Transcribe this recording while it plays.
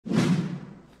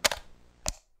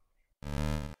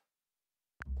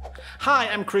Hi,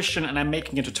 I'm Christian and I'm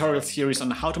making a tutorial series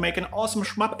on how to make an awesome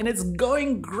shmup, and it's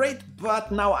going great,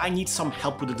 but now I need some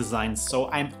help with the design, so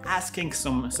I'm asking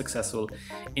some successful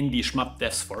indie shmup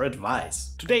devs for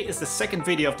advice. Today is the second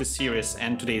video of this series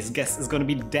and today's guest is going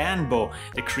to be Danbo,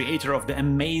 the creator of the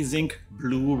amazing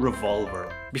Blue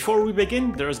Revolver. Before we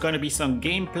begin, there is going to be some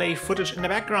gameplay footage in the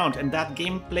background, and that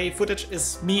gameplay footage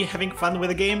is me having fun with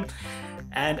the game.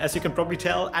 And as you can probably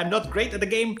tell, I'm not great at the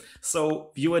game,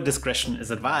 so viewer discretion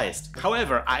is advised.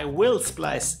 However, I will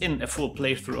splice in a full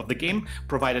playthrough of the game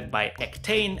provided by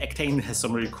Ectane. Ectane has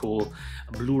some really cool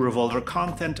Blue Revolver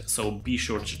content, so be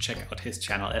sure to check out his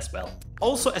channel as well.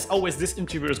 Also, as always, this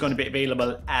interview is going to be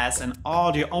available as an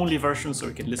audio-only version, so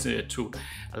you can listen to it to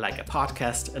like a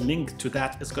podcast. A link to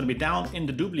that is going to be down in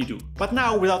the doobly-doo. But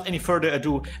now, without any further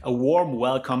ado, a warm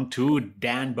welcome to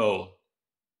Danbo.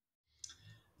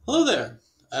 Hello there,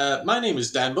 my name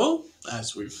is Danbo,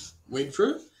 as we've went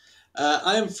through.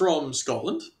 I am from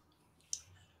Scotland.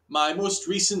 My most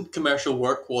recent commercial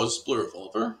work was Blue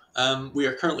Revolver. We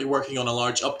are currently working on a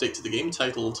large update to the game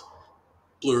titled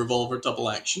Blue Revolver Double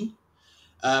Action.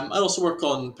 I also work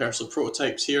on personal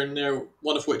prototypes here and there,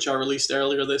 one of which I released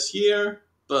earlier this year,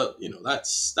 but you know,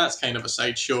 that's kind of a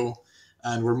sideshow,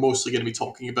 and we're mostly going to be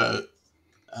talking about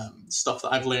stuff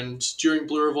that I've learned during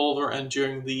Blue Revolver and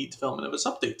during the development of its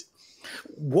update.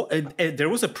 What, there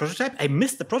was a prototype? I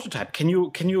missed the prototype. Can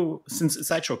you, since it's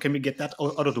sideshow, can we get that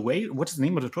out of the way? What is the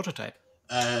name of the prototype?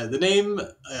 The name,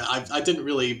 I didn't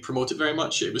really promote it very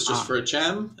much. It was just for a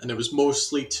jam, and it was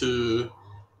mostly to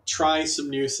try some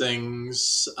new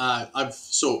things.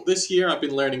 So this year I've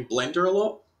been learning Blender a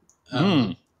lot,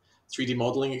 3D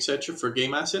modeling, etc. for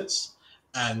game assets,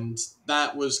 and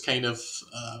that was kind of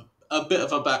a bit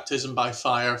of a baptism by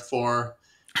fire for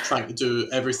trying to do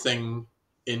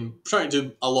trying to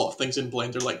do a lot of things in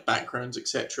Blender, like backgrounds,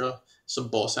 etc., some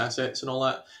boss assets and all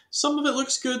that. Some of it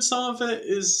looks good, some of it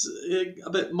is a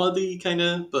bit muddy, kind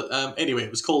of, but anyway,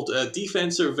 it was called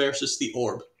Defensor versus the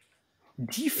Orb.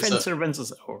 Defensor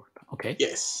versus Orb, okay.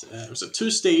 Yes, it was a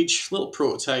 2-stage little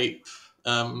prototype,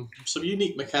 some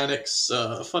unique mechanics,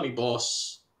 a funny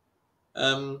boss.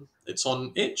 It's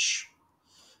on itch.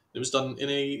 It was done in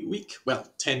a week, well,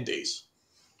 10 days.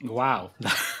 Wow,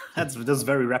 that's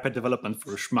very rapid development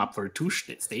for a shmup, for a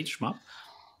 2-stage shmup.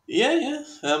 Yeah.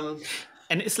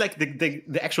 And it's like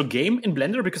the actual game in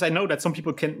Blender, because I know that some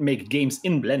people can make games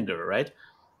in Blender, right?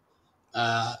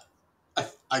 I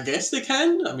guess they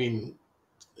can. I mean,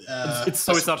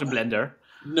 it's not in Blender.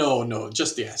 No,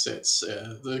 just the assets.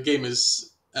 The game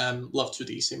is Love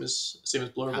 2D, same as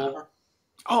Blue Revolver.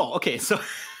 Oh, okay. So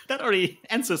that already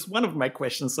answers one of my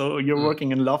questions. So you're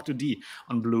working in Love 2D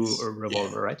on Blue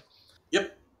Revolver, right?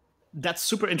 Yep. That's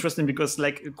super interesting because,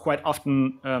 like, quite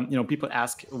often, people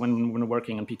ask when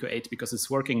working on Pico 8, because it's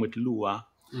working with Lua.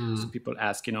 So people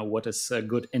ask, what is a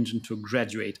good engine to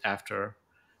graduate after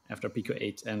Pico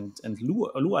 8, and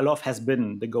Lua Love has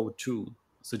been the go-to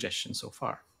suggestion so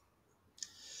far.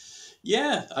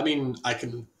 Yeah, I mean, I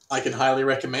can highly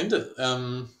recommend it.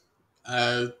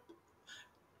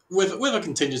 With a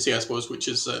contingency, I suppose, which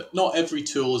is not every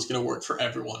tool is going to work for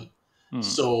everyone.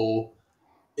 So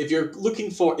if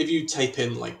you type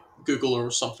in like Google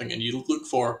or something and you look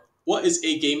for what is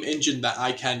a game engine that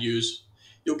I can use,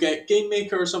 you'll get Game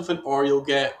Maker or something, or you'll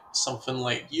get something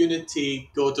like Unity,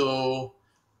 Godot,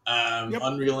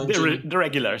 Unreal Engine. The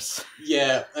regulars.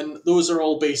 Yeah, and those are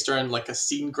all based around like a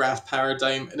scene graph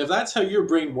paradigm. And if that's how your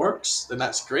brain works, then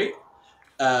that's great.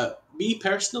 Me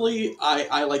personally,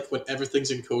 I like when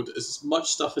everything's in code, as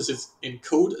much stuff as is in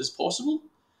code as possible.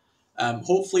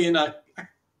 Hopefully in a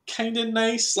kind of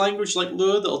nice language like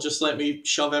Lua that'll just let me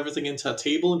shove everything into a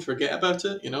table and forget about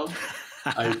it,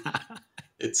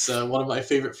 It's one of my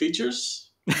favorite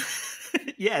features.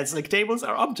 Yeah, it's like tables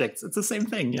are objects. It's the same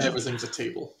thing. Everything's a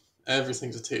table.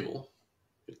 Everything's a table.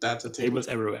 That's a table. Tables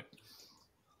everywhere.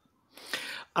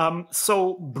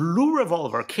 So Blue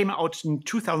Revolver came out in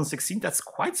 2016. That's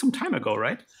quite some time ago,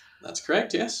 right? That's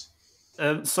correct, yes.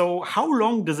 So how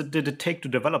long did it take to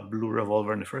develop Blue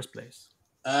Revolver in the first place?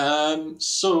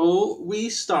 So we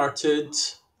started,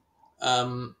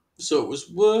 so it was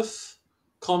Wolf,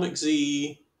 Comic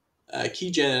Z,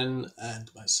 Keygen,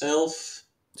 and myself.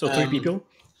 So 3 people?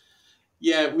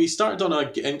 Yeah, we started on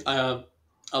a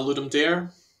Ludum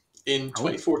Dare in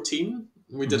 2014.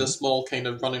 We did a small kind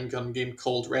of run and gun game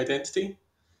called Red Entity.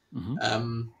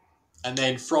 And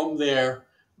then from there,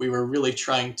 we were really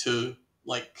trying to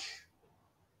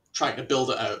build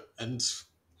it out, and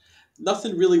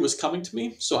nothing really was coming to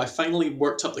me. So I finally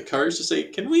worked up the courage to say,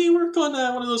 can we work on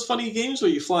one of those funny games where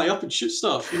you fly up and shoot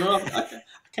stuff? I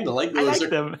kind of like those. I like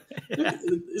them.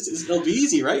 It'll be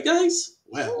easy, right, guys?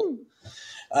 well.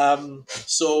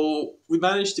 So we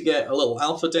managed to get a little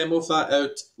alpha demo of that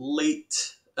out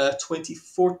late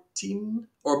 2014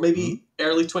 or maybe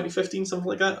early 2015, something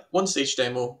like that. One stage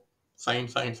demo, fine.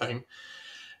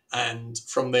 And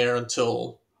from there and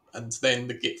then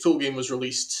the full game was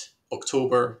released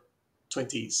October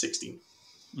 2016.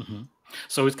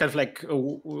 So it's kind of like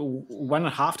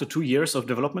 1.5 to 2 years of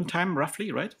development time,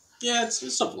 roughly, right? Yeah,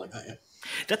 it's something like that. Yeah,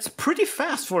 that's pretty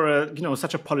fast for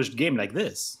such a polished game like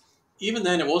this. Even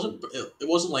then, it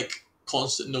wasn't like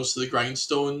constant nose to the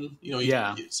grindstone.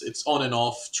 It's on and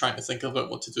off, trying to think about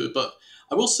what to do. But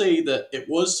I will say that it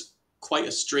was quite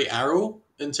a straight arrow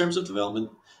in terms of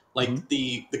development. Like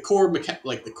the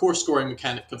core scoring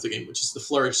mechanic of the game, which is the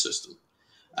flourish system.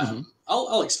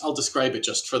 I'll describe it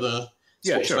just for the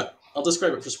sports sure. I'll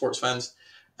describe it for sports fans.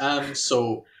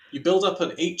 So you build up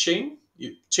an 8 chain.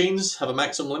 Chains have a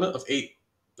maximum limit of 8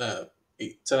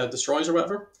 destroys or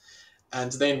whatever.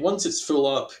 And then once it's full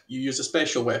up, you use a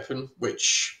special weapon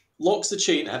which locks the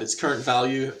chain at its current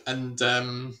value and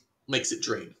makes it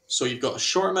drain. So you've got a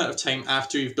short amount of time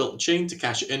after you've built the chain to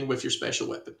cash it in with your special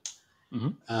weapon.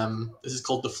 This is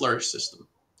called the flourish system.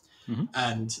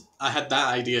 And I had that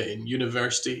idea in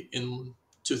university in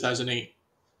 2008.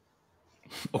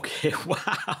 Okay,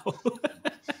 wow.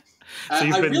 So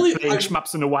you've been playing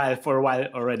shmups for a while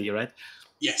already, right?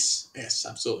 Yes,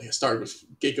 absolutely. I started with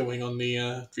giggling on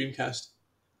the Dreamcast.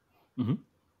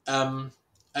 And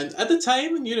at the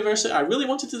time in university, I really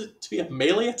wanted to be a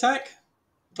melee attack,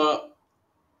 but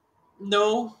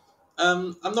no,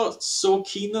 I'm not so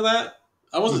keen on that.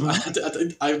 I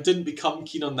wasn't. I didn't become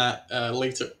keen on that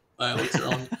later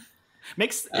on.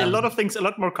 Makes a lot of things a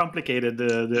lot more complicated.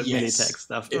 The melee attack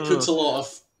stuff. It puts a lot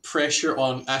of pressure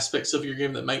on aspects of your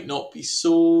game that might not be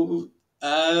so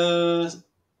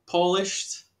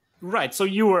polished. Right. So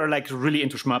you were like really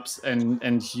into shmups,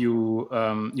 and you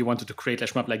wanted to create a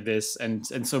shmup like this, and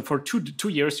so for two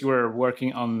years you were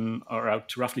working on, or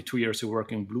roughly 2 years you were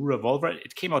working on Blue Revolver.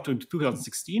 It came out in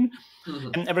 2016,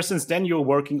 and ever since then you're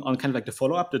working on kind of like the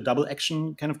follow up, the double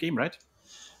action kind of game, right?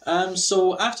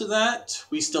 So after that,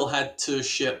 we still had to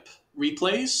ship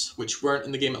replays, which weren't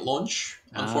in the game at launch,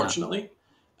 unfortunately.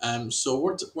 So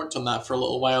worked on that for a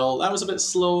little while. That was a bit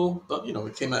slow, but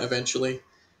it came out eventually.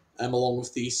 Along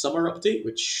with the summer update,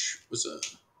 which was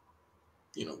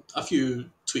a few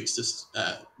tweaks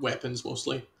to weapons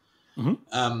mostly.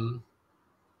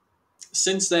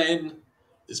 Since then,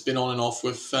 it's been on and off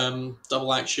with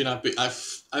double action.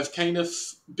 I've kind of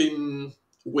been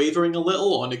wavering a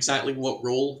little on exactly what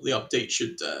role the update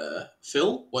should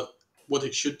fill, what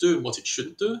it should do and what it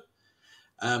shouldn't do.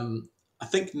 I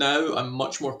think now I'm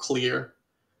much more clear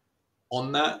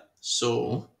on that.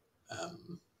 So.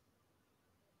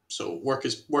 So work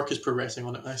is progressing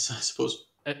on it, I suppose.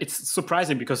 It's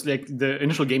surprising because like the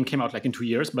initial game came out like in 2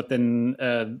 years, but then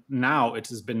now it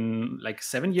has been like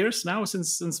 7 years now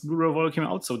since Blue Revolver came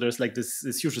out. So there's like this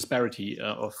huge disparity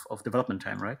of development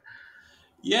time, right?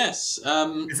 Yes.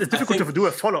 It's difficult to do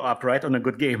a follow up, right, on a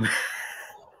good game.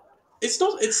 It's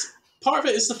not. It's part of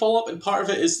it is the follow up, and part of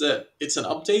it is that it's an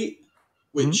update,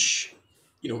 which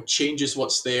changes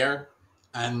what's there,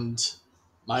 and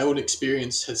my own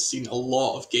experience has seen a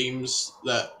lot of games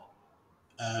that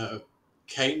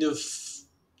kind of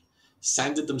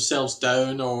sanded themselves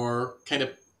down, or kind of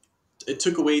it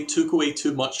took away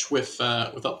too much with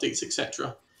updates,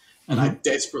 etc. And I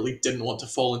desperately didn't want to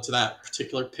fall into that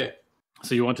particular pit.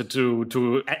 So you wanted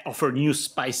to offer new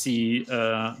spicy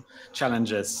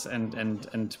challenges and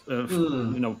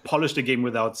polish the game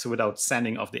without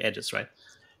sanding off the edges, right?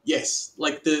 Yes,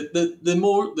 like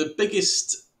the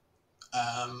biggest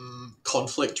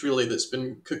conflict really that's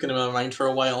been cooking in my mind for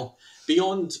a while,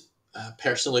 beyond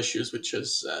personal issues, which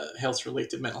is health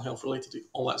related, mental health related,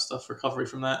 all that stuff, recovery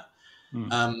from that.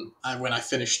 When I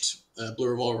finished Blue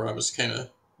Revolver, I was kind of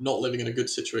not living in a good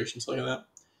situation, something like that.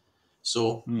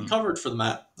 So recovered from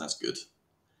that. That's good.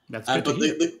 That's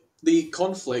good. But the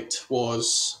conflict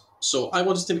was, so I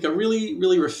wanted to make a really,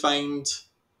 really refined,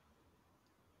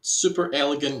 super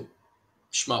elegant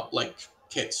shmup like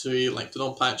Ketsui, like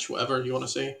Don't Patch, whatever you want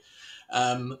to say.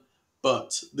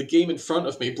 But the game in front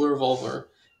of me, Blue Revolver,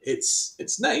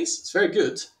 it's nice, it's very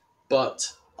good,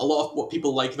 but a lot of what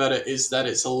people like about it is that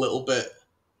it's a little bit,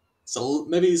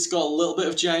 maybe it's got a little bit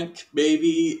of jank,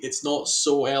 maybe it's not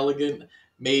so elegant,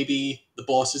 maybe the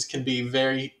bosses can be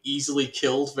very easily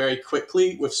killed very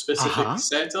quickly with specific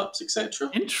setups, etc.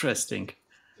 Interesting.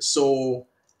 So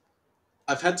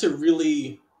I've had to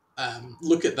really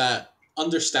look at that,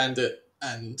 understand it,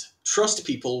 and trust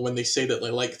people when they say that they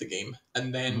like the game,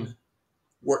 and then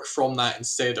work from that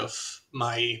instead of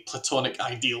my platonic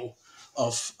ideal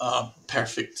of a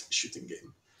perfect shooting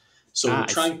game. So Ah,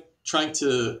 we're trying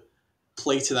to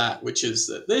play to that, which is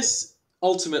that this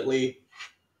ultimately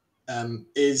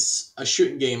is a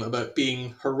shooting game about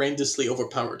being horrendously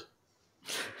overpowered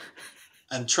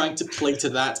and trying to play to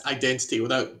that identity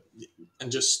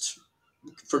and just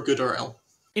for good or ill.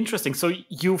 Interesting. So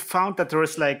you found that there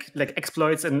was like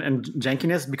exploits and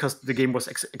jankiness because the game was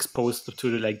exposed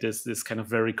to like this kind of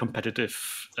very competitive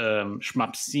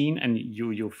shmup scene, and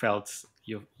you felt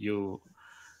you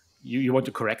want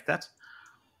to correct that.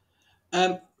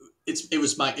 Um, it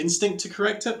was my instinct to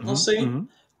correct it, I'll say, Mm-hmm.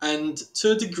 and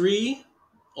to a degree,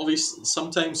 obviously,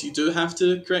 sometimes you do have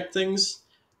to correct things,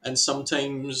 and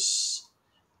sometimes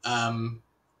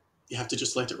you have to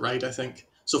just let it ride, I think.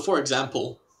 So, for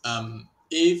example,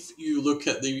 if you look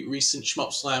at the recent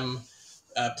Shmup Slam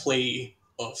play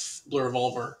of Blue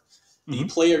Revolver, the Mm-hmm.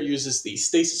 player uses the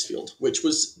stasis field, which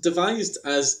was devised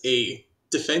as a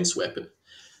defense weapon.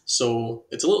 So,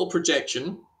 it's a little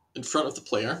projection in front of the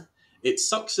player. It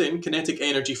sucks in kinetic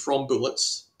energy from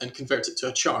bullets and converts it to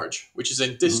a charge, which is then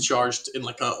Mm-hmm. discharged in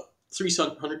like a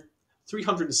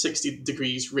 360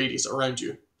 degrees radius around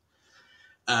you.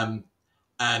 Um,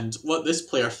 and what this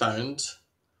player found,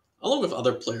 along with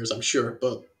other players, I'm sure,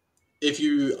 but if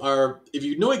you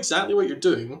know exactly what you're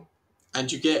doing,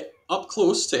 and you get up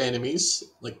close to enemies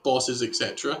like bosses,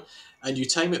 etc., and you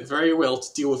time it very well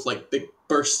to deal with like big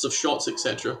bursts of shots,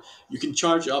 etc., you can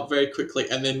charge it up very quickly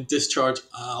and then discharge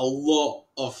a lot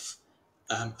of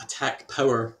attack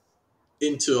power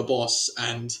into a boss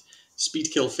and speed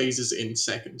kill phases in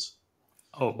seconds.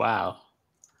 Oh wow.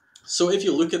 So if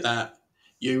you look at that,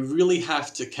 you really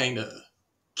have to kind of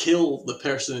kill the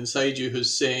person inside you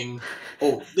who's saying,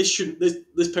 "Oh, this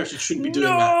person shouldn't be doing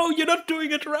that. No, you're not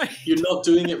doing it right. You're not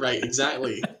doing it right."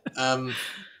 Exactly.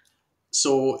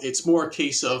 So it's more a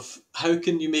case of how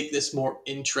can you make this more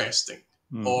interesting,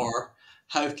 or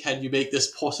how can you make this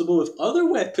possible with other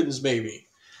weapons, maybe.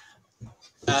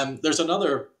 There's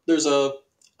a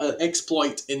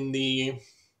exploit in the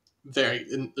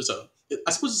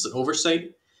I suppose it's an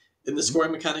oversight in the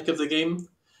scoring mechanic of the game,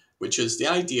 which is the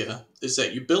idea is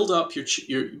that you build up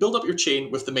you build up your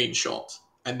chain with the main shot,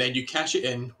 and then you cash it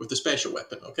in with the special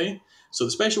weapon. Okay, so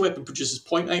the special weapon produces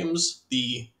point items,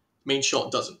 the main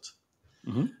shot doesn't.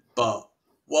 Mm-hmm. But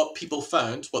what people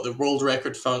found, what the world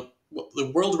record found, what the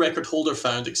world record holder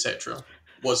found, etc.,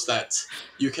 was that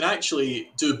you can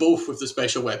actually do both with the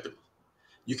special weapon.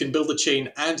 You can build a chain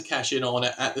and cash in on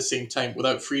it at the same time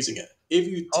without freezing it if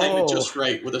you time it Oh, just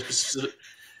right with a specific.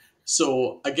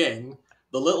 So again,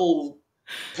 the little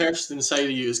person inside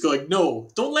of you is going, "No,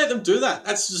 don't let them do that.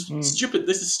 That's just stupid.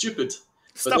 This is stupid."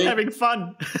 But stop then, having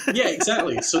fun. yeah,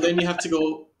 exactly. So then you have to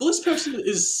go, "Well, this person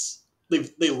is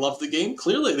they love the game.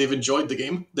 Clearly, they've enjoyed the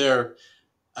game. They're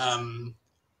um,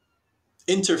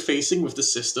 interfacing with the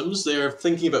systems. They're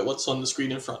thinking about what's on the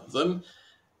screen in front of them,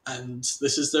 and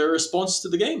this is their response to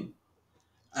the game."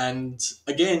 And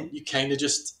again, you kind of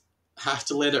just have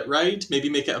to let it ride. Maybe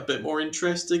make it a bit more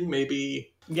interesting.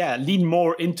 Maybe Yeah, lean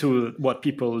more into what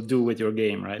people do with your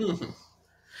game, right? Mm-hmm.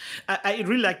 I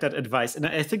really like that advice, and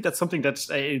I think that's something that's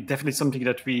definitely something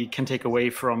that we can take away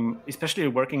from, especially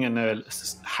working in a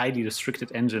highly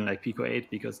restricted engine like Pico 8,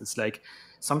 because it's like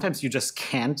sometimes you just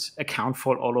can't account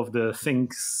for all of the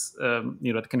things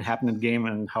that can happen in the game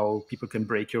and how people can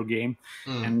break your game,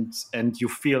 and you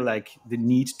feel like the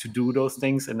need to do those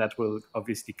things, and that will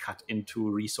obviously cut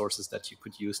into resources that you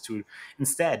could use to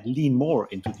instead lean more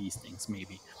into these things,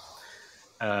 maybe.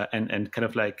 And kind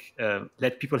of like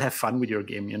let people have fun with your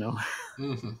game,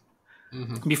 Mm-hmm.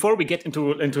 Mm-hmm. Before we get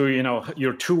into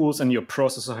your tools and your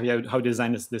process of how you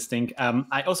design this thing,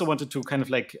 I also wanted to kind of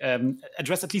like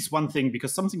address at least one thing,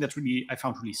 because something that really I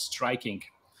found really striking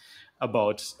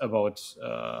about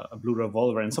a Blue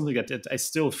Revolver, and something that I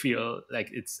still feel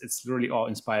like it's really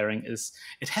awe-inspiring, is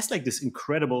it has like this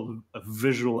incredible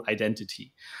visual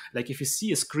identity. Like if you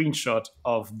see a screenshot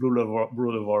of Blue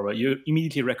Revolver, you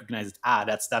immediately recognize it.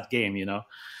 That's that game,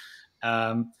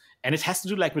 and it has to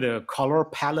do like with a color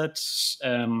palette,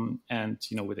 and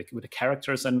with the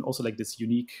characters, and also like this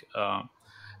unique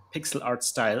pixel art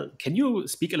style. Can you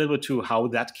speak a little bit to how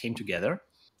that came together?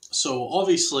 So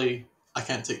obviously, I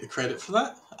can't take the credit for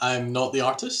that. I'm not the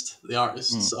artist. The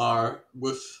artists are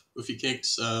Woofy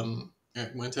Cakes,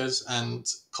 Eric Muentes, and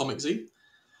Comic Z.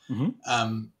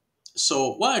 Mm-hmm.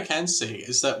 So what I can say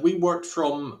is that we worked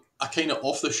from a kind of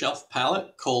off-the-shelf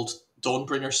palette called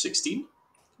Dawnbringer 16.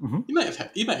 Mm-hmm. You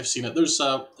might have seen it. There's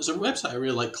a website I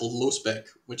really like called Low Spec,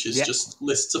 which is just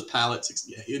lists of palettes.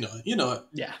 Yeah, you know it.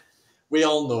 Yeah. We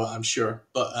all know it, I'm sure.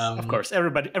 But of course, every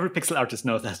pixel artist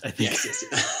knows that, I think.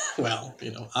 Yes. Well,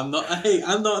 I'm not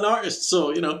an artist,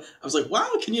 so I was like, wow,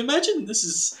 can you imagine? This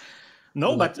is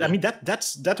no, but yeah. I mean that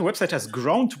website has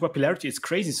grown to popularity. It's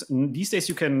crazy. So these days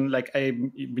you can I've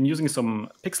been using some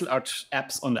pixel art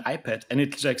apps on the iPad, and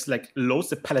it just loads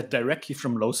the palette directly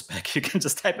from LowSpec. You can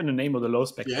just type in the name of the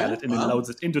LowSpec palette, and it loads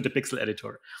it into the pixel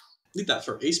editor. Need that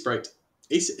for Sprite.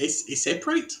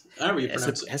 Sprite? How do you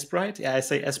pronounce it? Sprite? Yeah, I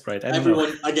say Sprite.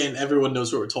 Everyone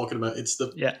knows what we're talking about. It's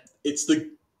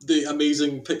the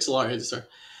amazing pixel art editor.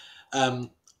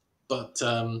 But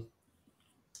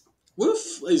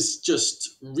Woof is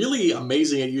just really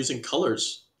amazing at using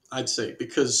colors, I'd say,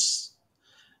 because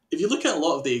if you look at a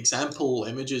lot of the example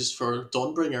images for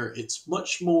Dawnbringer, it's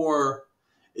much more,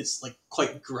 it's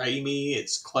quite grimy,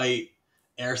 it's quite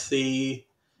earthy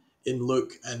in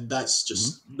look, and that's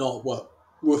just not what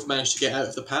Woof managed to get out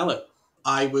of the palette.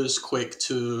 I was quick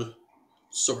to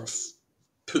sort of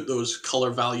put those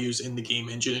color values in the game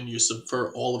engine and use them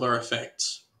for all of our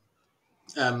effects.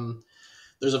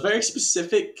 There's a very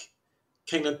specific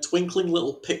kind of twinkling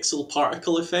little pixel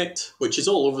particle effect, which is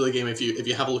all over the game if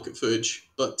you have a look at footage.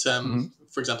 But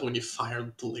for example, when you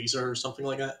fire the laser or something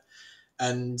like that,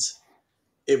 and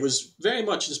it was very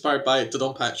much inspired by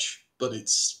Dodonpachi, but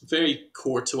it's very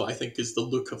core to what I think is the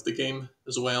look of the game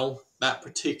as well. That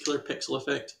particular pixel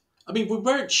effect. I mean, we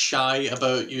weren't shy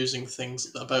about using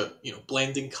things about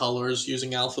blending colors,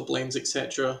 using alpha blends,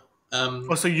 etc.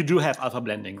 So you do have alpha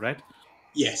blending, right?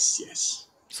 Yes.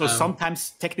 So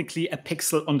sometimes technically a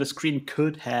pixel on the screen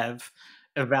could have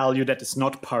a value that is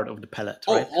not part of the palette,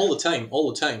 right? All the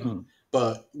time.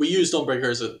 But we used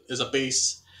Dawnbringer as a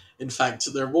base. In fact,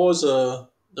 there was a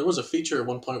feature at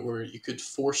one point where you could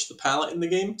force the palette in the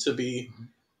game to be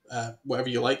whatever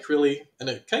you like, really, and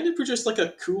it kind of produced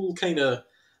a cool kind of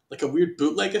a weird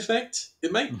bootleg effect.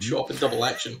 It might show up in Double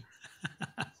Action.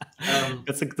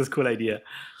 That's a cool idea.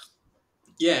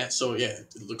 Yeah. So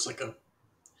it looks like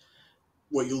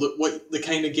what the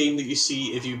kind of game that you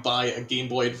see if you buy a Game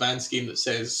Boy Advance game that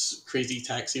says Crazy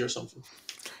Taxi or something.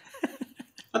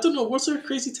 I don't know. Was there a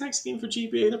Crazy Taxi game for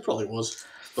GBA? There probably was,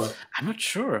 but I'm not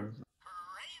sure.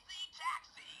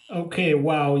 Okay,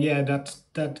 wow, yeah,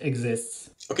 that exists.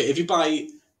 Okay, if you buy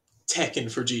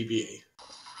Tekken for GBA.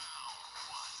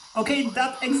 Okay,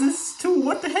 that exists too.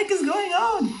 What the heck is going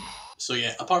on? So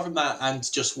apart from that, and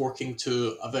just working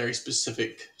to a very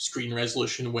specific screen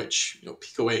resolution, which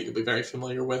Pico 8 you'll be very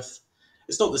familiar with.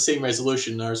 It's not the same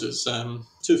resolution. Ours is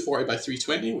 240 by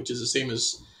 320, which is the same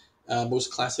as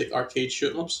most classic arcade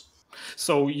shoot-'em-ups.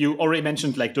 So you already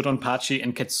mentioned Dodonpachi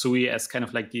and Ketsui as kind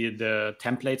of the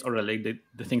templates or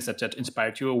the things that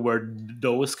inspired you. Or were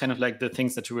those kind of the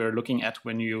things that you were looking at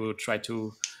when you tried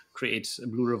to create a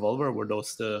Blue Revolver? Were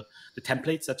those the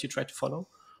templates that you tried to follow?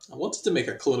 I wanted to make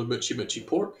a clone of Muchi Muchi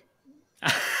Pork.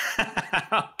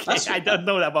 Okay, I don't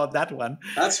know about that one.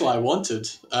 That's what I wanted.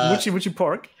 Muchi Muchi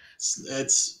Pork?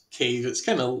 It's cave. It's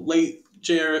kind of late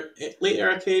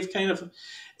era cave, kind of.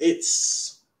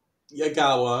 It's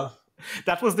Yagawa.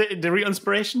 That was the real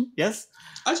inspiration, yes?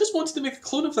 I just wanted to make a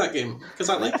clone of that game because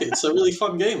I like it. It's a really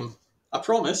fun game. I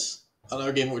promise.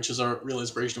 Another game which is our real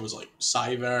inspiration was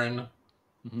Cyvern,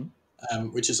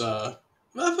 which is a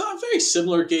very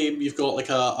similar game. You've got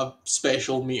a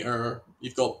special meter.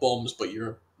 You've got bombs, but you're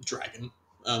a dragon.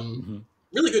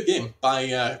 Really good game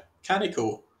by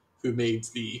Kaneko, who made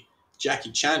the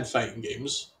Jackie Chan fighting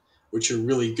games, which are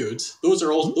really good. Those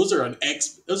are a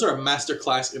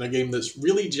masterclass in a game that's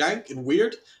really jank and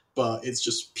weird, but it's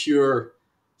just pure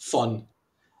fun.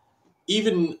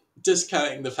 Even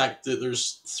discounting the fact that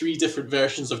there's 3 different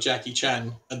versions of Jackie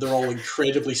Chan and they're all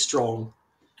incredibly strong.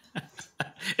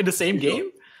 In the same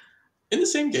game? In the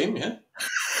same game, yeah.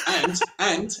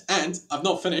 And I've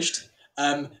not finished.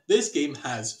 This game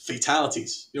has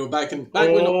fatalities. Back when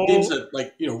games had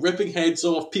ripping heads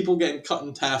off, people getting cut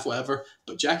in half, whatever.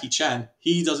 But Jackie Chan,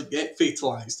 he doesn't get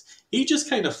fatalized. He just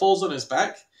kind of falls on his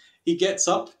back. He gets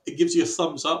up, it gives you a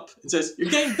thumbs up, and says, "You're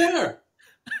getting better."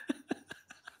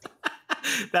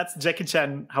 That's Jackie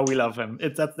Chan, how we love him.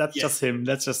 That's just him.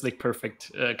 That's just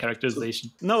perfect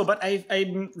characterization. No, but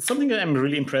I'm something that I'm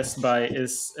really impressed by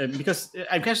is because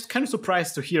I'm kind of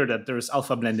surprised to hear that there is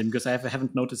alpha blending because I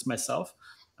haven't noticed myself.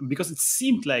 Because it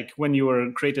seemed like when you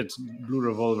were created Blue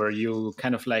Revolver, you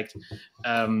kind of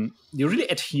you really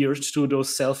adhered to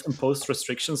those self-imposed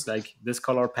restrictions, like this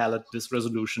color palette, this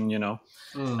resolution.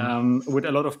 With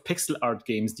a lot of pixel art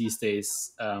games these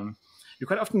days. you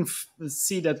quite often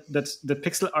see that the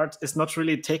pixel art is not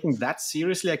really taken that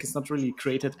seriously. Like it's not really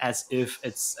created as if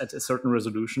it's at a certain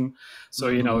resolution. So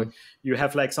you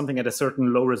have like something at a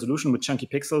certain low resolution with chunky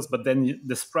pixels, but then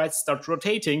the sprites start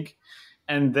rotating.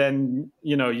 And then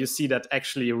you see that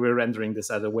actually we're rendering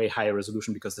this at a way higher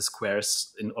resolution because the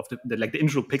squares of the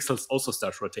individual pixels also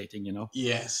start rotating.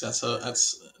 Yes, it's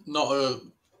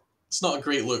not a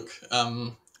great look.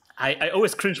 I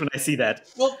always cringe when I see that.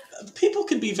 Well, people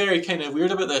can be very kind of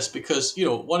weird about this because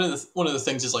one of the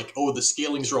things is like, oh, the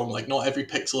scaling's wrong. Like not every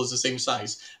pixel is the same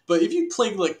size. But if you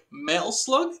play like Metal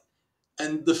Slug,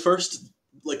 and the first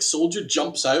like soldier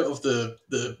jumps out of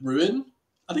the ruin.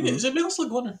 I think is it Metal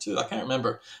Slug 1 or 2? I can't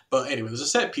remember. But anyway, there's a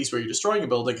set piece where you're destroying a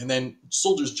building and then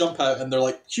soldiers jump out and they're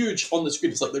like huge on the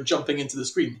screen. It's like they're jumping into the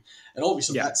screen. And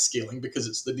obviously that's scaling because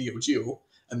it's the Neo Geo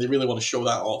and they really want to show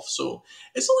that off. So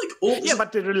it's not like...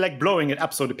 but they're like blowing it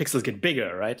up so the pixels get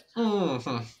bigger, right?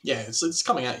 Mm-hmm. Yeah, it's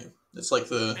coming at you. It's like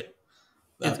the...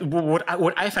 What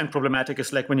I find problematic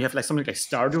is like when you have like something like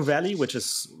Stardew Valley, which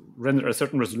is rendered at a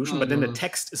certain resolution, but then the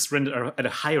text is rendered at a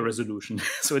higher resolution.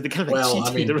 So they kind of like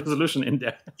cheating the resolution in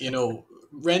there.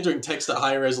 Rendering text at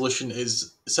higher resolution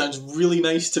sounds really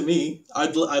nice to me.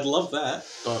 I'd love that,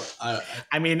 but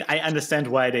I understand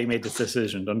why they made this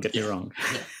decision. Don't get me wrong.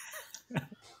 Yeah.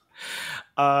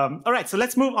 All right, so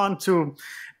let's move on to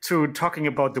talking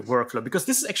about the workflow, because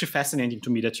this is actually fascinating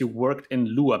to me that you worked in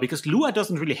Lua, because Lua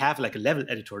doesn't really have like a level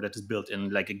editor that is built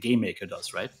in like a game maker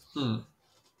does, right?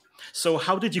 So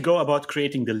how did you go about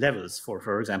creating the levels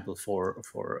for example,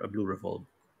 for a Blue Revolver?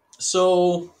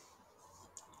 So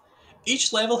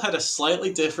each level had a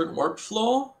slightly different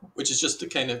workflow, which is just the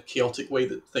kind of chaotic way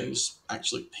that things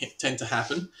actually tend to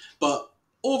happen. But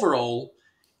overall,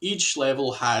 each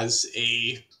level has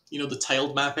the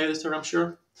tiled map editor, I'm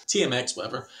sure. TMX,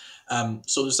 whatever.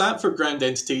 So there's that for ground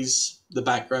entities, the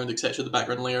background, etc., the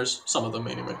background layers, some of them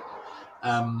anyway.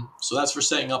 So that's for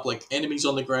setting up like enemies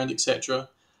on the ground, etc.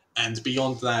 And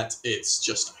beyond that, it's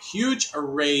just a huge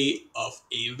array of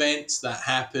events that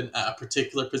happen at a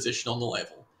particular position on the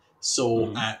level.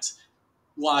 So at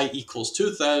y equals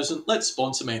 2000, let's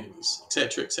spawn some enemies,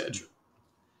 etc., etc.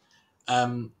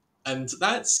 And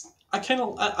that's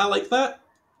I like that.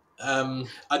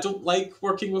 I don't like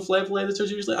working with level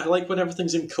editors usually. I like when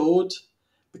everything's in code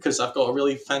because I've got a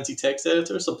really fancy text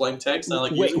editor, Sublime Text. And I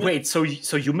like using it.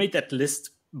 So you made that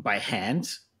list by hand?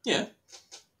 Yeah.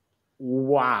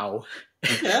 Wow.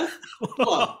 Yeah.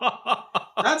 Well,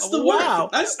 that's the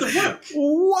work. That's the work.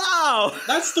 Wow.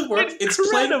 That's the work. It's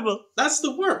incredible. That's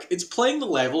the work. It's playing the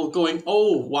level, going,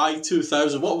 oh,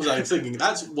 Y2000. What was I thinking?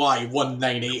 That's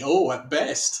Y1980 at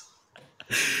best.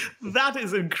 That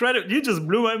is incredible. You just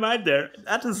blew my mind there.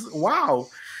 That is wow.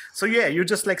 So yeah, you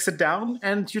just like sit down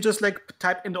and you just like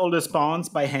type in all the spawns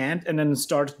by hand and then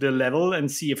start the level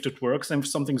and see if it works. And if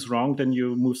something's wrong, then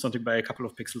you move something by a couple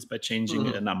of pixels by changing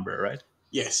a number, right?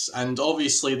 Yes, and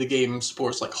obviously the game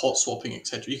supports like hot swapping,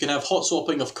 etc. You can have hot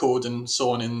swapping of code and so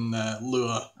on in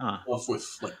Lua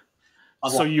with like.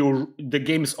 So the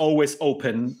game is always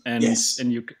open and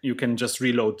you can just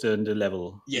reload the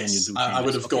level. Yes, when you do I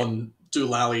would have gone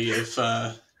doolally if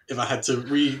I had to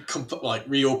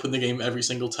reopen the game every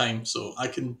single time. So I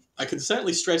can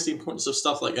certainly stress the importance of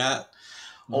stuff like that.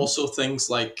 Also things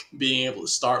like being able to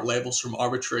start levels from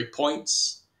arbitrary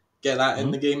points. Get that in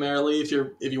the game early if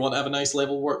you want to have a nice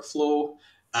level workflow.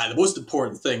 The most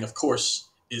important thing, of course,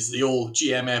 is the old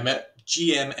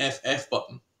GMFF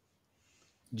button.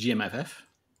 GMFF?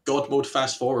 God mode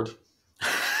fast forward.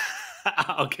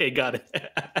 Okay, got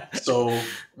it. So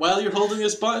while you're holding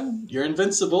this button, you're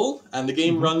invincible, and the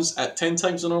game runs at 10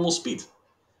 times the normal speed.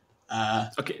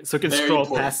 Okay, so you can scroll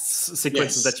past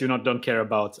sequences that you don't care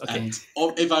about. Okay. And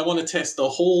if I want to test the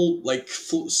whole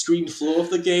screen flow of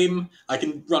the game, I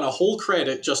can run a whole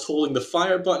credit just holding the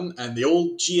fire button and the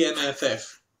old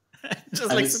GMFF.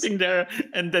 Just sitting there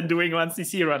and then doing one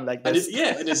CC run like this.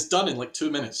 And it's done in 2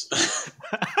 minutes.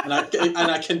 and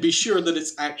I can be sure that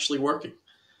it's actually working.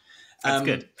 That's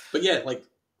good. But yeah,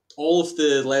 all of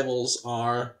the levels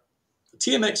are a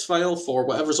TMX file for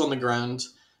whatever's on the ground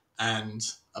and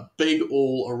a big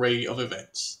old array of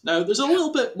events. Now, there's a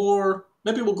little bit more.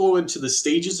 Maybe we'll go into the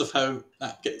stages of how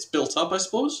that gets built up, I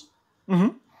suppose.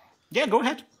 Mm-hmm. Yeah, go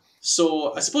ahead.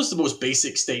 So I suppose the most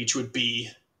basic stage would be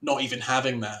not even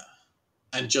having that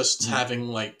and just having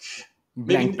blank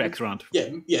background.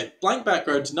 Yeah, blank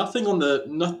background. Nothing on the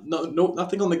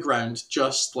nothing on the ground.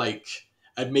 Just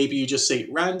and maybe you just say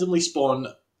randomly spawn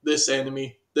this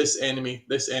enemy, this enemy,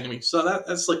 this enemy. So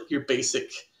that's your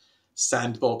basic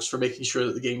sandbox for making sure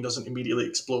that the game doesn't immediately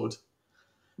explode.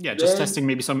 Yeah, just testing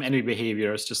maybe some enemy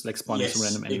behaviors, just like spawning some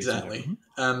random enemies. Exactly.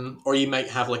 Or you might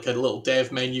have like a little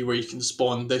dev menu where you can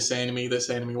spawn this enemy,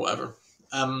 whatever.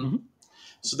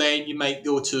 So then you might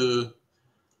go to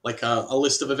like a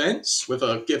list of events with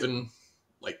a given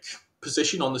like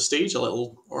position on the stage, a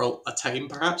little or a time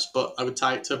perhaps, but I would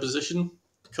tie it to a position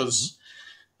because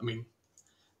I mean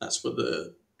that's what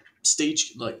the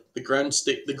stage, like the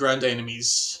ground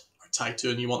enemies are tied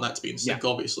to, and you want that to be in sync,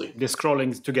 obviously. They're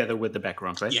scrolling together with the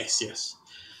background, right? Yes.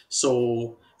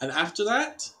 So, and after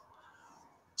that,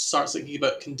 start thinking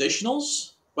about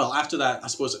conditionals. Well, after that, I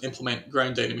suppose implement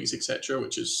ground enemies, etc.,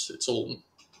 which is its own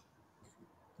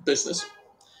business.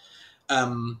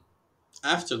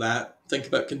 After that, think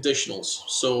about conditionals.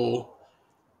 So,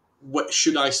 what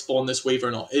should I spawn this wave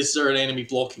or not? Is there an enemy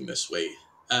blocking this way?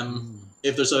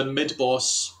 If there's a mid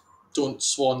boss, don't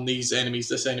spawn these enemies,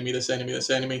 this enemy, this enemy, this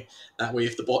enemy. That way,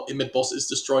 if the mid boss is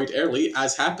destroyed early,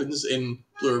 as happens in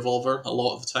Blue Revolver a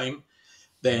lot of the time,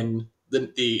 then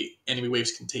the enemy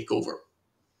waves can take over.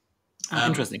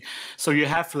 Interesting. So you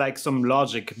have like some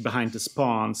logic behind the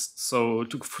spawns. So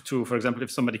to for example,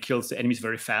 if somebody kills the enemies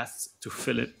very fast, to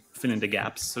fill in the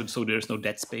gaps, so there's no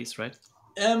dead space, right?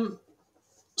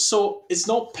 So it's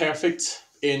not perfect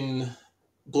in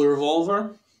Blue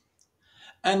Revolver,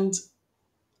 and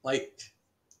like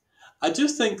I do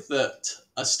think that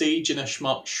a stage in a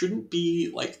shmup shouldn't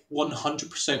be like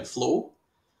 100% flow.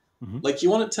 Like you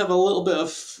want it to have a little bit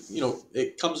of,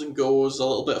 it comes and goes, a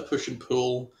little bit of push and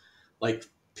pull, like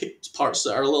parts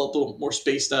that are a little bit more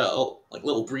spaced out, like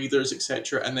little breathers,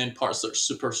 etc., and then parts that are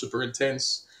super, super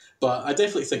intense. But I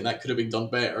definitely think that could have been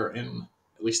done better in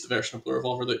at least the version of Blue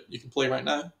Revolver that you can play right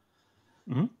now.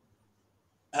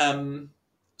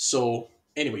 So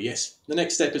anyway, yes, the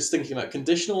next step is thinking about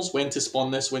conditionals, when to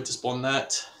spawn this, when to spawn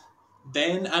that.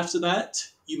 Then after that,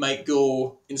 you might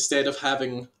go, instead of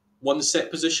having one set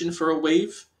position for a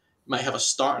wave, you might have a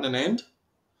start and an end,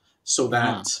 so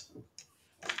that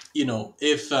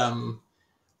if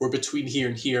we're between here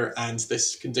and here and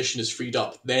this condition is freed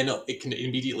up, then it can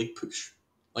immediately push,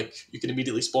 like you can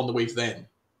immediately spawn the wave then.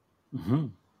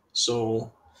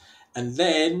 So, and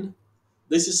then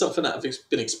this is something that I've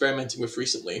been experimenting with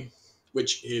recently,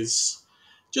 which is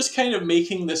just kind of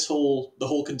making the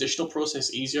whole conditional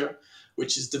process easier,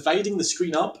 which is dividing the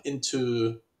screen up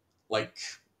into like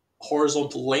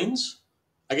horizontal lanes.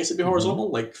 I guess it'd be horizontal,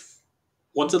 like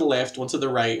one to the left, one to the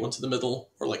right, one to the middle,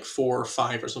 or like 4 or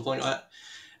 5 or something like that.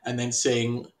 And then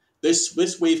saying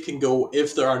this wave can go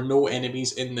if there are no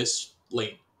enemies in this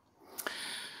lane.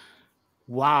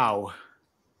 Wow.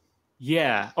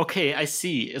 Yeah. Okay, I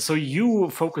see. So you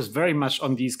focus very much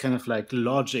on these kind of like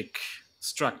logical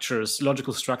structures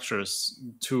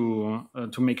to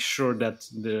make sure that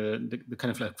the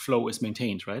kind of like flow is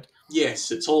maintained, right?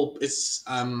 Yes, it's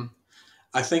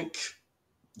I think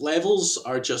levels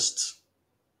are just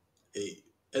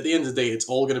at the end of the day, it's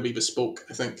all going to be bespoke.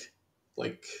 I think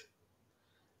like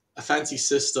a fancy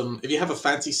system. If you have a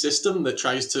fancy system that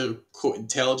tries to quote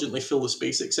intelligently fill the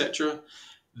space, etc.,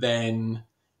 then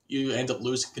you end up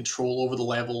losing control over the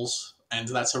levels, and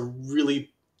that's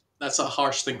a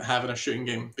harsh thing to have in a shooting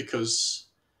game, because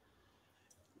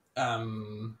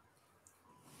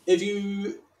if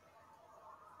you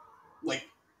like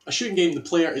a shooting game, the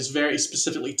player is very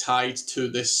specifically tied to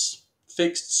this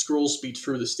fixed scroll speed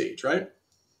through the stage, right?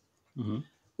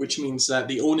 Which means that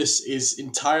the onus is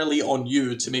entirely on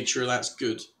you to make sure that's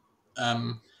good.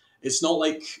 It's not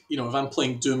like, if I'm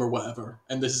playing Doom or whatever,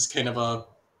 and this is kind of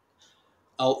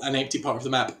an empty part of the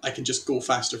map, I can just go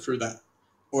faster through that.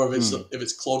 Or if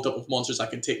it's clogged up with monsters, I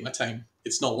can take my time.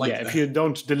 It's not like that. If you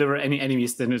don't deliver any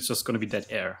enemies, then it's just going to be dead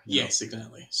air. Yes,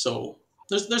 exactly. So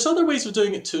there's other ways of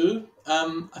doing it too.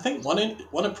 I think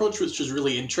one approach which was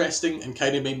really interesting and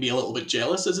kind of made me a little bit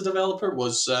jealous as a developer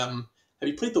was, have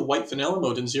you played the white vanilla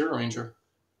mode in Zero Ranger?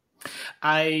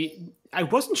 I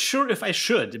wasn't sure if I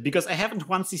should, because I haven't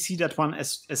once seen that one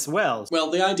as well. Well,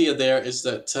 the idea there is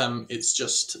that it's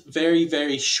just very,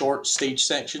 very short stage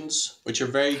sections, which are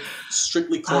very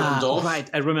strictly cordoned off. Right,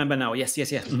 I remember now. Yes.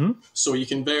 So you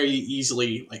can very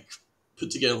easily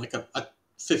put together like a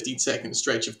 15-second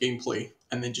stretch of gameplay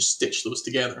and then just stitch those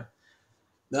together.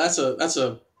 Now I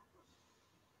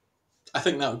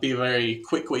think that would be a very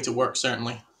quick way to work,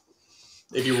 certainly.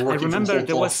 If you were working, I remember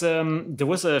there was a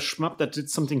shmup that did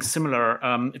something similar.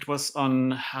 It was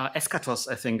on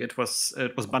Eschatos, I think. It was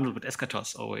bundled with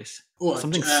Eschatos always.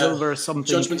 Something silver, something.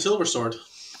 Judgment Silver Sword.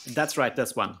 That's right.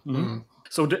 That's one.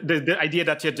 So the idea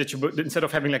that you instead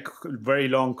of having like very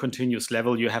long continuous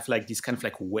level, you have like these kind of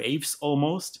like waves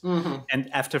almost, and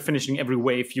after finishing every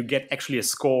wave, you get actually a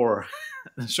score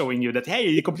showing you that hey,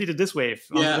 you completed this wave.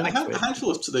 Yeah, a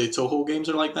handful of the Toho games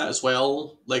are like that as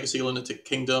well. Legacy Lunatic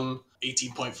Kingdom,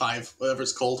 18.5, whatever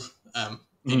it's called.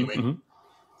 Anyway.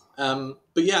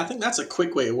 But yeah, I think that's a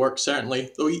quick way to work,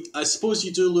 certainly. Though I suppose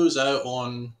you do lose out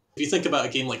on, if you think about a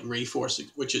game like Rayforce,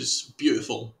 which is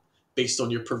beautiful, based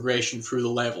on your progression through the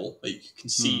level. Like you can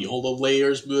see all the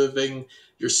layers moving,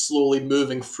 you're slowly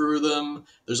moving through them,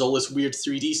 there's all this weird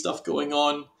 3D stuff going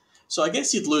on. So I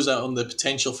guess you'd lose out on the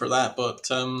potential for that, but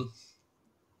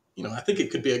I think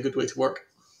it could be a good way to work.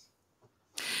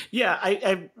 Yeah,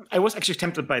 I was actually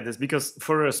tempted by this because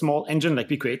for a small engine like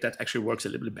we create, that actually works a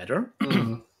little bit better.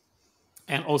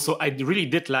 And also, I really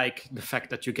did like the fact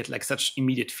that you get like such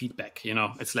immediate feedback.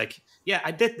 It's like, yeah,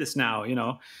 I did this now.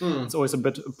 It's always a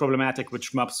bit problematic with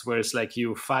shmups where it's like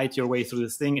you fight your way through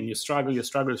this thing and you struggle,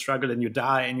 and you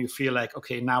die, and you feel like,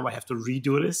 okay, now I have to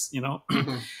redo this.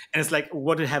 And it's like,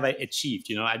 what have I achieved?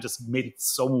 I just made it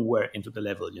somewhere into the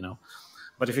level.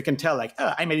 But if you can tell, like,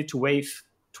 I made it to wave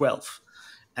 12.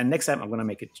 And next time I'm going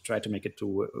to try to make it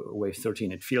to wave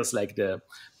 13. It feels like the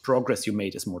progress you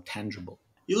made is more tangible.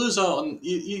 You lose out on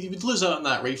you would lose out on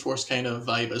that Rayforce kind of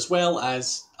vibe, as well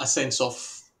as a sense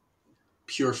of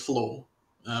pure flow,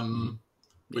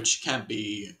 which can't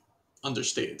be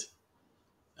understated.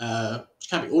 Can't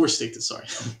be overstated. Sorry,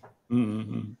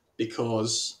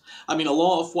 because a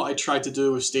lot of what I try to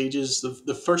do with stages,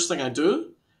 the first thing I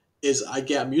do is I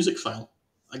get a music file.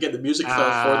 I get the music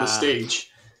file for the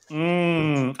stage.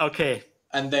 Okay.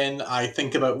 And then I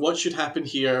think about what should happen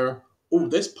here. Oh,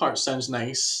 this part sounds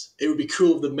nice. It would be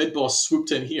cool if the mid-boss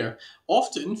swooped in here.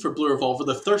 Often, for Blue Revolver,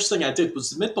 the first thing I did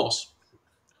was the mid-boss.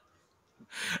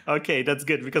 Okay, that's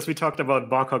good, because we talked about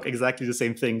Barcock exactly the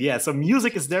same thing. Yeah, so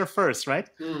music is there first, right?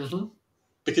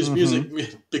 Because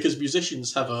because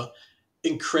musicians have a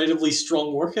incredibly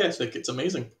strong work ethic. It's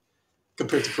amazing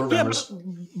compared to programmers. Yeah,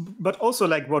 but also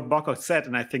like what Barcock said,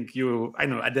 and I think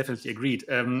I definitely agreed,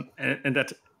 and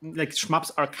that like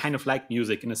shmups are kind of like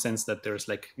music in the sense that there's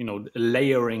like, a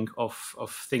layering of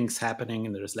things happening,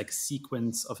 and there's like a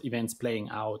sequence of events playing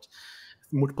out,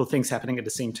 multiple things happening at the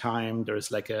same time.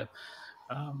 There's like a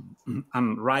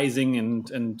rising and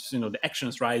the action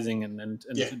is rising, and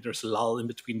there's a lull in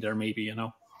between there, maybe.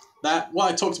 That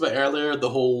what I talked about earlier, the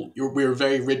whole we're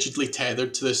very rigidly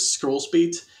tethered to this scroll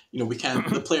speed.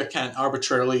 The player can't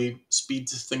arbitrarily speed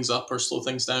things up or slow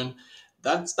things down.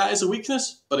 That is a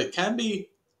weakness, but it can be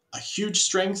a huge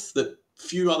strength that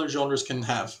few other genres can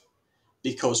have,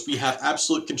 because we have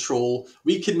absolute control.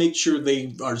 We can make sure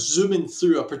they are zooming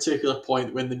through a particular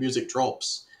point when the music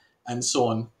drops, and so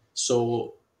on.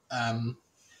 So,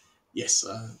 yes,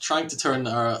 trying to turn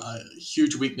a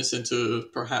huge weakness into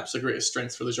perhaps the greatest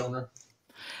strength for the genre.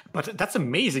 But that's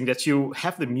amazing that you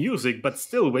have the music, but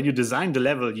still, when you design the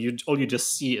level, all you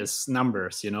just see is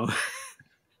numbers,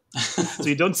 So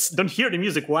you don't hear the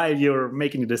music while you're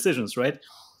making the decisions, right?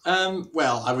 What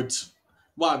I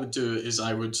would do is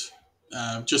I would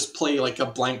just play like a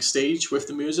blank stage with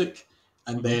the music,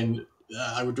 and then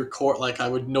I would record, like I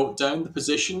would note down the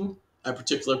position at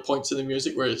particular points in the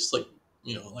music where it's like,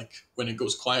 like when it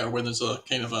goes quiet, or when there's a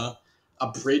kind of a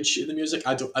bridge in the music.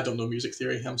 I don't know music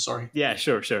theory. I'm sorry. Yeah,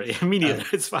 sure. Yeah, me neither.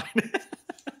 It's fine.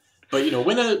 But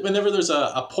whenever there's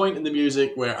a point in the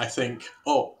music where I think,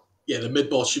 oh yeah, the mid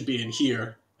boss should be in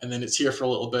here, and then it's here for a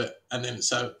little bit, and then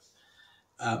it's out.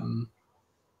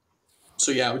 So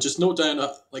yeah, I would just note down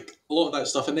like a lot of that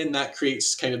stuff, and then that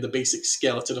creates kind of the basic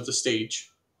skeleton of the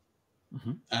stage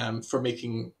for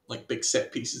making like big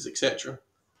set pieces, etc.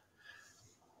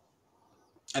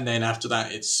 And then after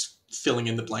that, it's filling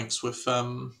in the blanks with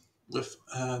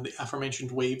the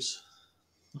aforementioned waves.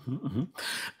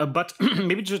 But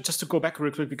maybe just to go back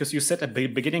real quick, because you said at the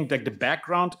beginning that the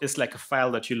background is like a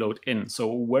file that you load in.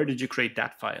 So where did you create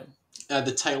that file?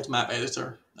 The tiled map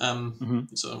editor.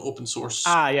 It's an open source.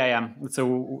 Yeah.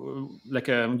 So like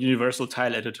a universal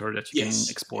tile editor that you can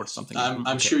export something.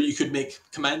 I'm sure you could make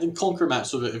Command and Conquer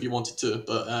maps with it if you wanted to,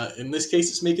 but in this case,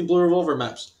 it's making Blue Revolver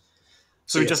maps.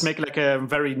 So you just make like a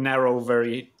very narrow,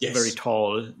 very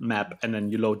tall map, and then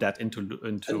you load that into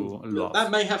log.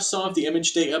 That might have some of the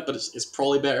image data, but it's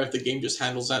probably better if the game just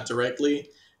handles that directly.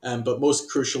 But most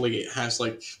crucially, it has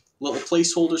like little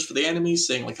placeholders for the enemies,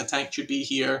 saying like a tank should be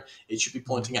here. It should be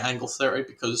pointing at angle 30,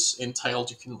 because in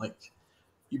tiled you can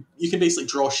you can basically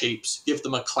draw shapes, give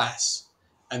them a class,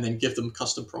 and then give them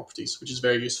custom properties, which is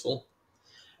very useful.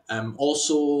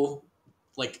 Also,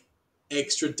 like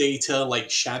extra data like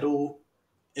shadow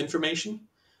information.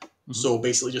 So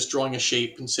basically just drawing a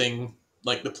shape and saying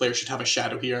like the player should have a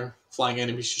shadow here, flying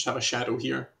enemies should have a shadow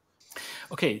here.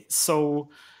 Okay, so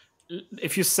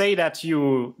if you say that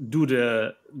you do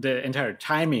the entire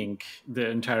timing, the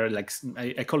entire, like,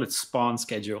 I call it spawn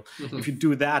schedule, if you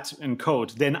do that in code,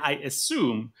 then I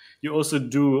assume you also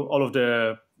do all of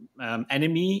the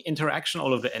enemy interaction,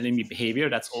 all of the enemy behavior.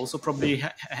 That's also probably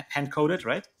hand coded,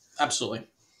 right? Absolutely.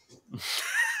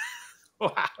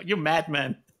 Wow, you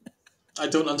madman. I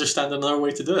don't understand another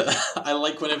way to do it. I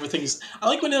like when everything's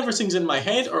in my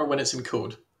head or when it's in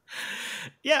code.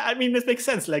 Yeah, I mean, this makes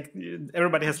sense. Like,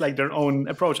 everybody has like their own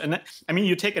approach, and I mean,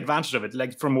 you take advantage of it.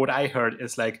 Like, from what I heard,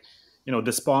 is like, you know,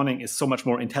 the spawning is so much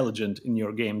more intelligent in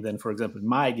your game than, for example,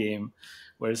 my game,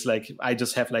 where it's like I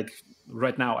just have like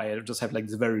right now I just have like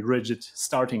this very rigid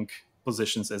starting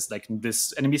positions as like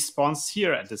this enemy spawns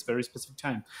here at this very specific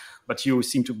time. But you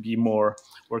seem to be more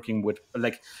working with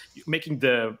like making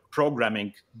the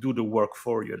programming do the work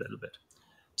for you a little bit.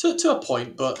 To a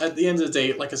point, but at the end of the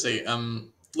day, like I say,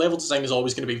 level design is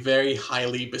always going to be very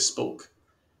highly bespoke.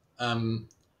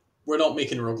 We're not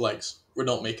making roguelikes. We're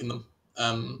not making them.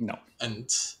 No. And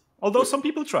although some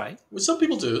people try. Some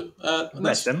people do. And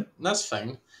that's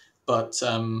fine. But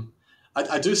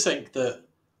I do think that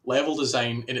level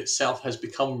design in itself has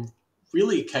become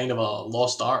really kind of a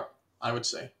lost art, I would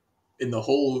say, in the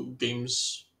whole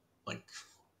games, like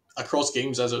across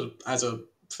games as a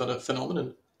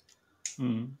phenomenon.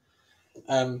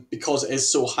 Because it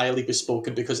is so highly bespoke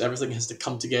and because everything has to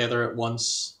come together at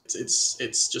once,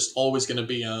 it's just always going to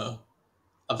be a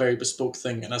very bespoke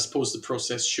thing, and I suppose the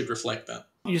process should reflect that.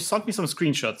 You sent me some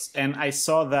screenshots, and I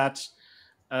saw that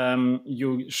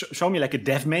you show me like a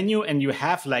dev menu, and you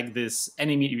have like this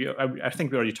enemy. I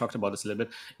think we already talked about this a little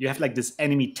bit. You have like this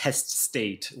enemy test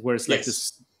state, where it's like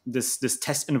this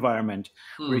test environment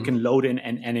where you can load in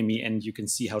an enemy and you can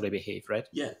see how they behave, right?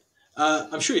 Yeah.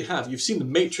 I'm sure you have. You've seen The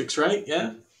Matrix, right?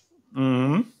 Yeah?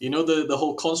 Mm-hmm. You know the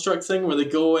whole construct thing where they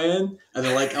go in and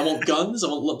they're like, I want guns, I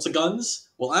want lots of guns.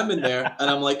 Well, I'm in there and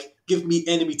I'm like, give me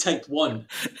enemy type 1.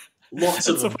 Lots of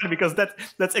them. It's so funny because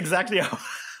that's exactly how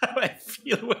I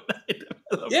feel when I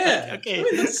develop. Yeah. Like, okay. I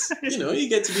mean, that's, you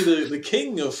get to be the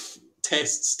king of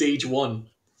test stage 1.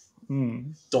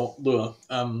 Don't lure.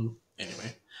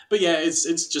 Anyway. But yeah,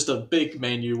 it's just a big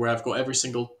menu where I've got every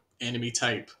single enemy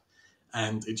type.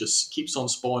 And it just keeps on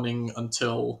spawning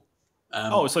until...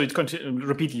 so it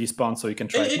repeatedly spawns so you can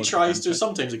try it tries to.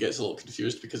 Sometimes it gets a little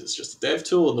confused because it's just a dev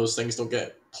tool and those things don't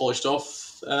get polished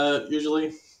off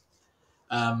usually.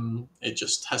 It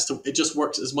just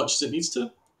works as much as it needs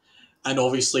to. And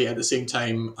obviously at the same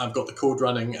time, I've got the code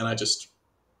running and I just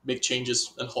make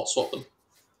changes and hot swap them.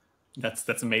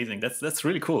 That's amazing. That's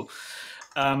really cool.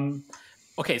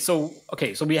 Okay, so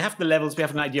we have the levels. We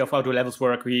have an idea of how the levels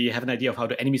work. We have an idea of how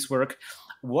the enemies work.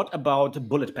 What about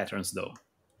bullet patterns, though?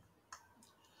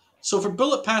 So for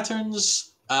bullet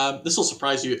patterns, this will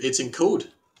surprise you. It's in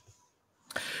code.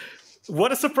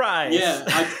 What a surprise! Yeah,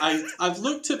 I've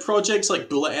looked at projects like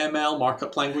Bullet ML,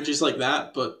 markup languages like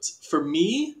that, but for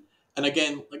me, and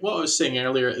again, like what I was saying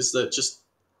earlier, is that just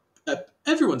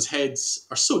everyone's heads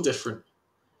are so different.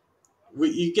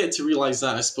 You get to realize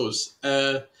that, I suppose.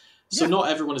 So not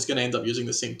everyone is going to end up using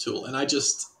the same tool. And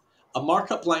a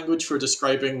markup language for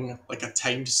describing like a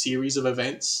timed series of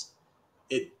events,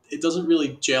 it doesn't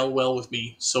really gel well with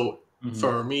me. So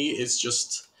for me, it's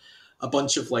just a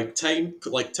bunch of timed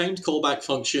callback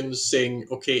functions saying,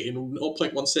 okay, in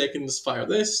 0.1 seconds, fire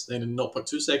this, then in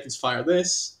 0.2 seconds, fire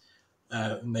this,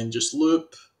 and then just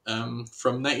loop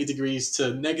from 90 degrees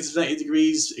to negative 90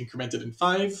 degrees, incremented in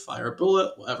 5, fire a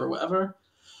bullet, whatever.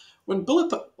 When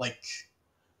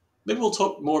maybe we'll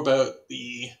talk more about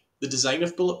the design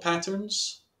of bullet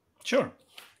patterns. Sure.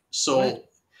 So,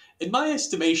 in my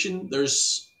estimation,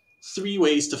 there's 3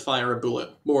 ways to fire a bullet,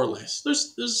 more or less.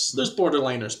 There's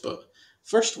borderliners, but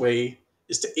first way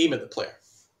is to aim at the player.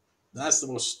 That's the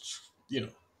most,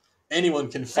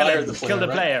 anyone can fire the player. Kill the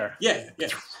right? player. Yeah.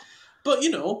 But,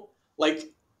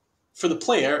 for the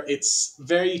player, it's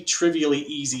very trivially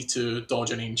easy to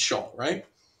dodge an aimed shot, right?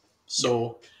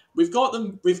 So... We've got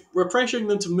them. We're pressuring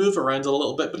them to move around a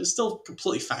little bit, but it's still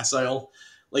completely facile.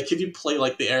 Like if you play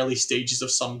the early stages of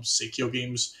some Seikyo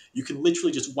games, you can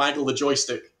literally just waggle the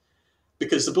joystick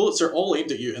because the bullets are all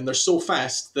aimed at you and they're so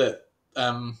fast that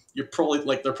they're probably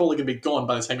going to be gone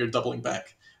by the time you're doubling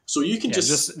back. So you can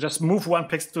just move 1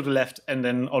 pixel to the left, and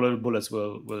then all of the bullets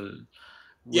will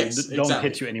don't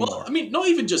hit you anymore. Well, I mean, not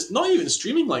even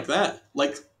streaming like that.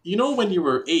 Like when you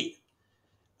were 8.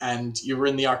 And you were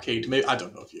in the arcade. Maybe I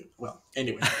don't know if you. Well,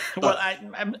 anyway. Well, I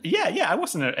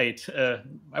was in an 8.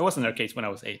 I was in arcades when I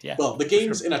was 8. Yeah. Well, the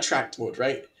game's in attract mode,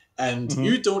 right? And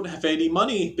you don't have any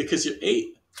money because you're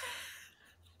 8.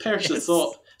 Perish the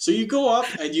thought. So you go up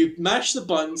and you mash the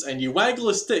buttons and you waggle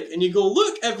a stick and you go,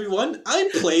 look, everyone,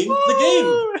 I'm playing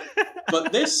the game.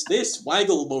 But this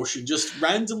waggle motion, just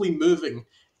randomly moving,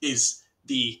 is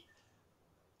the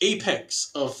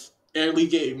apex of early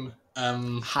game.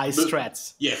 High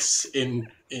strats. Yes, in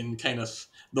kind of...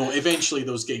 Though eventually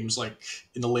those games, like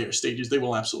in the later stages, they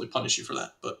will absolutely punish you for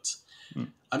that. But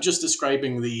I'm just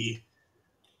describing the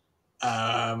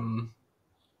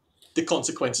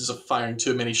consequences of firing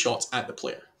too many shots at the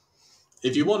player.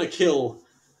 If you want to kill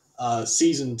a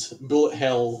seasoned bullet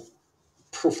hell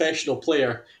professional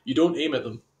player, you don't aim at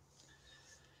them.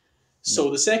 So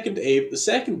the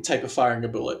second type of firing a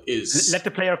bullet is... Let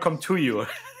the player come to you.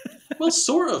 Well,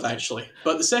 sort of, actually.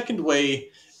 But the second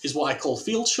way is what I call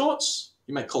field shots.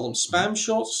 You might call them spam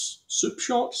shots, soup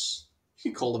shots.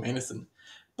 You can call them anything.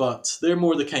 But they're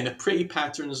more the kind of pretty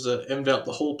patterns that envelop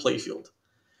the whole playfield.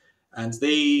 And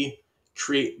they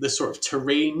create this sort of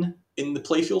terrain in the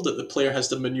playfield that the player has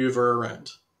to maneuver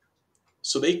around.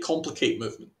 So they complicate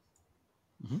movement.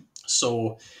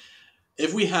 So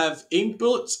if we have aimed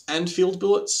bullets and field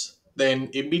bullets, then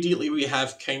immediately we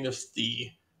have kind of the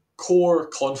core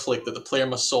conflict that the player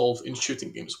must solve in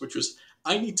shooting games, which was,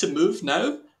 I need to move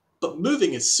now, but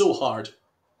moving is so hard.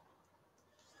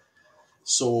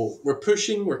 So we're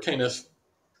kind of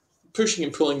pushing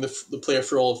and pulling the player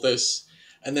for all of this.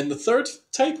 And then the third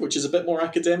type, which is a bit more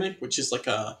academic, which is like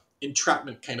a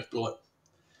entrapment kind of bullet.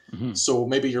 So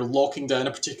maybe you're locking down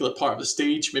a particular part of the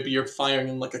stage. Maybe you're firing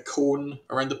in like a cone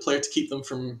around the player to keep them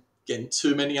from getting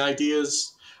too many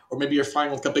ideas. Or maybe you're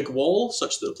firing like a big wall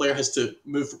such that the player has to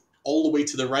move all the way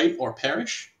to the right or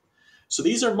perish. So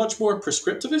these are much more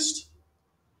prescriptivist.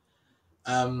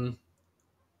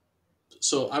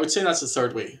 So I would say that's the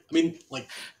third way. I mean, like...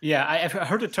 Yeah, I've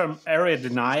heard the term area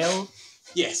denial.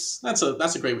 Yes, that's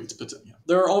a great way to put it. Yeah.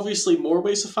 There are obviously more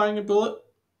ways of firing a bullet,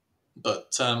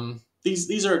 but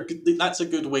that's a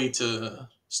good way to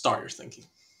start your thinking.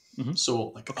 So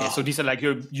like so these are like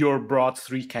your broad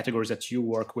three categories that you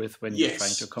work with when you're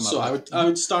trying to come up. So I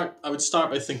would start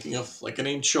by thinking of like an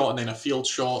aimed shot and then a field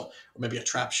shot or maybe a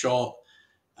trap shot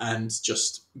and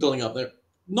just building up there.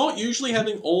 Not usually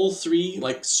having all three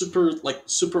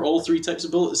super all three types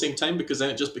of bullet at the same time, because then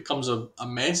it just becomes a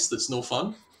mess that's no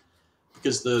fun.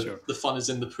 Because the fun is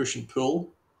in the push and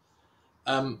pull.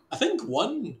 I think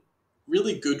one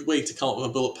really good way to come up with a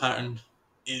bullet pattern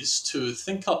is to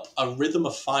think up a rhythm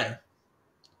of fire.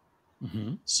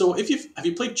 So have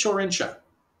you played Chorensha?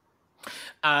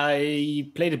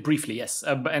 I played it briefly, yes,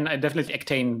 and I definitely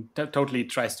Octane totally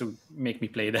tries to make me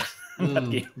play that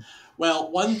game.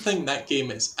 Well, one thing that game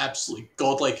is absolutely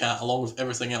godlike at, along with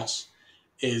everything else,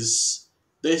 is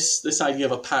this idea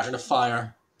of a pattern of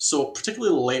fire. So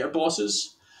particularly the later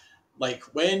bosses, like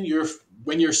when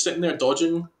you're sitting there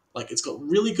dodging, like it's got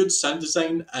really good sound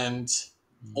design and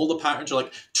all the patterns are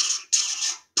like.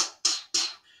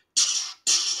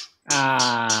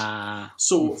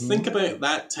 So think about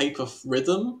that type of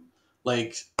rhythm,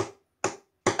 like.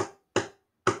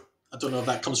 I don't know if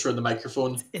that comes through the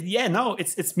microphone. Yeah, no,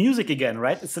 it's music again,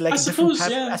 right? It's like a different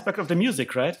aspect of the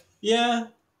music, right? Yeah.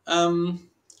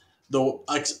 Though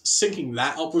syncing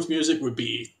that up with music would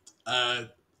be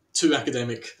too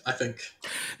academic, I think.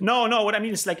 No, what I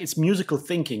mean is like it's musical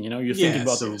thinking, you're thinking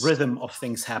about the rhythm of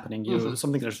things happening.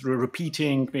 Something that's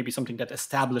repeating, maybe something that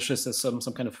establishes some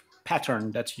kind of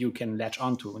pattern that you can latch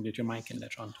onto and that your mind can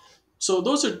latch onto. So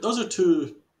those are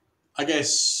two, I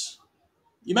guess,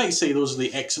 you might say those are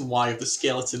the X and Y of the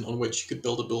skeleton on which you could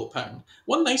build a bullet pattern.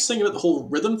 One nice thing about the whole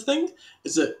rhythm thing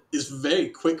is that it's very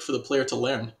quick for the player to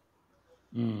learn.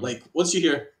 Like, once you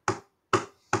hear...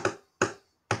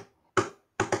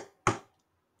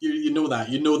 You know that.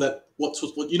 You know that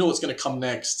you know what's going to come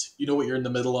next. You know what you're in the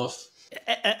middle of.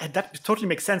 That totally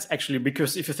makes sense, actually,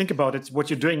 because if you think about it, what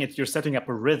you're doing is you're setting up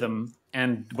a rhythm,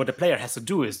 and what the player has to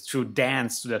do is to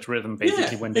dance to that rhythm,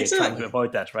 basically, when they're trying to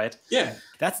avoid that, right? Yeah.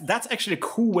 That's actually a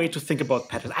cool way to think about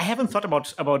patterns. I haven't thought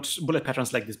about bullet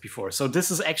patterns like this before. So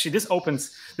this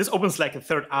opens like a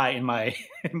third eye in my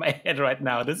head right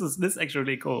now. This is actually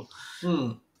really cool.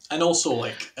 And also,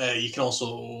 you can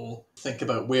also think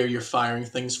about where you're firing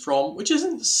things from, which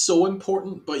isn't so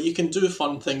important, but you can do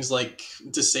fun things like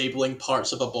disabling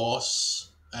parts of a boss,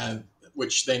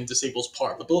 which then disables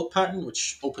part of the bullet pattern,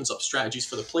 which opens up strategies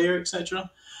for the player, etc.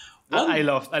 I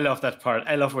love that part.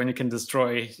 I love when you can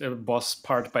destroy a boss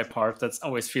part by part. That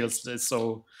always feels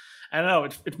so... I don't know,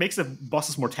 it makes the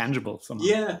bosses more tangible somehow.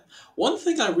 Yeah. One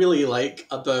thing I really like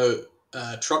about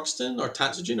Truxton or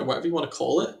Tatsujin or whatever you want to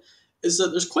call it is that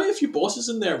there's quite a few bosses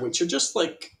in there which are just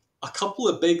like a couple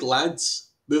of big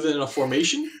lads moving in a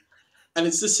formation. And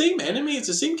it's the same enemy. It's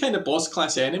the same kind of boss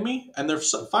class enemy, and they're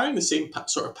firing the same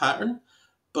sort of pattern,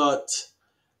 but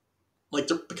like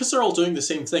because they're all doing the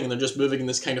same thing and they're just moving in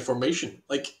this kind of formation.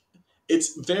 Like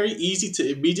it's very easy to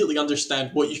immediately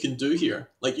understand what you can do here.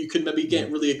 Like you can maybe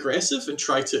get really aggressive and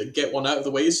try to get one out of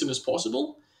the way as soon as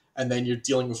possible, and then you're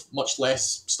dealing with much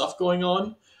less stuff going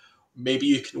on. Maybe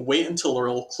you can wait until they're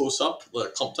all close up, they're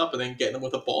clumped up, and then get them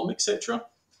with a bomb, etc.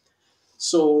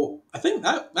 So I think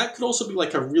that could also be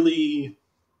like a really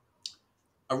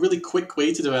quick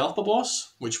way to develop a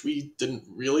boss, which we didn't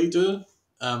really do.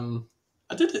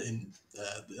 I did it in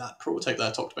that prototype that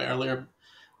I talked about earlier,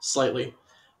 slightly,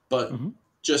 but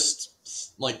just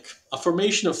like a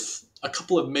formation of a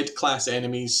couple of mid-class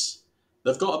enemies.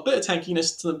 They've got a bit of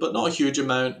tankiness to them, but not a huge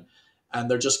amount, and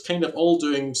they're just kind of all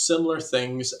doing similar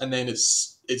things. And then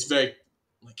it's very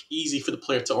like easy for the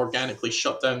player to organically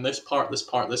shut down this part, this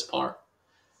part, this part.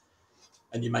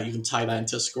 And you might even tie that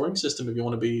into a scoring system if you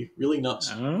want to be really nuts.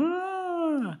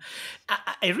 I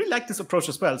really like this approach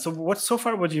as well. So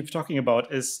what you're talking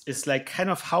about is like kind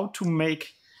of how to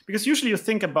make, because usually you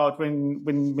think about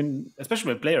when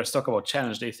especially when players talk about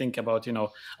challenge, they think about,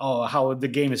 how the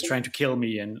game is trying to kill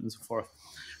me and so forth.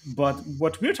 But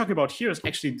what we're talking about here is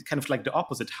actually kind of like the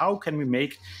opposite. How can we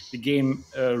make the game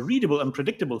readable and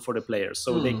predictable for the players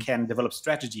so they can develop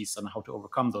strategies on how to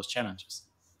overcome those challenges?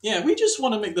 Yeah, we just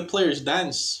want to make the players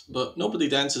dance, but nobody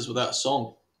dances without a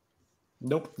song.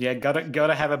 Nope. Yeah,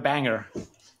 gotta have a banger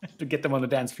to get them on the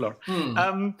dance floor.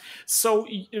 So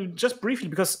just briefly,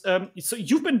 because so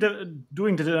you've been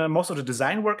doing most of the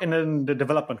design work and then the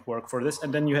development work for this,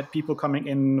 and then you had people coming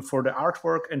in for the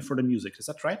artwork and for the music. Is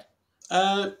that right?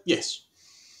 Yes.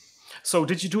 So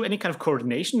did you do any kind of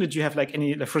coordination? Did you have like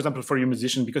any, for example, for your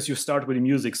musician, because you start with the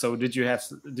music, so did you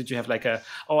have like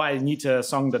I need a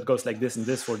song that goes like this and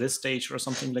this for this stage or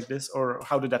something like this? Or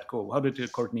how did that go? How did the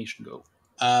coordination go?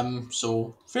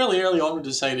 So fairly early on we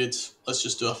decided, let's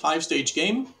just do a 5-stage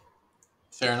game.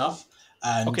 Fair enough.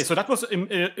 And okay, so that was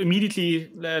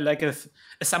immediately like an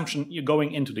assumption you're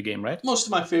going into the game, right? Most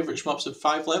of my favorite shmups had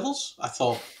 5 levels. I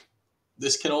thought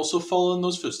this can also follow in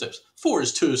those footsteps. 4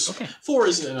 is too. Okay. 4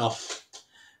 isn't enough.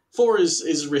 4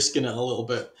 is risking it a little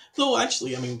bit. Though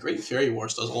actually, I mean, Great Fairy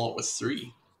Wars does a lot with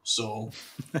 3. So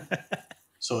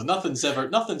so nothing's ever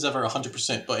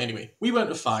 100%. But anyway, we went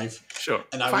to 5. Sure.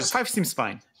 And 5 seems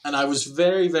fine. And I was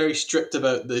very, very strict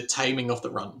about the timing of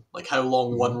the run, like how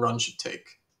long one run should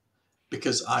take,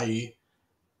 because I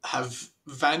have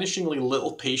vanishingly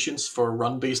little patience for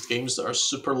run-based games that are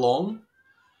super long.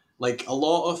 Like a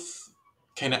lot of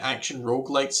kind of action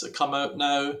roguelites that come out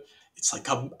now, it's like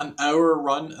an hour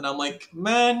run, and I'm like,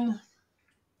 man,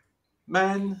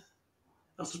 I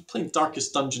was playing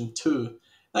Darkest Dungeon 2.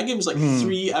 That game was like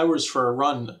 3 hours for a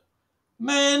run.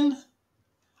 Man,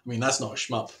 I mean, that's not a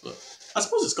shmup, but I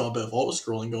suppose it's got a bit of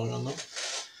auto-scrolling going on, though.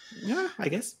 Yeah, I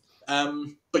guess.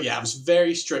 But yeah, I was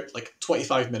very strict, like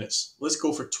 25 minutes. Let's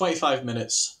go for 25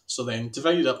 minutes. So then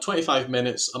divided up 25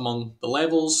 minutes among the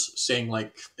levels, saying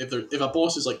like, if a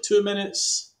boss is like 2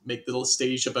 minutes, make the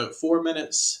stage about 4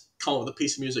 minutes, come up with a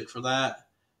piece of music for that.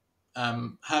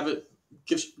 Have it,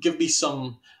 give me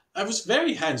some... I was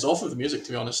very hands-off with the music,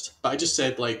 to be honest, but I just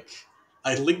said like,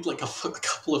 I linked like a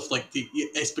couple of like the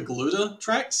Espagaluda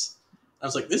tracks. I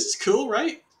was like, this is cool,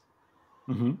 right?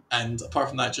 Mm-hmm. And apart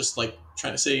from that, just like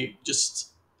trying to say,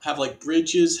 just have like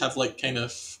bridges, have like kind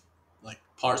of like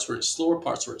parts where it's slower,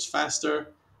 parts where it's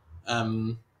faster,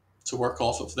 to work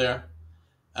off of there.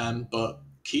 But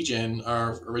Keygen,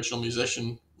 our original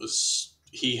musician,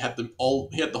 he had the whole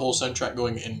soundtrack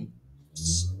going in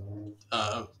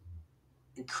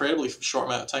incredibly short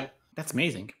amount of time. That's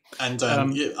amazing. And a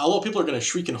lot of people are going to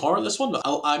shriek in horror at this one, but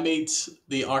I made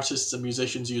the artists and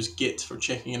musicians use Git for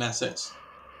checking in assets.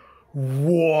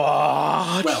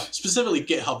 What? Well, specifically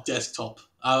GitHub Desktop.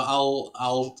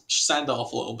 I'll sand it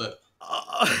off a little bit.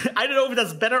 I don't know if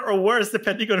that's better or worse,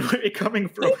 depending on where you're coming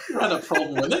from. I had a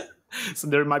problem with it. So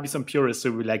there might be some purists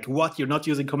who will be like, "What? You're not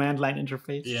using command line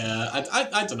interface?" Yeah,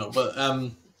 I don't know, but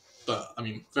I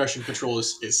mean, version control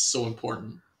is so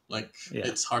important. Like,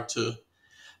 it's hard to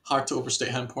overstate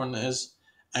how important it is.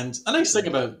 And a nice thing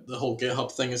about the whole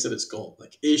GitHub thing is that it's got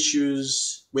like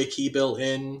issues, wiki built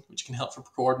in, which can help for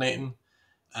coordinating.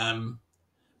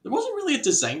 There wasn't really a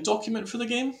design document for the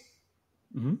game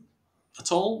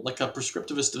at all, like a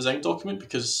prescriptivist design document,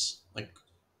 because like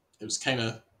it was kind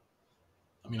of,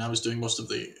 I mean, I was doing most of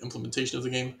the implementation of the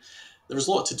game. There was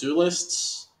a lot of to-do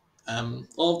lists.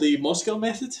 All of the Moscow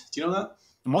method. Do you know that?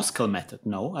 The Moscow method?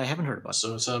 No, I haven't heard about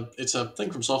it. So it's a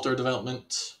thing from software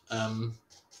development.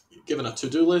 Given a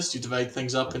to-do list, you divide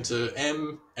things up into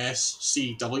M, S,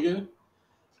 C, W.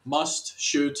 Must,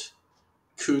 should,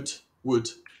 would.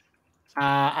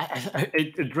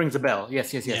 It rings a bell.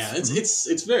 Yes. Yeah,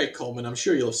 it's very common. I'm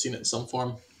sure you'll have seen it in some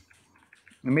form.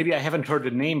 Maybe I haven't heard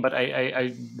the name, but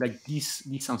I like these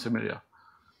sounds familiar.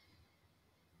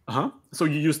 So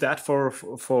you use that for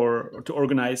to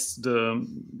organize the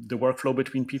workflow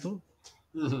between people?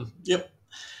 Mm-hmm. Yep.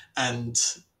 And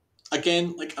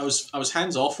again, like I was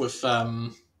hands off with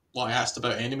what I asked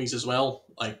about enemies as well.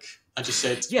 Like I just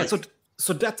said, yeah. Like,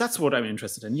 so that's what I'm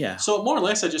interested in. Yeah. So more or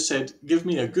less, I just said, give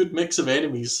me a good mix of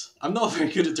enemies. I'm not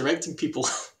very good at directing people,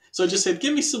 so I just said,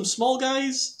 give me some small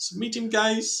guys, some medium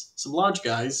guys, some large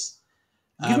guys.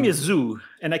 Give me a zoo,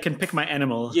 and I can pick my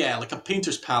animal. Yeah, like a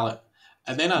painter's palette.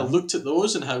 And then I looked at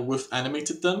those and how Wolf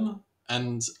animated them,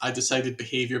 and I decided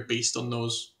behavior based on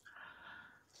those.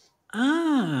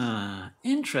 Ah,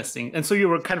 interesting. And so you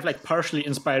were kind of like partially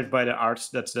inspired by the art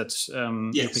that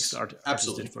Yes, artist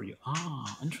absolutely. did for you.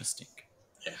 Ah, interesting.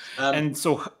 Yeah. And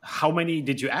so how many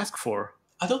did you ask for?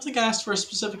 I don't think I asked for a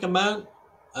specific amount.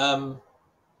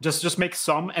 Just make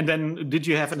some, and then did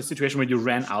you have a situation where you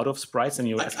ran out of sprites and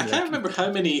you were I can't remember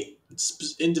how many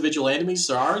individual enemies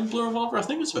there are in Blue Revolver. I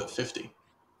think it's about 50.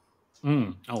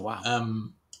 Oh,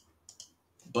 wow.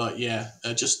 But yeah,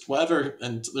 just whatever,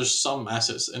 and there's some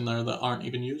assets in there that aren't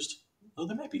even used. Oh,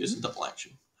 there might be just a double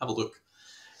action. Have a look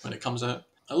when it comes out.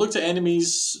 I looked at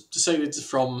enemies, decided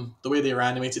from the way they were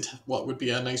animated what would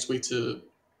be a nice way to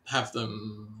have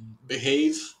them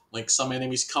behave. Like some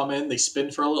enemies come in, they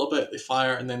spin for a little bit, they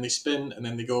fire, and then they spin, and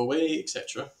then they go away,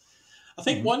 etc. I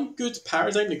think one good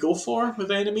paradigm to go for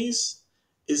with enemies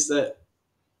is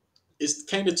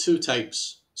kind of two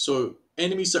types. So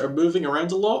enemies that are moving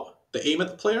around a lot, that aim at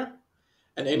the player,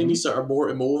 and enemies that are more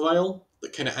immobile,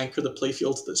 that kind of anchor the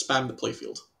playfield, that spam the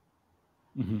playfield.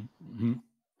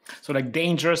 So like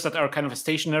dangers that are kind of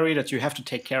stationary that you have to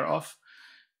take care of,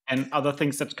 and other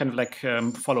things that kind of like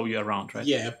follow you around, right?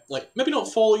 Yeah, like maybe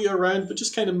not follow you around, but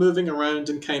just kind of moving around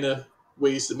in kind of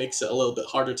ways that makes it a little bit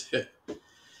harder to hit.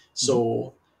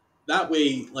 So that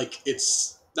way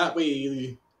it's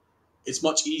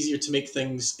much easier to make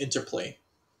things interplay.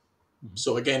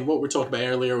 So again, what we were talking about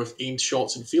earlier with aimed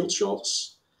shots and field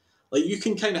shots, like you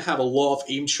can kind of have a lot of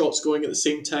aimed shots going at the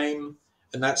same time,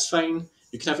 and that's fine.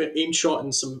 You can have an aimed shot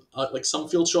and some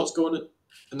field shots going,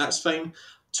 and that's fine.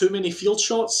 Too many field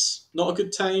shots, not a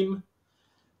good time.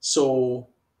 So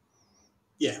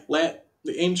yeah, let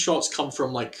the aimed shots come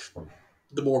from like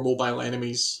the more mobile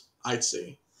enemies, I'd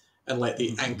say, and let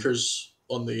the anchors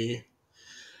on the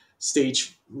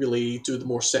stage really do the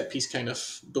more set piece kind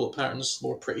of bullet patterns,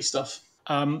 more pretty stuff.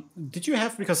 Did you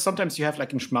have, because sometimes you have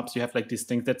like in shmups you have like these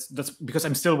things that's because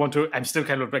I'm still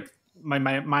kind of like my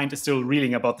mind is still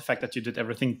reeling about the fact that you did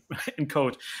everything in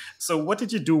code. So what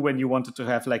did you do when you wanted to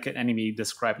have like an enemy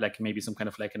describe like maybe some kind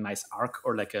of like a nice arc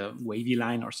or like a wavy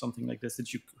line or something like this?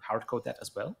 Did you hard code that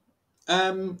as well?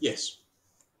 Yes.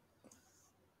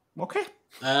 Okay.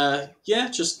 Yeah,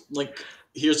 just like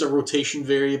here's a rotation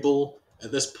variable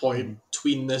at this point,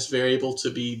 tween this variable to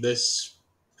be this,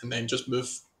 and then just move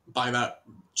by that,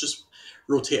 just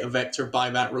rotate a vector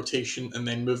by that rotation and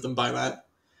then move them by that.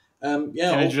 And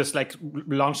you just like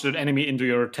launch the enemy into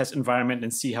your test environment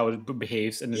and see how it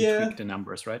behaves and then tweak the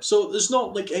numbers, right? So there's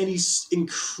not like any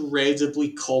incredibly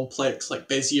complex like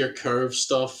Bezier curve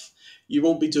stuff. You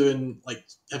won't be doing like,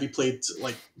 have you played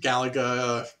like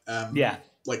Galaga?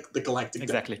 Like the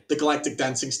galactic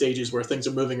dancing stages where things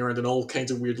are moving around in all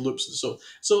kinds of weird loops and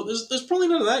so there's probably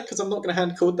none of that because I'm not going to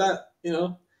hand code that, you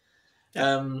know.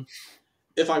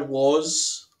 If I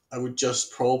would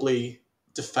just probably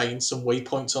define some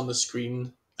waypoints on the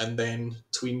screen and then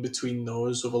tween between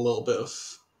those with a little bit of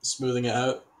smoothing it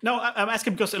out. No, I'm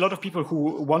asking because a lot of people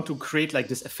who want to create like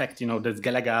this effect, you know, this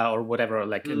Galaga or whatever,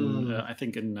 like in I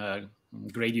think in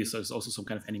Gradius there's also some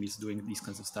kind of enemies doing these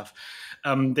kinds of stuff.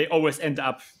 They always end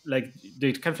up like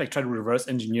they kind of like try to reverse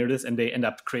engineer this, and they end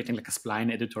up creating like a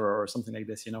spline editor or something like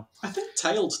this, you know. I think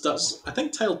Tiled does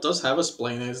have a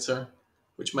spline editor,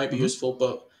 which might be useful,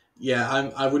 but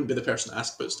yeah, I wouldn't be the person to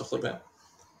ask about stuff like that.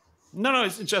 No,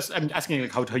 it's just I'm asking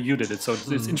like how you did it. So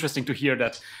it's interesting to hear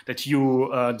that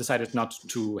you decided not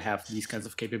to have these kinds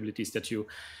of capabilities, that you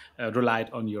relied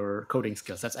on your coding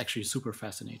skills. That's actually super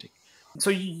fascinating. So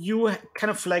you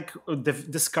kind of like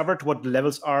discovered what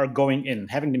levels are going in,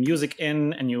 having the music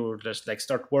in, and you just like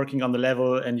start working on the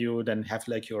level, and you then have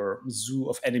like your zoo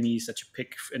of enemies that you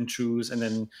pick and choose, and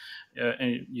then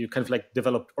and you kind of like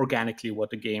developed organically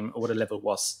what the game or what the level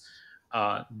was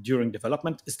during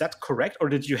development. Is that correct, or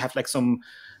did you have like some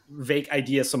vague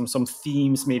ideas, some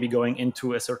themes maybe going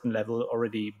into a certain level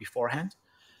already beforehand?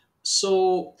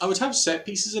 So I would have set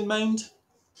pieces in mind.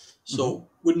 So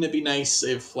wouldn't it be nice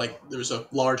if like there was a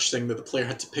large thing that the player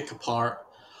had to pick apart,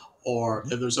 or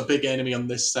if there's a big enemy on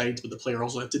this side, but the player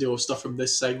also had to deal with stuff from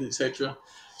this side, etc.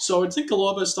 So I would think a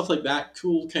lot about stuff like that,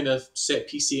 cool kind of set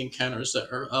PC encounters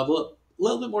that are a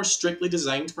little bit more strictly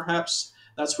designed, perhaps.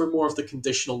 That's where more of the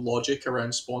conditional logic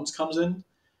around spawns comes in,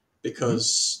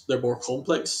 because they're more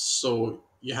complex, so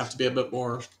you have to be a bit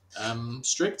more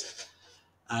strict.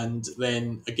 And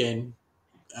then again,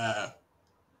 uh,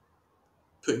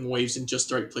 putting waves in just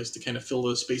the right place to kind of fill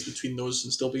the space between those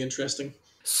and still be interesting.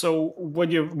 So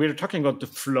when we're talking about the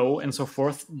flow and so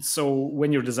forth, so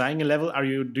when you're designing a level,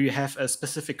 do you have a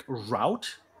specific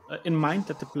route in mind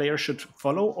that the player should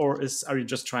follow, or are you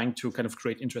just trying to kind of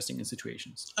create interesting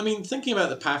situations? I mean, thinking about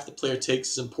the path the player takes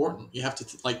is important. You have to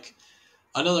like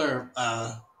another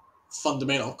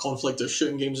fundamental conflict of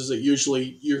shooting games is that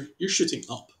usually you're shooting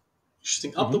up,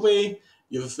 the way.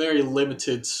 You have a very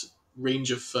limited range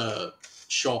of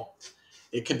shot.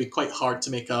 It can be quite hard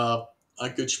to make a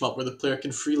good shmup where the player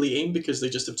can freely aim because they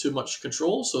just have too much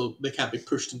control, so they can't be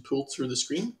pushed and pulled through the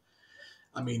screen.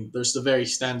 I mean, there's the very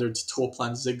standard toe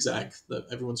plan zigzag that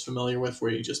everyone's familiar with,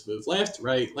 where you just move left,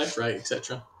 right,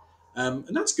 etc. And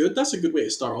that's good. That's a good way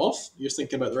to start off. You're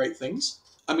thinking about the right things.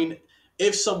 I mean,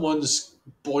 if someone's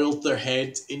boiled their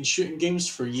head in shooting games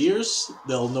for years,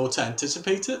 they'll know to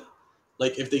anticipate it.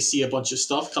 Like, if they see a bunch of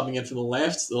stuff coming in from the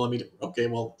left, they'll immediately, okay,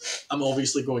 well, I'm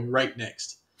obviously going right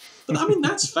next. But I mean,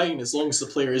 that's fine as long as the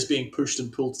player is being pushed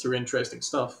and pulled through interesting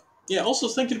stuff. Yeah, also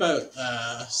thinking about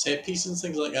set pieces and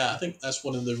things like that, I think that's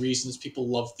one of the reasons people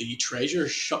love the treasure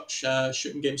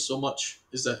shooting games so much,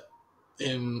 is that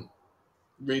in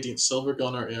Radiant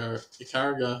Silvergun or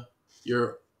Ikaruga,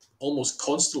 you're almost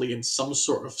constantly in some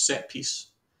sort of set piece.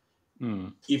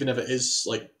 Even if it is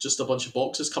like just a bunch of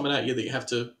boxes coming at you that you have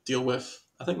to deal with.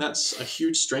 I think that's a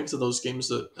huge strength of those games,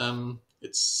 that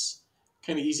it's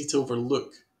kind of easy to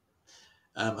overlook.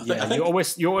 I think you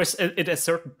always at a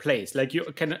certain place. Like you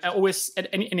can always at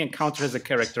any encounter has a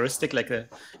characteristic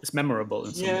it's memorable.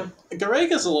 In some way.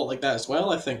 Garega's a lot like that as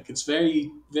well. I think it's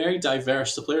very very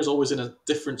diverse. The player's always in a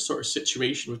different sort of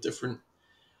situation with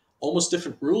almost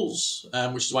different rules,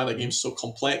 which is why that game's so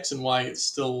complex and why it's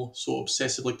still so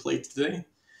obsessively played today.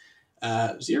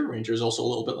 Zero Ranger is also a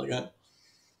little bit like that.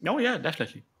 Oh yeah,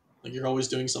 definitely. Like you're always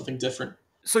doing something different.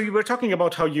 So you were talking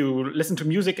about how you listen to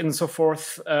music and so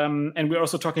forth, and we're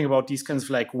also talking about these kinds of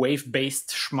like wave-based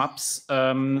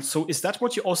shmups. So is that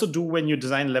what you also do when you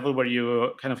design a level where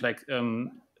you kind of like,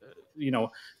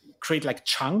 create like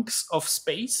chunks of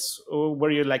space, or where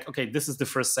you're like, okay, this is the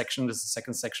first section, this is the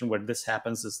second section where this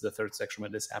happens, this is the third section where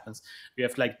this happens. Do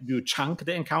you chunk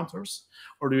the encounters,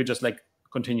 or do you just like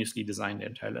continuously design the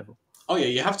entire level? Oh yeah,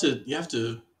 you have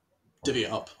to divvy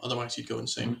it up, otherwise you'd go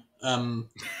insane. The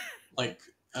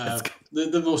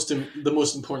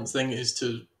most important thing is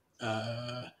to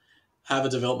have a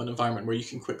development environment where you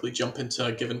can quickly jump into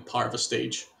a given part of a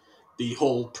stage. The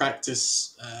whole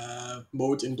practice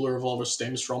mode in Blue Revolver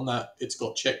stems from that. It's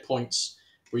got checkpoints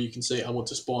where you can say, I want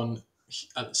to spawn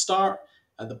at the start,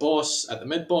 at the boss, at the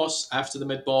mid-boss, after the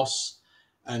mid-boss.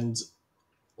 And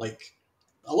like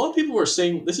a lot of people were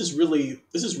saying this is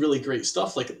really great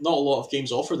stuff. Like not a lot of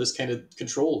games offer this kind of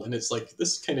control, and it's like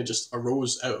this kind of just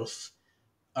arose out of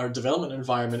our development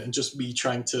environment and just me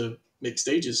trying to make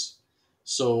stages.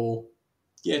 So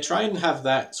yeah, try and have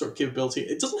that sort of capability.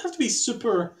 It doesn't have to be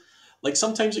super, like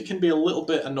sometimes it can be a little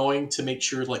bit annoying to make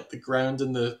sure like the ground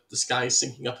and the sky is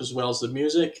syncing up as well as the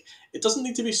music. It doesn't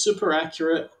need to be super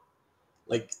accurate.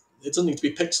 Like it doesn't need to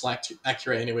be pixel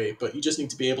accurate anyway, but you just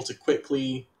need to be able to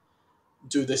quickly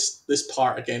do this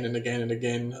part again and again and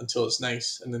again until it's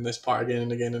nice, and then this part again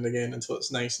and again and again until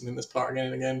it's nice, and then this part again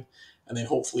and again, and then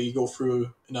hopefully you go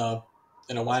through in a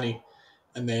whammy,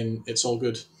 and then it's all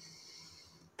good.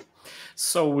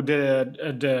 So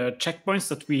the checkpoints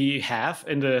that we have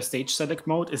in the stage select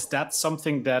mode, is that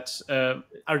something that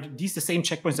are these the same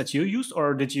checkpoints that you used,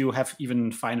 or did you have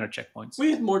even finer checkpoints?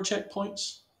 We had more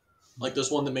checkpoints. Like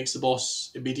there's one that makes the boss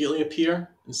immediately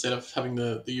appear instead of having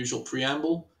the usual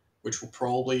preamble, which will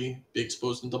probably be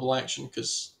exposed in double action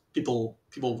because people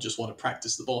just want to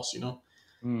practice the boss,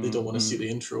 They don't want to see the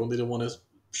intro and they don't want to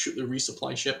shoot the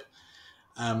resupply ship.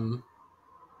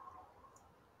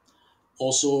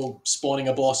 Also, spawning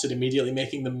a boss and immediately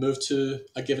making them move to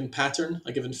a given pattern,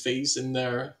 a given phase in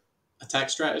their attack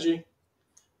strategy.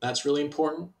 That's really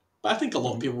important. But I think a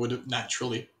lot of people would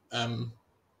naturally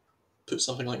put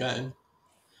something like that in.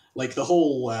 Like the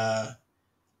whole,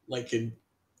 like in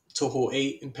Toho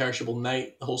 8, Imperishable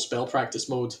Night, the whole spell practice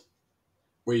mode,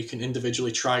 where you can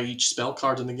individually try each spell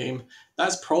card in the game.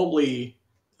 That's probably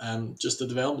just the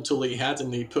development tool that he had,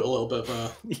 and he put a little bit of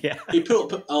a Yeah. he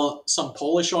put some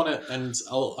polish on it and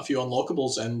a few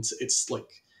unlockables, and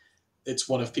it's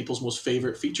one of people's most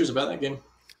favorite features about that game.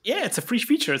 Yeah, it's a free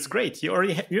feature. It's great. You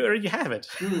already have it.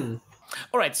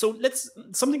 All right. So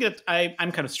something that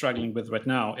I'm kind of struggling with right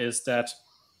now is that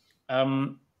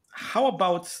how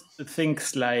about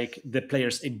things like the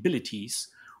player's abilities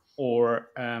or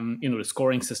the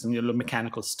scoring system, the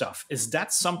mechanical stuff? Is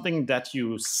that something that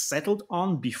you settled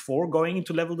on before going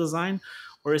into level design,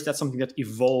 or is that something that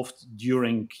evolved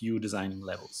during you designing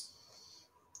levels?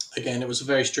 Again, it was a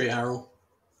very straight arrow.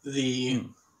 The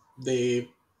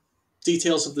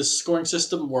details of the scoring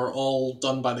system were all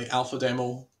done by the alpha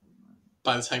demo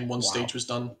by the time one stage was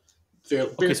done.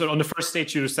 Okay, so on the first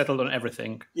stage you settled on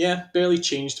everything. Yeah, barely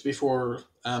changed before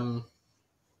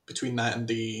between that and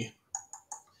the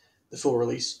full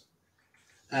release.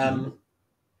 I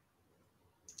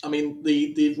mean,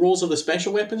 the roles of the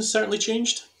special weapons certainly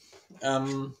changed.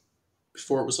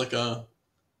 Before it was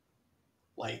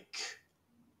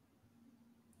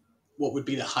what would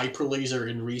be the hyper laser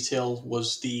in retail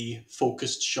was the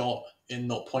focused shot in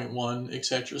 0.1,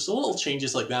 etc. So little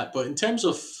changes like that. But in terms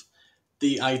of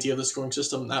the idea of the scoring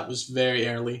system, that was very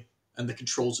early, and the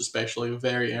controls especially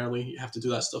very early. You have to do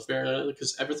that stuff very early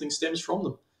because everything stems from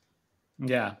them.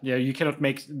 Yeah, you cannot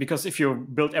because if you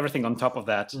build everything on top of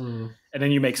that, and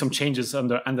then you make some changes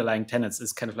under underlying tenets,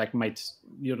 it's kind of like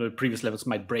the previous levels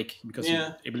might break because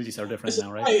your abilities are different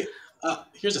now, right?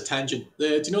 Here's a tangent.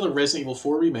 Do you know the Resident Evil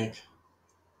 4 remake?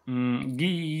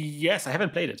 Yes, I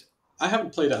haven't played it. I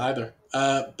haven't played it either,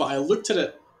 but I looked at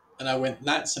it and I went,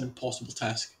 "That's an impossible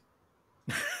task."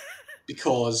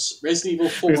 Because Resident Evil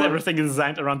 4... Because everything is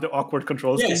designed around the awkward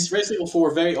control scheme. Yes, Resident Evil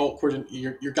 4, very awkward, and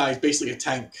your guy's basically a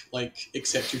tank,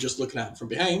 except you're just looking at him from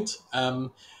behind.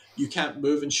 You can't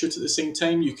move and shoot at the same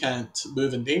time. You can't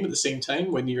move and aim at the same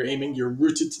time. When you're aiming, you're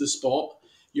rooted to the spot.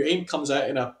 Your aim comes out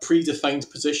in a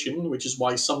predefined position, which is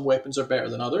why some weapons are better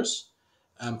than others.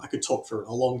 I could talk for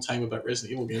a long time about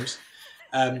Resident Evil games.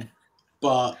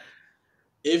 But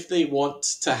if they want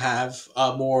to have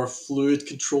a more fluid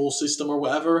control system or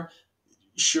whatever,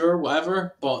 sure,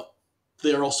 whatever, but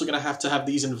they're also going to have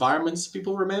these environments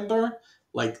people remember,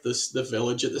 like the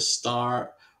village at the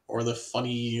start, or the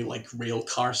funny rail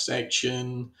car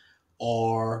section,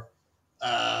 or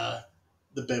the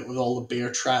bit with all the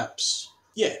bear traps.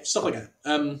 Yeah, stuff like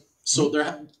that. So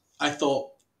I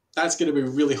thought that's going to be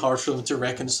really hard for them to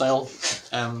reconcile.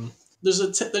 There's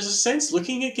a sense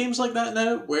looking at games like that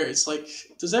now where it's like,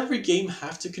 does every game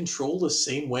have to control the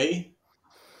same way?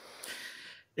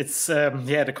 It's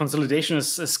the consolidation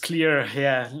is clear.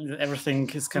 Yeah, everything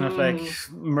is kind of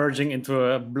merging into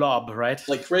a blob, right?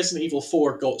 Like Resident Evil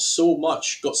 4 got so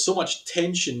much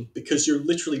tension because you're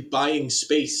literally buying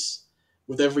space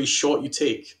with every shot you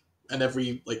take and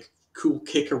every cool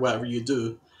kick or whatever you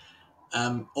do.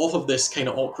 Off of this kind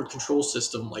of awkward control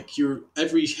system,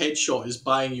 every headshot is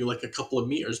buying you a couple of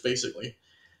meters basically.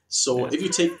 So if you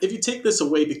take this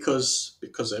away because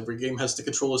every game has to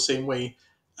control the same way,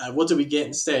 what do we get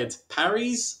instead?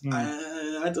 Parries?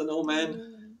 I don't know,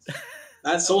 man.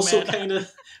 That's kind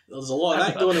of... There's a lot of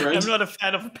that going around. I'm not a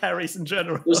fan of parries in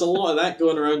general. There's a lot of that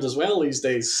going around as well these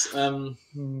days. I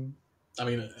mean,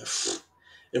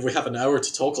 if we have an hour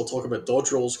to talk, I'll talk about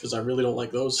dodge rolls because I really don't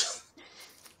like those.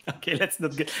 Okay, let's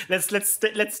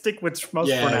stick with Shmup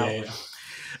for now.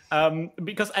 Yeah.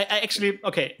 Because I actually...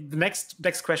 Okay, the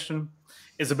next question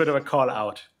is a bit of a call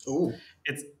out. Ooh.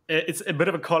 It's a bit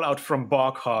of a call out from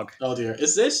Bog Hog. Oh dear.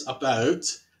 Is this about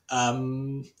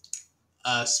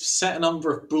set a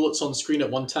number of bullets on screen at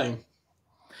one time?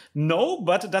 No,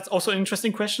 but that's also an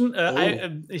interesting question.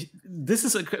 This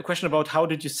is a question about how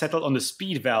did you settle on the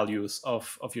speed values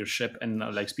of your ship and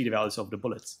speed values of the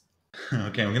bullets.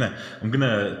 Okay, I'm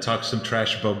gonna talk some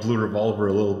trash about Blue Revolver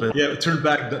a little bit. Yeah, turn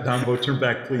back, Danbo, turn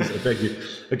back, please. I beg you.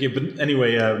 Okay, but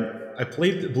anyway, I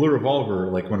played Blue Revolver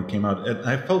when it came out, and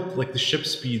I felt like the ship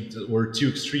speed were too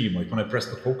extreme. When I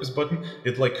pressed the focus button,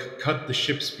 it cut the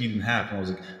ship speed in half, and I was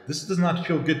like, this does not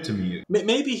feel good to me.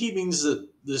 Maybe he means that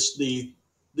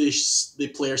the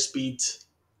player speed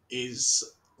is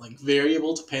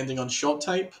variable depending on shot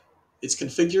type. It's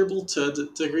configurable to a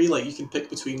degree. You can pick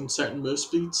between certain move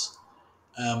speeds.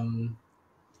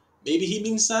 Maybe he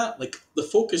means that. The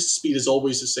focused speed is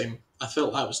always the same. I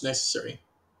felt that was necessary.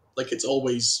 It's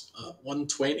always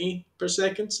 120 per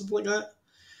second, something like that.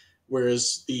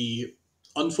 Whereas the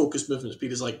unfocused movement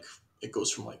speed is it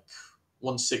goes from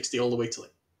 160 all the way to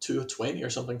 220 or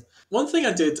something. One thing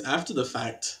I did after the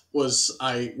fact was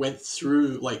I went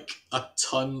through a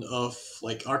ton of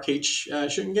arcade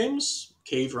shooting games,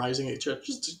 Cave, Rising, etc.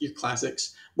 Just your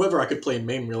classics. Whatever I could play in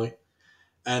MAME, really.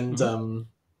 And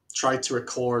tried to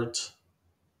record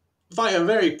via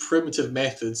very primitive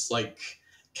methods like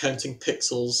counting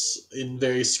pixels in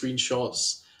various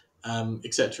screenshots,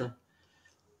 etc.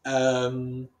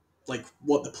 Like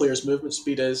what the player's movement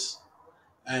speed is.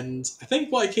 And I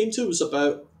think what I came to was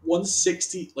about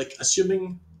 160, like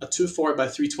assuming a 240 by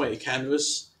 320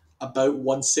 canvas, about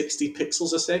 160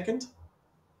 pixels a second.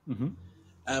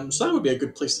 So that would be a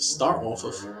good place to start off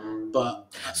of.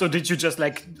 But so did you just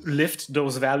like lift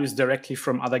those values directly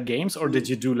from other games, or did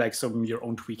you do like some your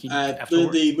own tweaking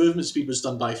afterwards? The movement speed was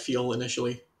done by feel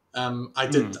initially. I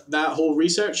did that whole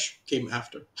research came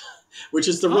after, which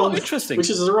is the wrong interesting. Which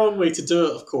is the wrong way to do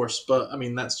it, of course. But I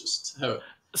mean, that's just how.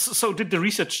 So did the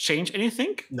research change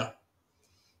anything? No.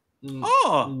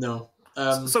 No.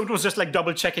 So it was just like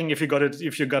double checking if you got it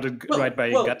right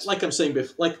by gut. Like I'm saying,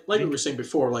 like we were saying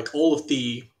before, like all of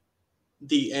the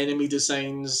enemy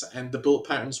designs and the bullet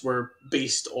patterns were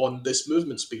based on this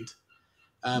movement speed,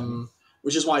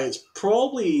 which is why it's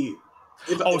probably.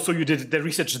 So you did the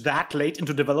research that late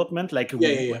into development, like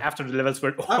after the levels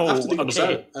were after the game was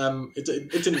out.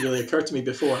 It didn't really occur to me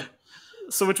before.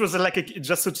 So it was like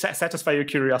just to satisfy your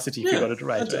curiosity if you got it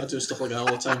right. I do stuff like that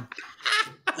all the time.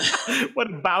 What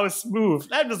a boss move.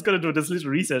 I'm just going to do this little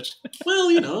research. Well,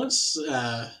 it's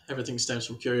everything stems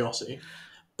from curiosity.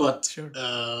 But, sure.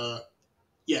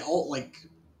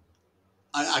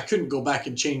 I couldn't go back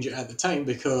and change it at the time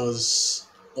because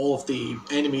all of the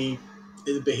enemy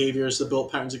behaviors, the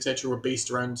build patterns, etc. were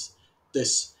based around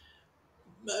this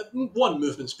one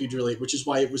movement speed, really, which is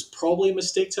why it was probably a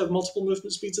mistake to have multiple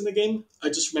movement speeds in the game. I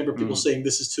just remember people saying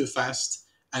this is too fast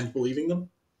and believing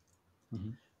them,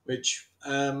 which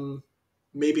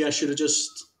maybe I should have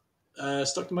just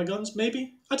stuck to my guns.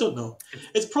 Maybe, I don't know.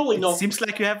 It's probably not. It seems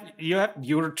like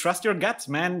you trust your gut,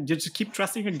 man. You just keep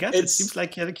trusting your gut. It seems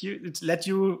like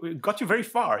it got you very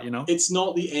far. It's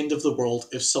not the end of the world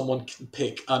if someone can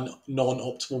pick a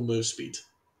non-optimal move speed.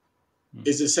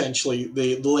 Is essentially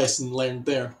the lesson learned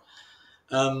there.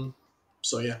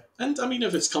 So yeah, and I mean,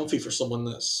 if it's comfy for someone,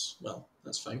 that's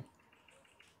fine.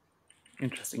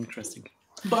 Interesting.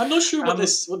 But I'm not sure what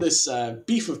this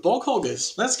beef with Bog Hog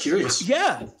is. That's curious.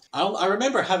 Yeah, I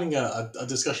remember having a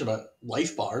discussion about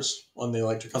life bars on the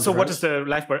Electric Hunter. So what is the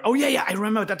life bar? Oh yeah, I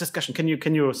remember that discussion. Can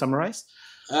you summarize?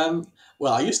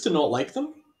 Well, I used to not like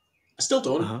them. I still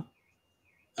don't.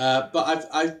 But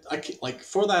I like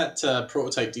for that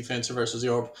prototype Defensor versus the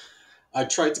Orb, I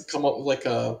tried to come up with like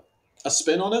a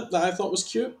spin on it that I thought was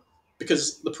cute.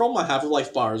 Because the problem I have with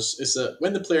life bars is that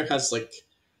when the player has like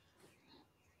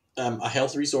a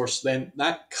health resource, then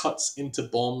that cuts into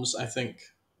bombs, I think,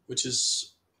 which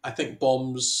is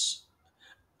bombs.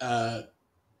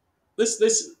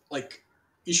 This like,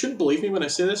 you shouldn't believe me when I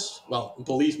say this. Well,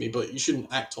 believe me, but you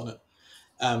shouldn't act on it.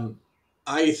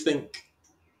 I think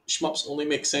shmups only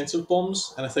make sense with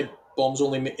bombs, and I think bombs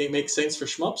only make sense for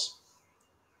shmups.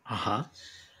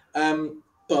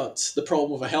 But the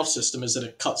problem with a health system is that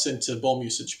it cuts into bomb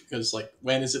usage, because like,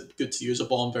 when is it good to use a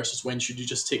bomb versus when should you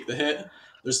just take the hit?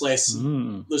 There's less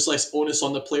onus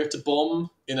on the player to bomb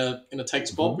in a tight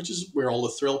spot, which is where all the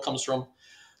thrill comes from.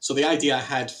 So the idea I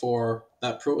had for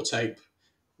that prototype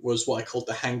was what I called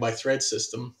the hang by thread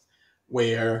system,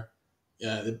 where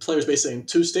the player's basically in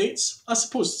two states, I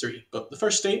suppose three, but the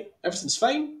first state, everything's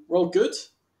fine, we're all good.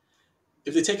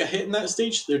 If they take a hit in that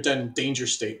stage, they're down in danger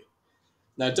state.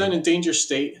 Now, down in danger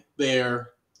state,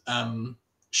 their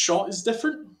shot is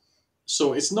different.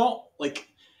 So it's not like,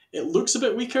 it looks a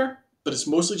bit weaker, but it's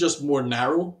mostly just more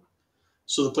narrow.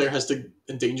 So the player has to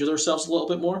endanger themselves a little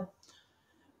bit more.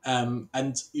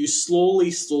 And you slowly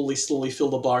fill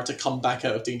the bar to come back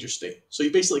out of danger state. So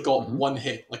you basically got one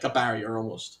hit, like a barrier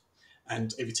almost.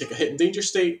 And if you take a hit in danger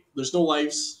state, there's no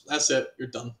lives, that's it, you're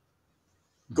done.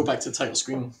 Go back to the title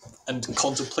screen and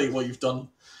contemplate what you've done.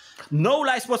 No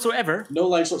lives whatsoever? No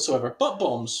lives whatsoever, but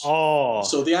bombs. Oh,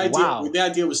 so the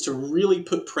idea was to really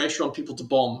put pressure on people to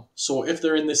bomb. So if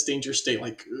they're in this danger state,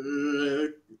 like,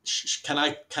 can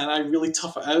I really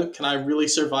tough it out? Can I really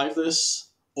survive this?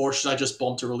 Or should I just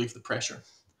bomb to relieve the pressure?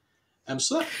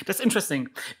 That's interesting.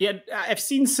 Yeah, I've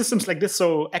seen systems like this.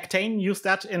 So Actane used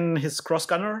that in his Cross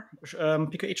Gunner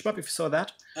Pico HBUB, if you saw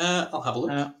that. I'll have a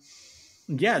look.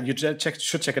 Yeah, you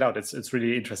should check it out. It's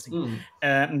really interesting.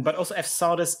 But also I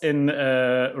saw this in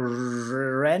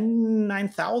Ren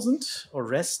 9000 or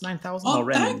Res 9000. Oh,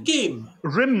 that game!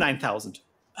 Rim 9000.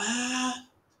 I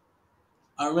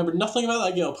remember nothing about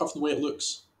that game apart from the way it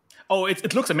looks. Oh,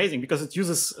 it looks amazing because it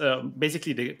uses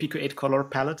basically the Pico 8 color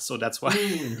palette, so that's why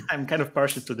I'm kind of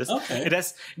partial to this. Okay. It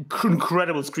has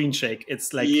incredible screen shake.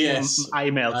 It's like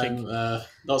eye melting. I'm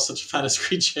not such a fan of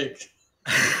screen shake.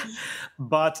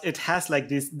 But it has like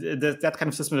that kind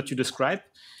of system that you described.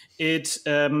 It's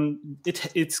kind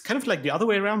of like the other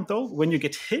way around though. When you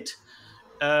get hit,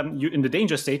 you in the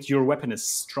danger state, your weapon is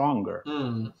stronger.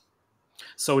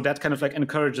 So that kind of like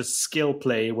encourages skill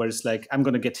play, where it's like I'm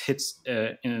going to get hit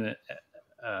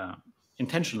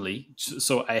intentionally,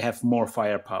 so I have more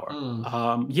firepower.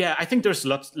 Yeah, I think there's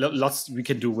lots we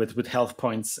can do with health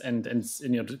points and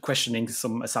questioning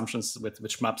some assumptions with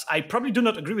shmups. I probably do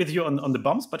not agree with you on the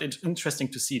bombs, but it's interesting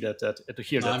to see that to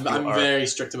hear that. I'm very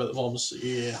strict about the bombs.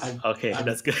 Yeah.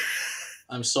 That's good.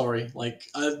 I'm sorry. Like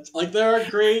there are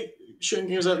great shooting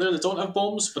games out there that don't have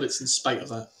bombs, but it's in spite of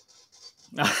that.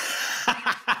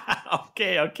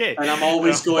 Okay. And I'm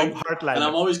always going,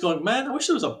 man, I wish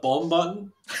there was a bomb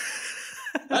button.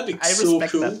 That'd be so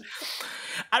cool.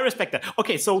 I respect that.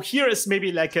 Okay, so here is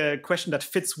maybe like a question that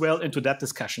fits well into that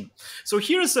discussion. So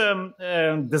here's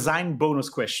a design bonus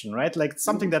question, right? Like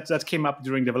something that came up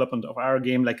during development of our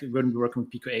game, like when we were working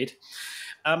with Pico 8.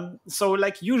 So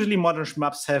like usually modern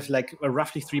shmups have like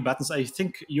roughly 3 buttons. I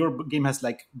think your game has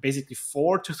like basically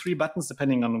 4 to 3 buttons,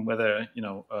 depending on whether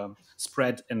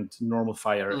spread and normal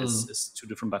fire is 2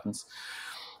 different buttons.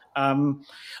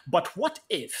 But what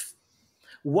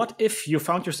if you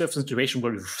found yourself in a situation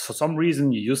where for some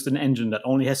reason you used an engine that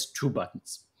only has 2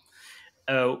 buttons?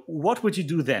 What would you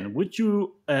do then? Would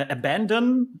you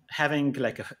abandon having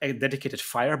like a dedicated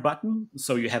fire button,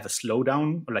 so you have a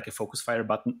slowdown or like a focus fire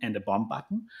button and a bomb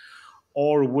button?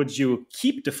 Or would you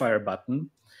keep the fire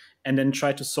button and then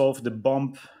try to solve the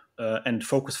bomb and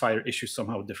focus fire issues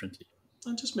somehow differently?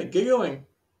 And just make giggling.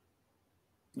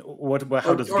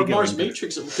 How does or Mars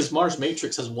Matrix, because Mars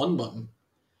Matrix has 1 button.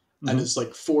 And it's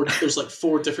like 4, there's like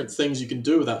 4 different things you can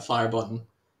do with that fire button.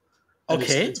 And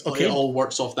okay. It all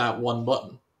works off that 1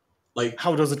 button. Like,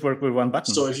 how does it work with 1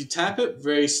 button? So if you tap it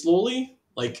very slowly,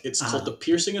 like it's called the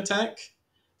piercing attack.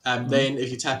 Then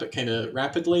if you tap it kind of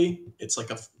rapidly, it's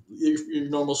like your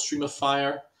normal stream of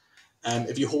fire.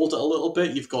 If you hold it a little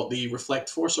bit, you've got the reflect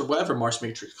force or whatever Mars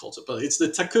Matrix calls it. But it's the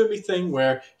Takumi thing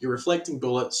where you're reflecting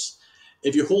bullets.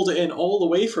 If you hold it in all the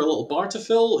way for a little bar to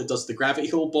fill, it does the gravity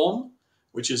hole bomb,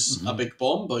 which is a big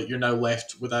bomb, but you're now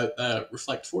left without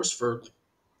reflect force for like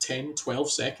 10,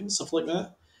 12 seconds, something like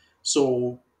that.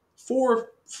 So 4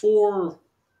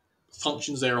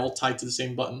 functions there, all tied to the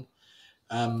same button.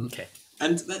 And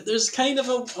there's kind of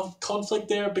a conflict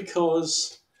there,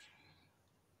 because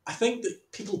I think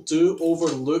that people do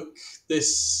overlook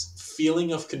this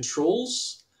feeling of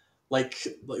controls, like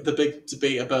the big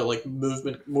debate about like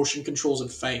motion controls in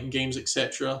fighting games,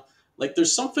 etc. Like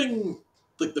there's something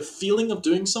like the feeling of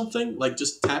doing something, like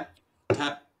just tap,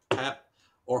 tap, tap,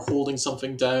 or holding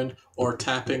something down, or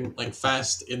tapping like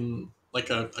fast in like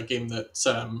a game that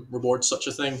rewards such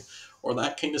a thing, or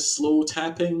that kind of slow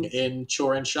tapping in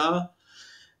Chor and Sha.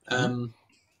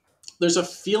 There's a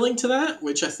feeling to that,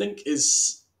 which I think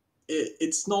is,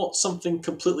 it's not something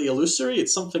completely illusory.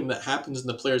 It's something that happens in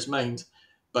the player's mind,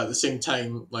 but at the same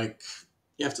time, like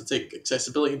you have to take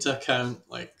accessibility into account,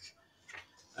 like,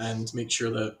 and make sure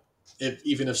that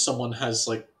even if someone has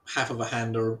like half of a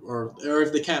hand or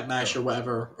if they can't mash or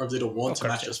whatever, or if they don't want to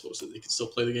mash, I suppose, that they can still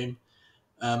play the game.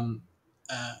 I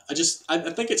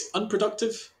think it's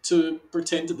unproductive to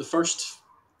pretend that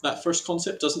that first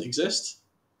concept doesn't exist.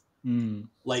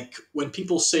 Like when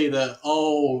people say that,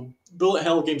 bullet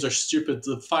hell games are stupid,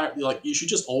 like you should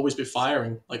just always be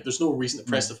firing. Like there's no reason to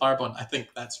press the fire button. I think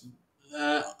that's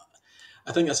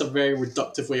a very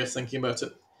reductive way of thinking about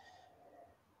it.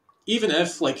 Even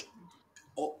if like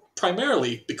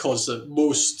primarily because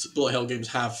most bullet hell games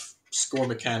have score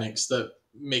mechanics that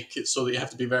make it so that you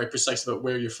have to be very precise about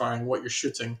where you're firing, what you're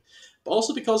shooting, but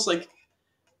also because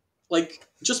like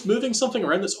just moving something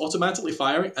around that's automatically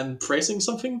firing and pressing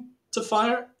something to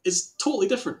fire is totally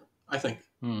different, I think.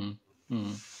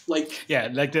 Like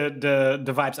like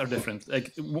the vibes are different.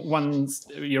 Like once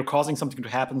you're causing something to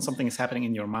happen, something is happening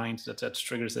in your mind that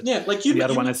triggers it. Yeah, like the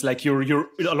other one is like you're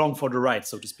along for the ride,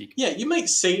 so to speak. Yeah, you might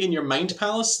say in your mind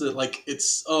palace that like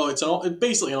it's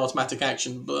basically an automatic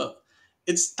action, but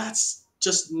that's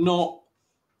just not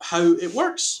how it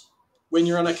works when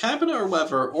you're in a cabinet or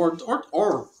whatever, or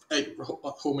at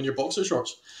home in your boxer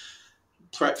shorts,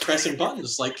 pressing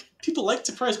buttons. Like people like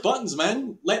to press buttons,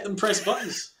 man. Let them press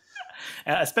buttons.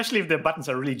 Especially if the buttons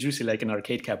are really juicy, like an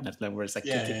arcade cabinet, where it's like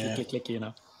click, click, click, click, you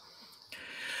know.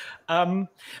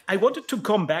 I wanted to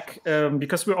come back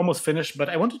because we're almost finished, but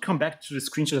I wanted to come back to the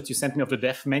screenshot that you sent me of the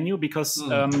dev menu because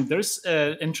there's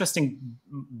an interesting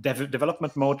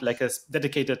development mode, like a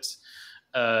dedicated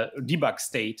debug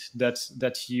state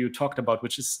that you talked about,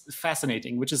 which is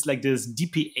fascinating, which is like this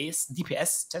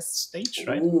DPS test stage,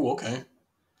 right? Ooh, okay.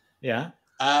 Yeah.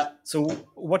 So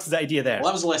what's the idea there? Well,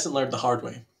 that was a lesson learned the hard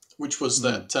way, which was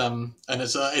that, and it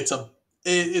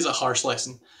is a harsh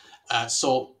lesson.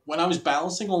 So when I was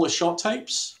balancing all the shot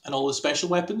types and all the special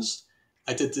weapons,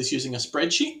 I did this using a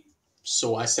spreadsheet.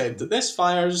 So I said that this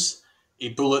fires a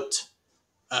bullet.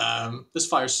 This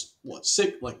fires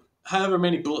however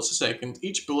many bullets a second.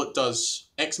 Each bullet does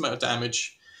X amount of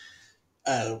damage.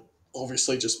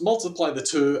 Obviously, just multiply the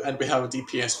two, and we have a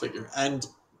DPS figure. And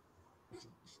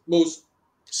most,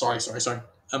 sorry. Sure.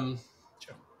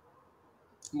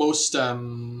 Most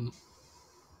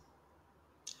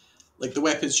like the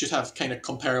weapons should have kind of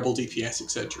comparable DPS,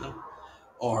 etc.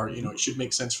 Or it should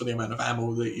make sense for the amount of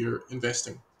ammo that you're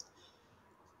investing.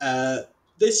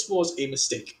 This was a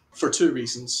mistake for two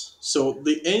reasons. So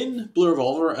in Blue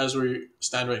Revolver, as we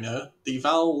stand right now, the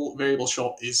val variable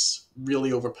shot is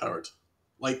really overpowered.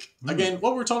 Like again,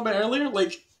 what we were talking about earlier,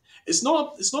 like it's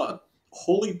not a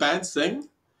wholly bad thing,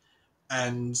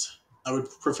 and I would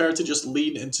prefer to just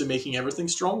lean into making everything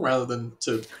strong rather than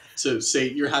to say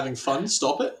you're having fun,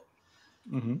 stop it.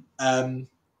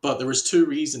 But there was two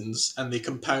reasons, and they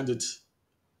compounded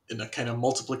in a kind of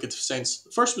multiplicative sense.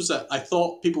 The first was that I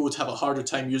thought people would have a harder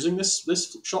time using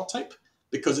this shot type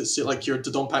because it's like your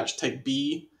Dodonpachi type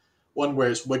B one where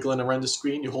it's wiggling around the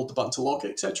screen, you hold the button to lock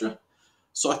it, etc.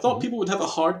 So I thought people would have a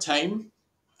hard time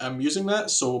using that,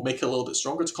 so make it a little bit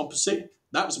stronger to compensate.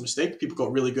 That was a mistake. People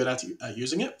got really good at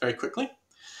using it very quickly.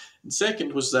 And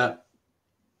second was that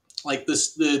like the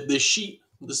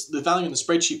value in the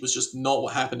spreadsheet was just not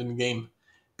what happened in the game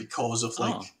because of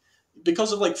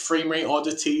frame rate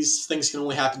oddities. Things can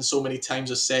only happen so many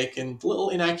times a second. Little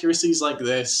inaccuracies like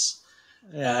this.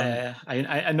 I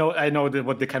know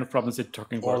what the kind of problems you're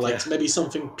talking about. Or maybe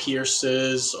something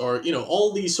pierces, or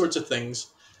all these sorts of things.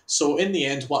 So in the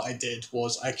end, what I did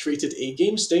was I created a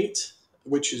game state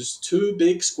which is two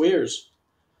big squares,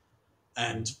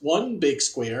 and one big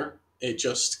square, it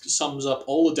just sums up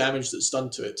all the damage that's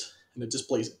done to it, and it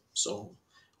displays it. So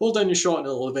hold down your shot and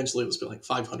it'll eventually be like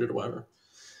 500 or whatever.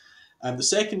 And the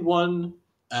second one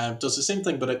does the same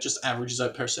thing, but it just averages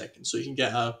out per second. So you can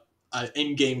get a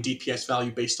in-game DPS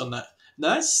value based on that.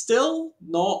 Now that's still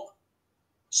not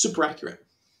super accurate,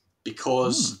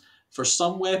 because for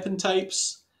some weapon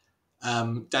types,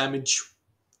 damage,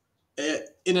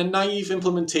 in a naive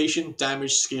implementation,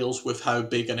 damage scales with how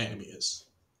big an enemy is.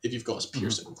 If you've got a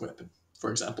piercing weapon,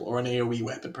 for example, or an AoE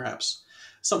weapon, perhaps.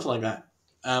 Something like that.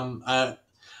 I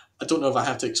don't know if I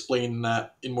have to explain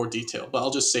that in more detail, but I'll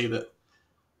just say that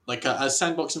like a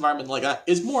sandbox environment like that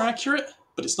is more accurate,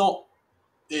 but it's not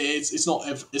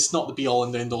the be all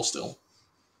and end all still.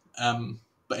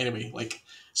 But anyway, like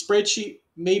spreadsheet,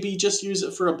 maybe just use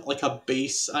it for a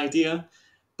base idea,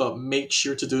 but make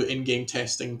sure to do in-game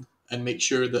testing and make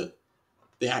sure that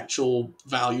the actual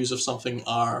values of something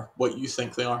are what you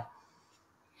think they are.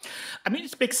 I mean,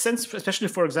 it makes sense, especially,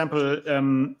 for example,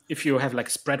 if you have like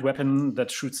spread weapon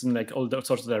that shoots in like all those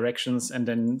sorts of directions, and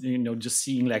then just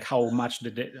seeing like how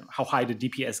high the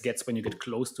DPS gets when you get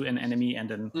close to an enemy, and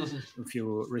then if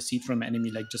you recede from an enemy,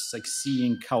 like just like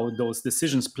seeing how those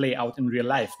decisions play out in real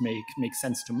life makes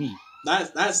sense to me.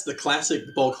 That's the classic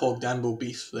bog hog Danbo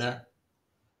beef there.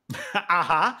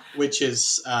 Which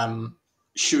is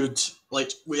should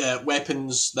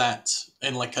weapons that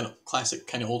in like kind of classic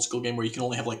kind of old school game where you can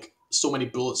only have like so many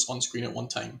bullets on screen at one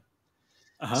time.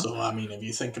 So I mean, if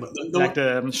you think about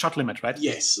the shot limit, right?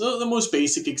 Yes. So the most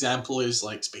basic example is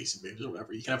like Space Invaders or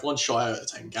whatever. You can have one shot at a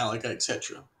time, Galaga,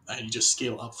 etc., and you just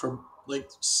scale up for like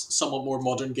somewhat more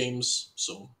modern games.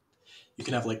 So you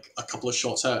can have like a couple of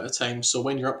shots out at a time. So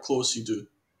when you're up close,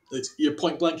 you're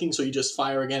point blanking, so you just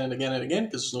fire again and again and again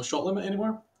because there's no shot limit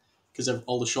anymore because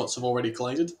all the shots have already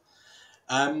collided.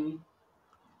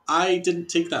 I didn't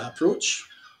take that approach.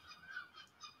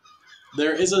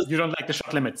 You don't like the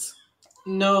shot limits?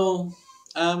 No.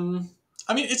 I mean,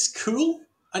 it's cool.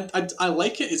 I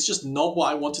like it. It's just not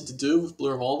what I wanted to do with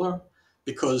Blue Revolver,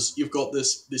 because you've got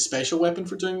this special weapon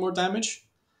for doing more damage.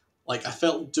 Like, I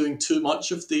felt doing too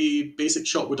much of the basic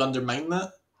shot would undermine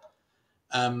that.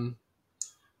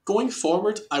 Going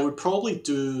forward, I would probably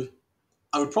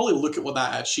look at what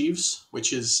that achieves,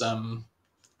 which is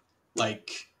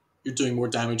like you're doing more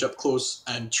damage up close,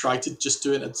 and try to just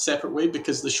do it in a separate way,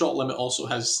 because the shot limit also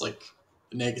has like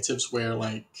negatives where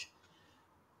like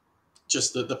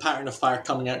just the pattern of fire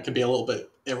coming out can be a little bit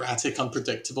erratic,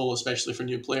 unpredictable, especially for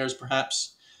new players,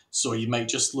 perhaps. So you might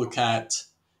just look at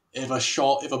if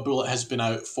a bullet has been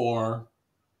out for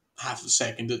half a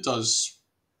second, it does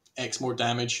X more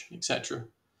damage, etc.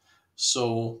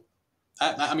 So,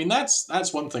 I mean,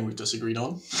 that's one thing we've disagreed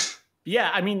on.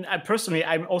 Yeah, I mean,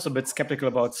 I'm also a bit skeptical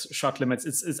about shot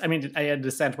limits. I mean, I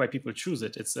understand why people choose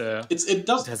it. It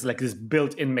has like this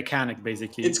built-in mechanic,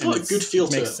 basically. It's got a good feel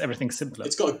to it. It makes everything simpler.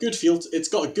 It's got a good feel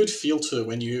to it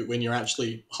when you're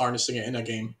actually harnessing it in a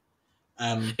game.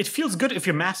 It feels good if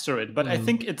you master it, but I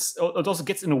think it also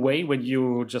gets in a way when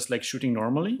you just like shooting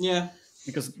normally. Yeah.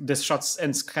 Because the shots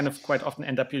kind of quite often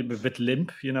end up a bit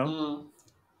limp, you know.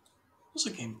 What's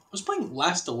a game? I was playing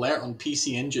Last Alert on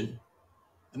PC Engine.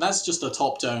 And that's just a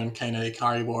top-down kind of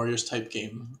Ikari Warriors type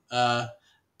game. But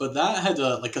that had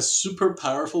a super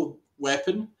powerful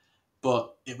weapon,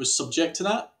 but it was subject to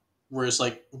that, whereas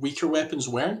like weaker weapons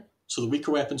weren't. So the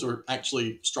weaker weapons were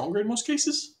actually stronger in most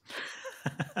cases.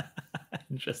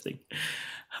 Interesting.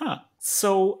 Huh.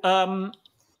 So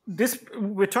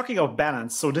we're talking about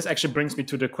balance. So this actually brings me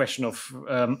to the question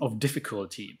of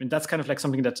difficulty. And that's kind of like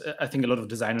something that I think a lot of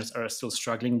designers are still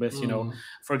struggling with. You know,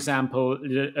 for example,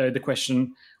 the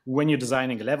question when you're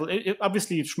designing a level.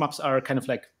 Obviously, shmups are kind of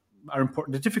like are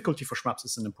important. The difficulty for shmups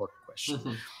is an important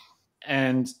question.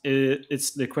 And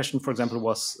it's the question, for example,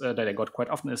 was that I got quite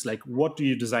often is like, what do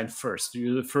you design first? Do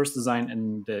you first design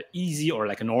in the easy or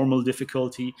like a normal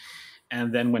difficulty?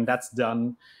 And then when that's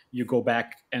done, you go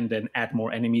back and then add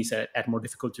more enemies, add more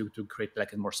difficulty to create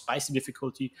like a more spicy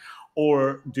difficulty?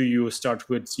 Or do you start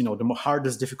with, you know, the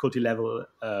hardest difficulty level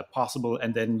possible,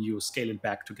 and then you scale it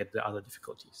back to get the other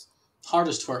difficulties?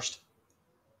 Hardest first.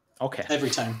 Okay. Every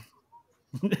time.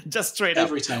 Just straight up.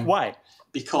 Every time. Why?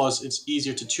 Because it's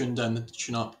easier to tune down than to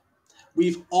tune up.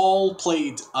 We've all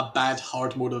played a bad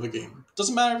hard mode of a game.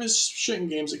 Doesn't matter if it's shooting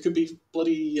games, it could be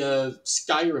bloody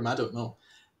Skyrim, I don't know.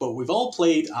 But we've all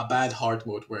played a bad hard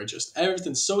mode where just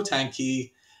everything's so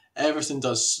tanky, everything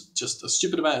does just a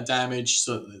stupid amount of damage,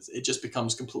 so it just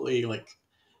becomes completely like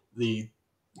the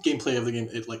gameplay of the game.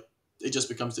 It just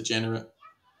becomes degenerate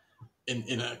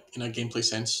in a gameplay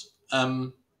sense.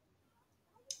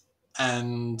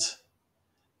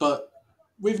 But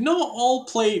we've not all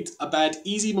played a bad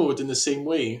easy mode in the same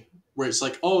way, where it's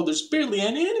like, oh, there's barely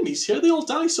any enemies here; they all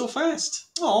die so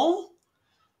fast. Aww.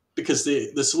 Because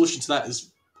the solution to that is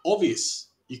obvious.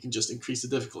 You can just increase the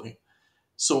difficulty.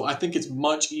 So I think it's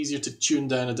much easier to tune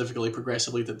down a difficulty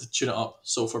progressively than to tune it up.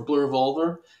 So for Blue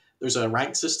Revolver, there's a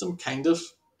rank system, kind of.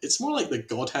 It's more like the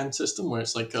God Hand system, where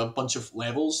it's like a bunch of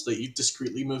levels that you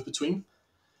discreetly move between.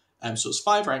 So it's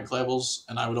 5 rank levels,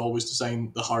 and I would always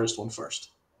design the hardest one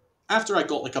first. After I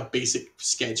got like a basic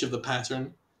sketch of the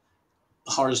pattern,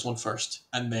 the hardest one first,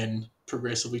 and then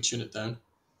progressively tune it down.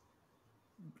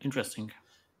 Interesting.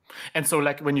 And so,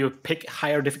 like, when you pick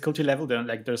higher difficulty level, then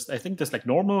like there's like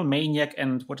normal, maniac,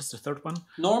 and what is the third one?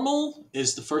 Normal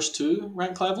is the first 2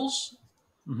 rank levels.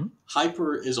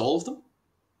 Hyper is all of them,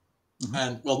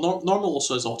 and well, normal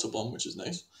also has Autobomb, which is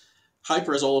nice.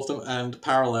 Hyper is all of them, and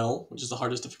Parallel, which is the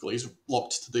hardest difficulty, is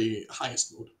locked to the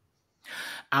highest mode.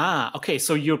 Ah, okay.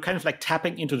 So you're kind of like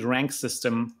tapping into the rank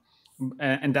system,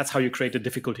 and that's how you create the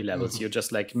difficulty levels. You're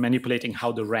just like manipulating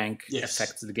how the rank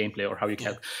affects the gameplay or how you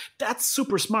calculate. That's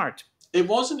super smart. It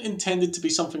wasn't intended to be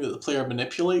something that the player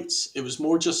manipulates. It was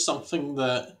more just something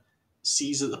that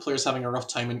sees that the player's having a rough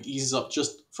time and eases up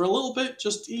just for a little bit,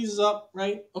 just eases up,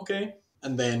 right? Okay.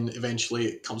 And then eventually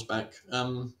it comes back.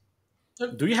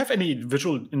 Do you have any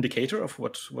visual indicator of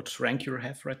what rank you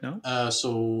have right now?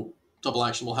 So Double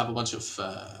Action will have a bunch of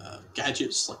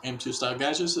gadgets, like M2 style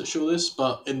gadgets that show this,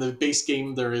 but in the base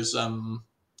game there is you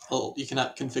can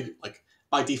configure, like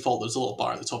by default there's a little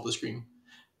bar at the top of the screen,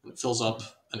 and it fills up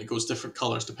and it goes different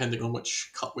colors depending on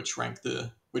which rank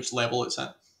which level it's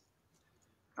at.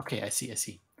 Okay, I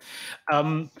see.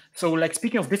 So like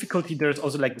speaking of difficulty, there's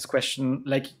also like this question,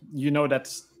 like, you know,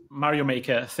 that Mario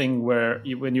Maker thing where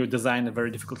when you design a very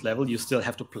difficult level, you still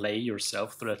have to play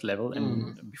yourself through that level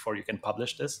and before you can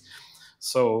publish this.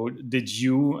 So did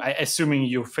you, assuming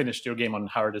you finished your game on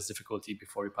hardest difficulty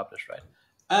before you published, right?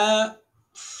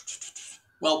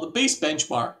 Well, the base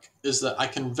benchmark is that I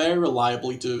can very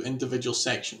reliably do individual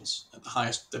sections at the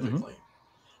highest difficulty.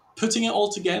 Putting it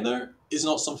all together is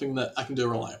not something that I can do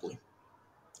reliably.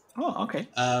 Oh, okay.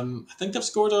 I think I've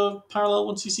scored a Parallel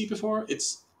 1cc before.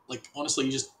 It's like, honestly,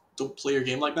 you just don't play your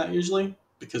game like that usually,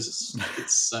 because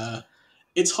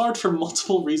it's hard for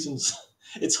multiple reasons.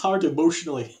 It's hard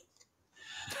emotionally.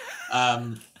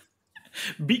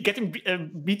 Getting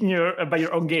beaten by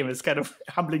your own game is kind of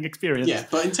a humbling experience. Yeah,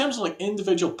 but in terms of like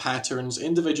individual patterns,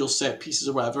 individual set pieces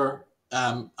or whatever,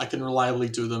 I can reliably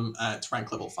do them at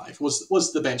rank level 5.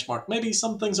 Was the benchmark. Maybe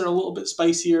some things are a little bit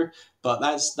spicier, but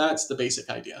that's the basic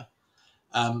idea.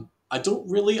 I don't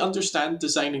really understand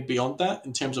designing beyond that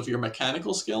in terms of your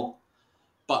mechanical skill,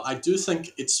 but I do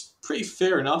think it's pretty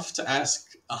fair enough to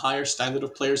ask a higher standard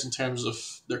of players in terms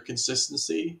of their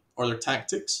consistency or their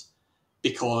tactics,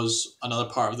 because another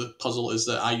part of the puzzle is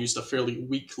that I used a fairly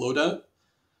weak loadout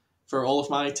for all of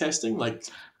my testing,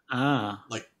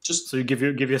 just so you give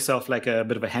yourself like a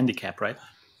bit of a handicap, right?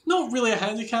 not really a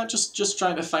handicap, just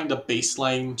trying to find a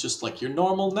baseline, just like your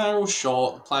normal narrow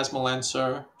shot, plasma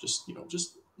lancer, just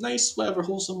nice, whatever,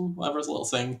 wholesome, whatever little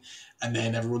thing, and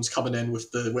then everyone's coming in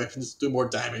with the weapons that do more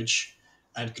damage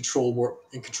and control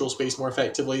space more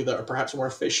effectively, that are perhaps more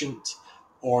efficient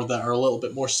or that are a little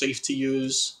bit more safe to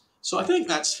use. So I think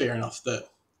that's fair enough that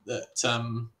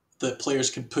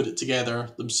players can put it together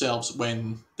themselves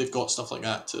when they've got stuff like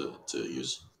that to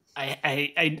use.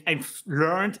 I've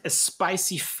learned a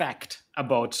spicy fact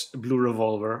about Blue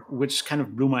Revolver, which kind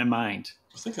of blew my mind.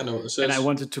 I think I know what this is. And I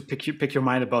wanted to pick your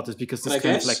mind about this because this is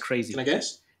kind of like crazy. Can I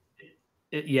guess?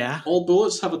 Yeah. All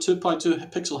bullets have a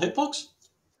 2.2 pixel hitbox?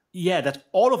 Yeah, that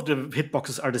all of the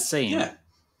hitboxes are the same. Yeah.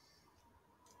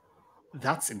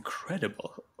 That's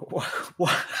incredible.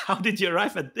 How did you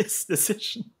arrive at this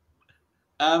decision?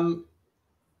 I'll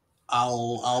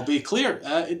be clear.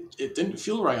 It didn't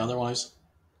feel right otherwise.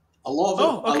 A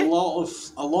lot of it,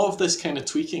 a lot of this kind of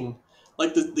tweaking,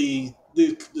 like the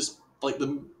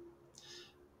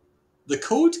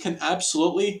code can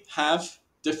absolutely have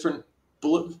different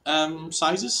bullet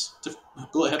sizes,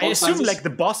 bullet hitbox sizes. I assume like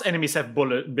the boss enemies have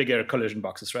bigger collision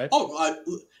boxes, right?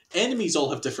 Enemies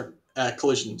all have different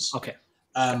collisions. Okay.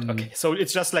 Okay, so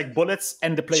it's just like bullets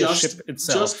and the player's ship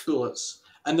itself. Just bullets.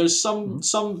 And there's some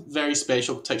very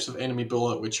special types of enemy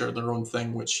bullet which are their own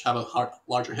thing, which have a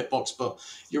larger hitbox. But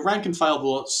your rank and file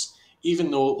bullets,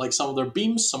 even though like some of them are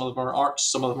beams, some of them are arcs,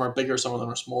 some of them are bigger, some of them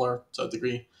are smaller to a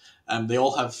degree, they're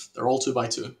all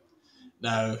 2x2.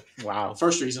 Now, wow.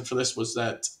 First reason for this was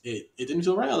that it didn't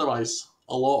feel right otherwise.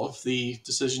 A lot of the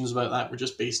decisions about that were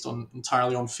just based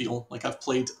entirely on feel. Like I've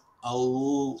played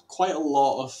quite a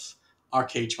lot of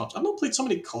arcade shmups. I've not played so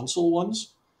many console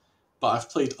ones, but I've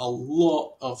played a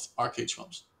lot of arcade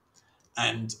shmups,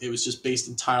 and it was just based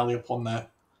entirely upon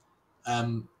that.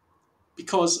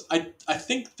 Because I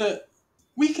think that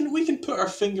we can put our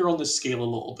finger on the scale a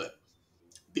little bit,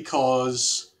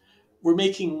 because we're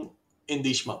making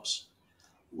indie shmups.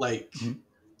 Like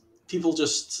people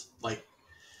just like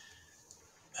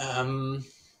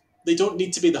they don't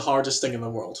need to be the hardest thing in the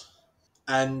world,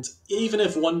 and even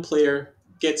if one player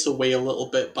gets away a little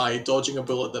bit by dodging a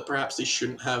bullet that perhaps they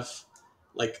shouldn't have,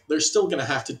 like they're still going to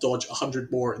have to dodge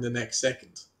 100 more in the next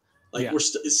second. Like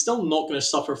it's still not going to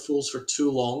suffer fools for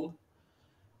too long,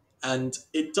 and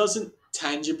it doesn't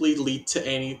tangibly lead to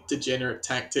any degenerate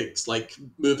tactics like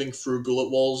moving through bullet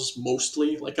walls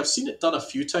mostly. Like I've seen it done a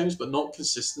few times, but not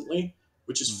consistently,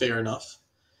 which is fair enough.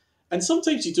 And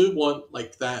sometimes you do want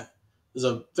like that. There's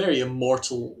a very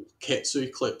immortal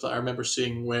Ketsui clip that I remember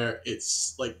seeing where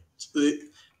it's like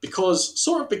because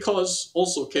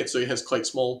also Ketsui has quite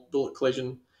small bullet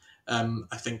collision.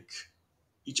 I think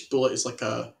each bullet is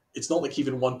it's not like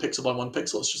even 1 pixel by 1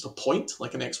 pixel, it's just a point,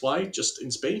 like an XY, just in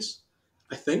space,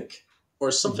 I think. Or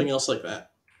something else like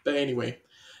that. But anyway.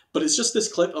 But it's just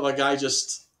this clip of a guy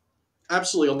just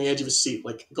absolutely on the edge of his seat,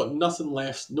 like got nothing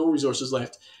left, no resources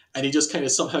left, and he just kind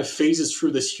of somehow phases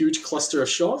through this huge cluster of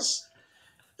shots.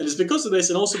 And it's because of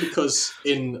this, and also because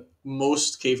in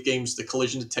most cave games, the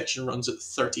collision detection runs at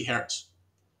 30 hertz.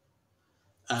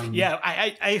 Yeah,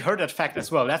 I heard that fact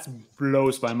as well. That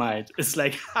blows my mind. It's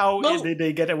like, how did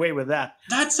they get away with that?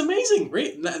 That's amazing,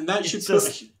 right? And that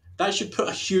should put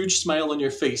a huge smile on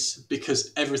your face,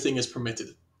 because everything is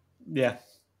permitted. Yeah.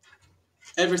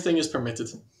 Everything is permitted.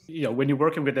 You know, when you're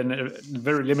working with a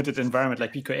very limited environment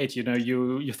like Pico 8, you know,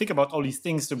 you think about all these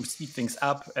things to speed things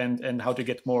up and how to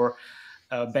get more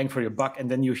bang for your buck, and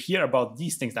then you hear about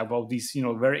these things, about these, you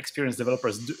know, very experienced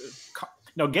developers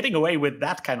getting away with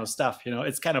that kind of stuff. You know,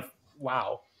 it's kind of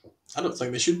wow. I don't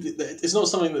think they should. It's not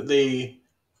something that they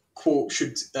quote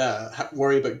should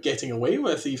worry about getting away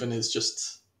with. Even it's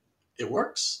just it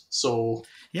works. So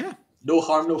yeah, no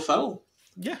harm, no foul.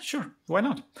 Yeah, sure. Why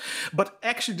not? But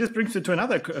actually, this brings me to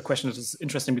another question that is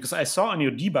interesting, because I saw on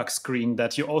your debug screen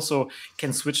that you also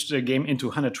can switch the game into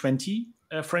 120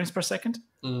 frames per second.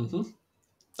 Mm-hmm.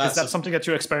 Is that something that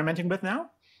you're experimenting with now?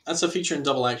 That's a feature in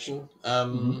Double Action.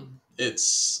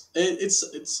 It's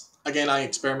again, I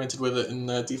experimented with it in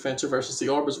Defender versus the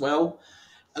Orb as well,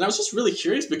 and I was just really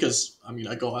curious because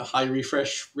I got a high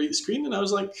refresh rate screen, and I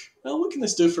was like, well, what can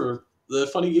this do for the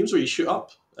funny games where you shoot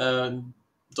up? and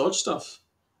dodge stuff,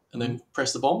 and then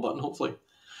press the bomb button, hopefully.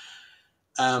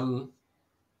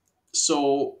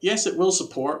 So yes, it will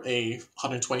support a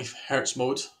 120 hertz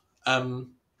mode.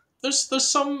 There's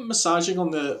some massaging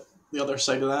on the other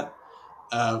side of that.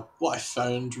 What I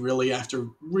found really after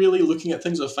really looking at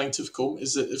things with a fine-tooth comb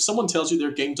is that if someone tells you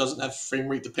their game doesn't have frame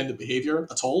rate dependent behavior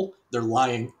at all, they're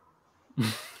lying.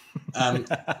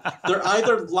 They're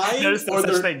either lying There is no or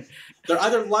such thing. they're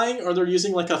either lying or they're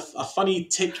using like a funny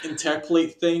tick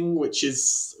interpolate thing, which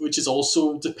is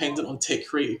also dependent on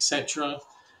tick rate, etc.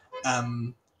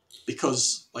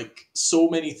 Because like so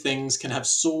many things can have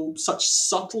such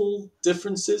subtle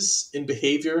differences in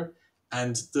behavior,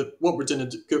 and what we're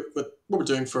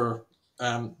doing for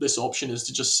this option is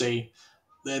to just say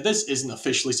this isn't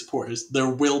officially supported. There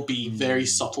will be very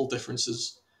subtle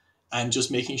differences, and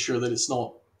just making sure that it's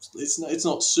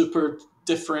not super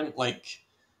different, like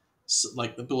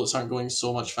the bullets aren't going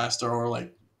so much faster, or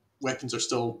like weapons are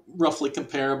still roughly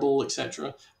comparable,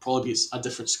 etc. Probably be a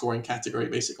different scoring category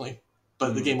basically,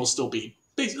 but the game will still be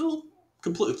basically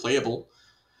completely playable.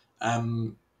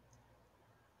 And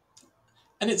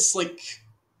it's like,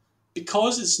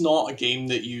 because it's not a game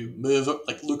that you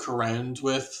look around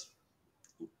with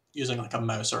using like a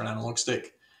mouse or an analog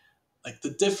stick, like the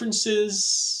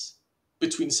differences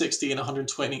between 60 and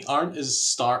 120 aren't as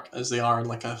stark as they are in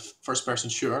like a first-person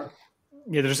shooter.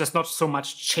 Yeah, there's just not so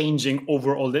much changing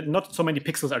overall. Not so many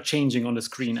pixels are changing on the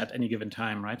screen at any given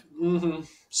time, right? Mm-hmm.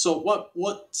 So what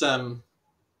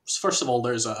first of all,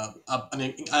 there's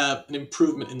an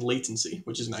improvement in latency,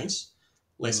 which is nice.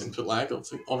 Less input lag,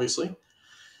 obviously.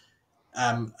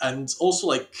 And also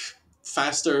like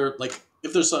faster, like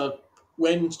if there's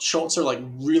when shots are like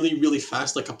really, really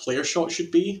fast, like a player shot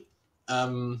should be,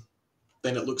 then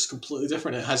it looks completely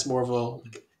different. It has more of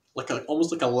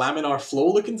almost like a laminar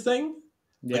flow looking thing.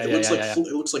 Yeah,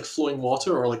 It looks like flowing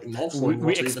water, or like not flowing water.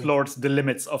 We explored the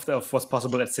limits of what's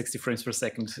possible at 60 frames per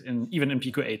second, even in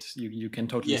Pico 8. You can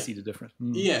totally see the difference.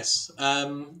 Yes.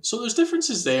 So there's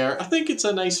differences there. I think it's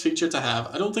a nice feature to have.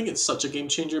 I don't think it's such a game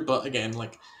changer, but again,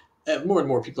 like more and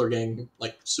more people are getting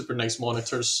like super nice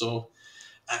monitors. So,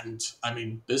 and I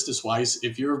mean, business wise,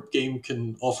 if your game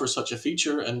can offer such a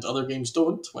feature and other games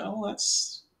don't, well,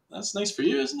 that's nice for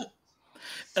you, isn't it?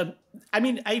 I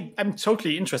mean, I'm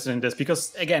totally interested in this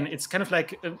because, again, it's kind of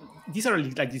like these are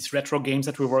like these retro games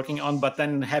that we're working on, but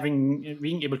then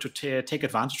being able to take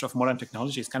advantage of modern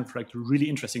technology is kind of like really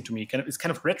interesting to me. It's kind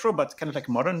of retro, but kind of like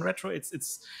modern retro.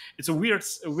 It's a weird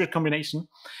combination.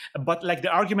 But like the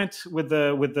argument with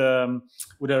the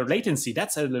latency,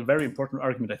 that's a very important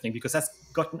argument, I think, because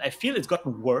I feel it's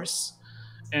gotten worse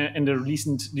in the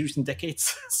recent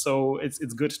decades. So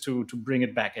it's good to bring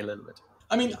it back a little bit.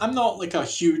 I mean, I'm not like a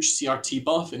huge CRT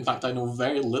buff. In fact, I know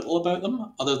very little about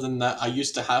them, other than that I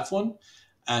used to have one,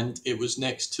 and it was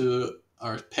next to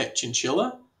our pet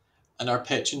chinchilla, and our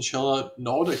pet chinchilla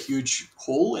gnawed a huge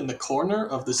hole in the corner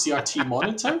of the CRT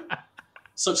monitor,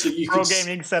 such that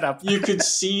gaming setup. You could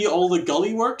see all the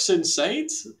gully works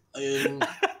inside.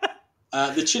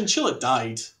 The chinchilla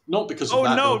died, not because of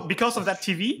that. Oh no, though. Because of that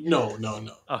TV? No.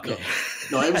 Okay.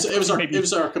 No, it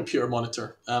was our computer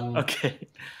monitor. Okay.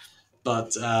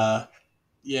 But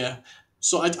yeah,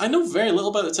 so I know very little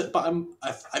about it, but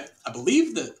I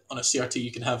believe that on a CRT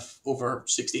you can have over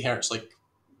 60 hertz, like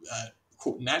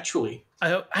quote naturally.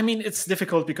 I mean, it's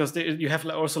difficult because you have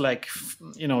also like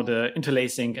the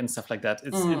interlacing and stuff like that.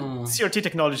 CRT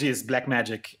technology is black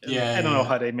magic. Yeah, I don't know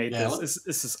how they made this.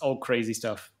 This is all crazy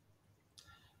stuff.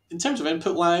 In terms of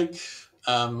input lag,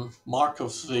 Mark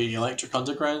of the Electric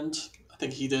Underground, I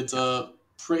think he did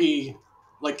pretty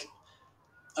like.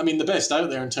 I mean, the best out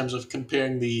there in terms of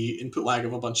comparing the input lag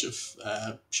of a bunch of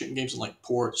shooting games and like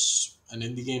ports and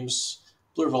indie games.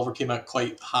 Blue Revolver came out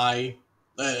quite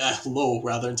low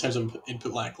rather in terms of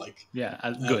input lag. Like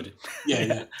good.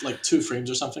 Yeah, like 2 frames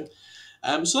or something.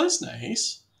 So that's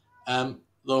nice.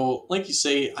 Though, like you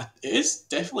say, it is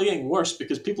definitely getting worse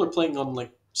because people are playing on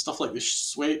like stuff like the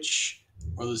Switch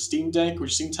or the Steam Deck,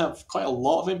 which seem to have quite a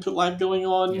lot of input lag going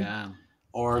on. Yeah.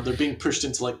 Or they're being pushed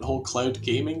into like the whole cloud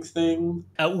gaming thing.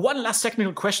 One last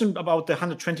technical question about the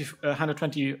 120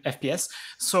 FPS.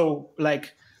 So,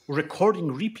 like,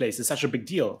 recording replays is such a big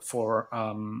deal for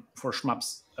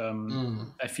shmups,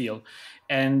 I feel.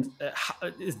 And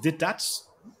did that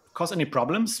cause any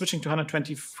problems switching to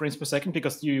 120 frames per second?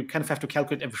 Because you kind of have to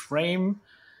calculate every frame.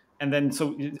 And then,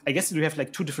 so I guess you have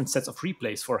like 2 different sets of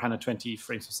replays for 120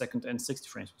 frames per second and 60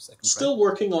 frames per second. Still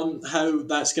working on how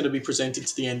that's going to be presented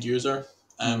to the end user.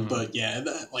 But yeah,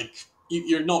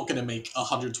 you're not going to make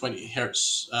 120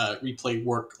 hertz replay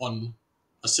work on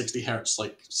a 60 hertz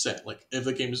like set. Like if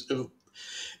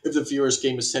if the viewer's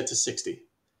game is set to 60.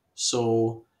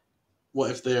 So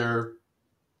what if their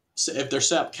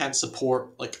setup can't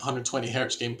support like 120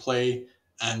 hertz gameplay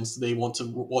and they want to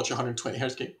watch 120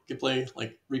 hertz gameplay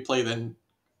like replay, then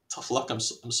tough luck. I'm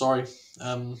sorry.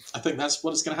 I think that's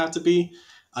what it's going to have to be.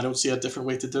 I don't see a different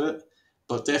way to do it,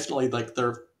 but definitely like there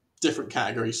are different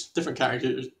categories of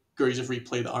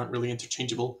replay that aren't really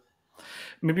interchangeable.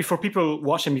 Maybe for people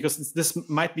watching, because this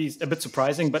might be a bit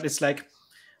surprising, but it's like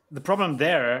the problem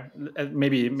there,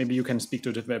 maybe you can speak to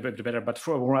it a bit better, but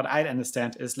from what I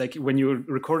understand is like when you're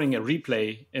recording a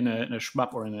replay in a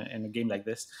shmup or in a game like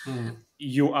this,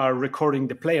 you are recording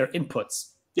the player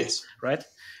inputs. Yes. Right?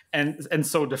 And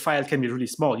so the file can be really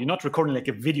small. You're not recording like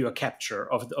a video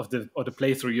capture of the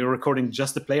playthrough. You're recording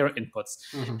just the player inputs,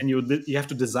 and you have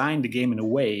to design the game in a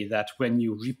way that when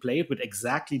you replay it with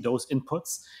exactly those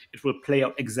inputs, it will play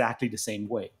out exactly the same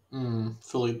way.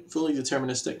 Fully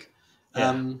deterministic.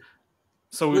 Yeah.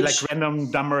 So like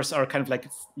random numbers are kind of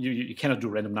like you cannot do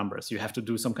random numbers. You have to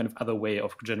do some kind of other way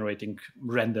of generating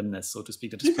randomness, so to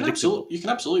speak. That is predictable. You can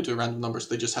absolutely do random numbers.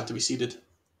 They just have to be seeded.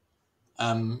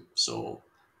 So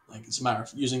like it's a matter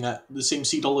of using the same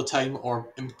seed all the time or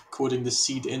encoding the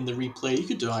seed in the replay. You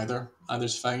could do either.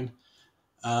 Either's fine.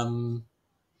 So,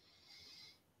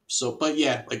 but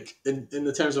yeah, like in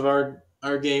the terms of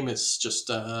our game, it's just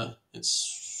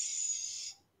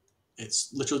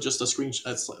it's literally just a screenshot.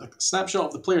 It's like a snapshot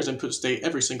of the player's input state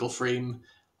every single frame,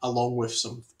 along with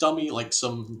some dummy,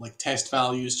 some test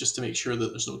values, just to make sure that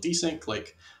there's no desync.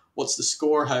 Like, what's the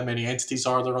score? How many entities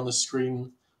are there on the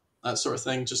screen? That sort of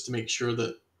thing, just to make sure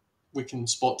that we can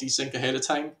spot desync ahead of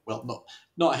time. Well,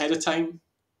 not ahead of time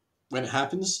when it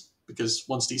happens, because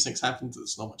once desync's happened,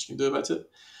 there's not much you can do about it.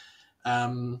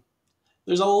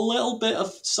 There's a little bit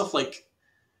of stuff like,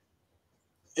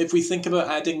 if we think about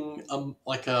adding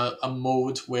a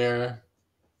mode where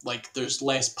like there's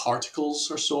less particles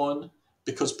or so on,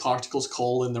 because particles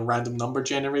call in the random number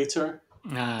generator,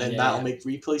 then that'll make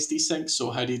replays desync.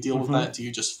 So how do you deal with that? Do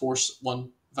you just force one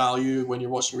value when you're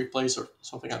watching replays or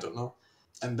something? I don't know.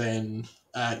 And then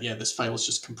this file is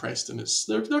just compressed, and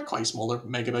they're quite small, they're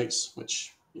megabytes,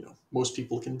 which most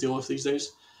people can deal with these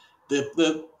days.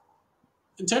 In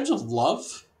terms of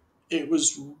love, it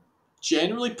was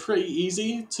generally pretty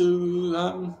easy to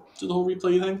do the whole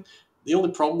replay thing. The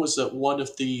only problem was that one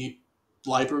of the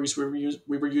libraries we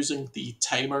were using, the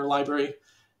timer library,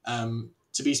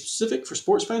 to be specific for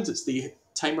sports fans, it's the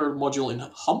timer module in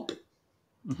Hump.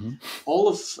 All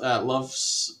of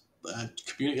Love's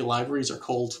community libraries are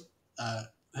called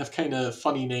have kind of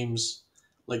funny names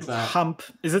like that. Hump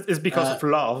is because of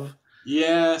love.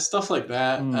 Yeah, stuff like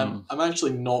that. I'm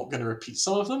actually not going to repeat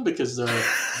some of them because they're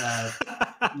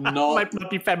might not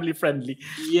be family friendly.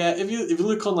 Yeah, if you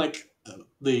look on like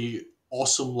the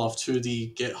Awesome Love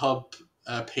 2D GitHub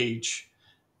page,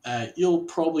 you'll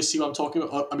probably see what I'm talking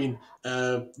about. I mean,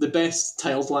 the best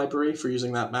tiled library for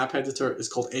using that map editor is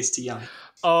called STI.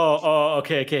 Oh,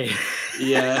 okay.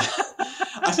 Yeah.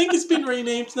 I think it's been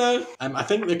renamed now. I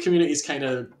think the community's kind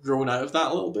of grown out of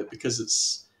that a little bit because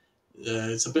it's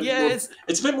a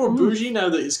bit more bougie now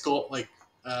that it's got like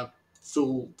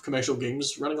full commercial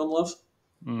games running on Love,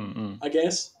 I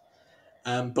guess.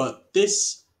 But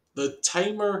the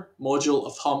timer module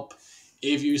of Hump,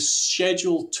 if you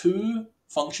schedule 2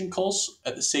 function calls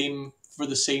for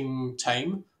the same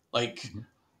time, like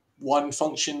one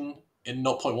function in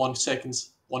 0.1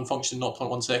 seconds, one function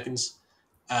 0.1 seconds,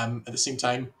 at the same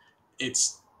time,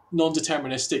 it's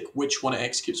non-deterministic which one it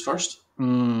executes first.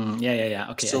 Yeah.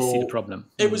 Okay, so I see the problem.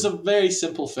 It was a very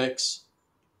simple fix,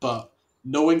 but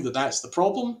knowing that that's the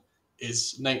problem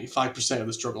is 95% of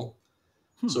the struggle.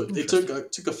 So it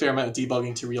took a fair amount of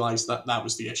debugging to realize that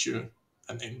was the issue.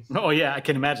 And then, I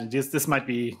can imagine this might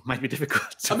be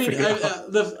difficult.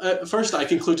 At first I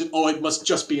concluded, it must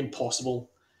just be impossible.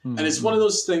 And it's one of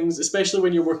those things, especially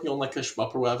when you're working on like a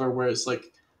shmup or whatever, where it's like,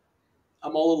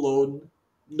 I'm all alone.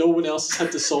 No one else has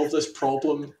had to solve this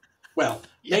problem. Well,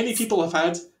 many people have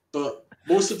had, but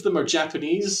most of them are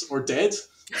Japanese or dead.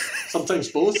 Sometimes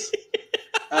both.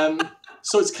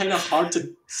 So it's kind of hard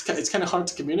to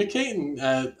communicate and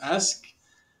ask.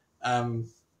 And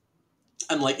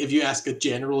like if you ask a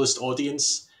generalist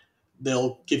audience,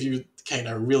 they'll give you kind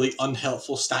of really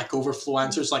unhelpful Stack Overflow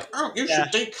answers like, you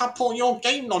should decouple your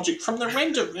game logic from the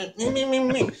render.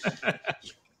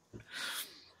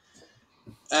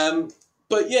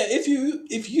 But yeah, if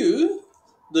you,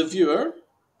 the viewer,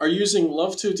 are using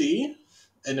Love 2D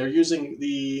and are using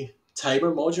the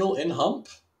timer module in Hump,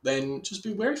 then just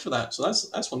be wary for that. So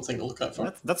that's one thing to look out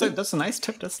for. That's a nice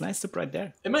tip. That's a nice tip right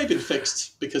there. It might have been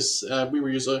fixed because we were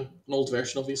using an old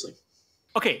version, obviously.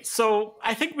 Okay, so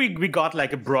I think we got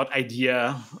like a broad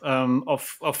idea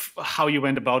of how you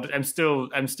went about it. I'm still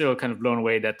kind of blown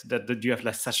away that you have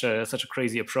like such a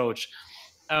crazy approach.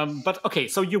 But okay,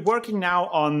 so you're working now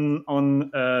on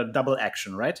double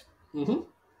action, right? Mm-hmm.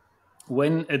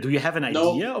 When do you have an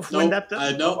idea of when that?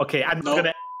 No. Okay, I'm not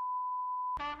gonna.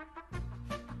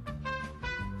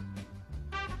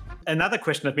 Another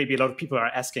question that maybe a lot of people are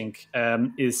asking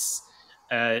is.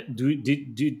 Do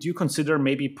you consider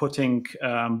maybe putting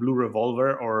Blue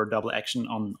Revolver or Double Action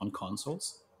on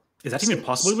consoles? Is that even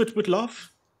possible with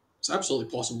Love? It's absolutely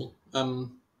possible.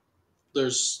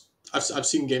 I've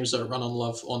seen games that run on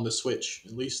Love on the Switch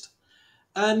at least,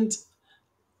 and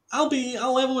I'll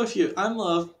level with you. I'm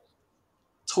a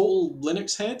total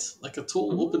Linux head, like a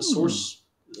total open source.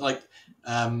 Like,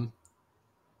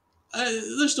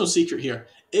 there's no secret here.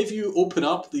 If you open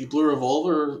up the Blue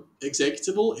Revolver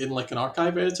executable in like an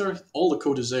archive editor, all the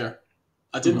code is there.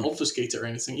 I didn't obfuscate it or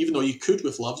anything, even though you could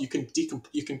with Love. You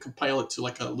can compile it to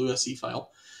like a LUSE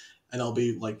file, and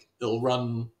it'll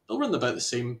run about the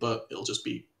same, but it'll just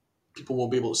be people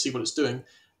won't be able to see what it's doing.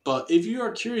 But if you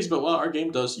are curious about what our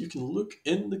game does, you can look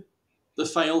in the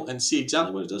file and see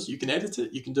exactly what it does. You can edit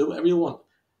it. You can do whatever you want.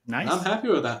 Nice. And I'm happy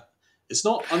with that. It's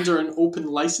not under an open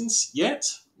license yet.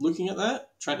 Looking at that,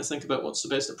 trying to think about what's the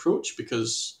best approach,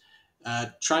 because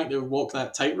trying to walk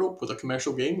that tightrope with a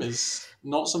commercial game is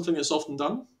not something that's often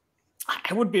done.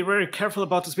 I would be very careful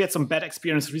about this. We had some bad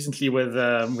experience recently with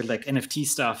like NFT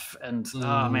stuff, and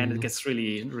oh man, it gets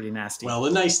really nasty. Well, the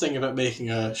nice thing about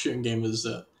making a shooting game is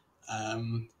that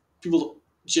people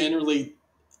generally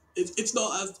it's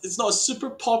not a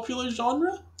super popular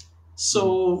genre,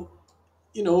 so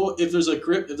if there's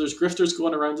grifters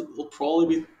going around, they'll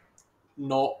probably be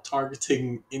not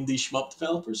targeting indie shmup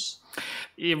developers.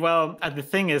 Yeah, well, the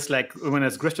thing is, like, when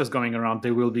there's grifters going around, they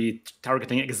will be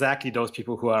targeting exactly those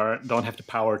people who don't have the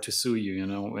power to sue you.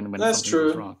 When that's something true.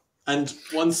 goes wrong. And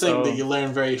one thing that you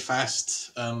learn very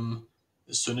fast,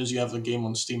 as soon as you have a game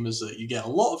on Steam, is that you get a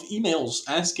lot of emails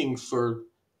asking for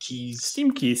keys,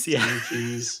 Steam keys,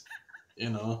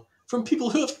 from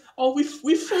people who have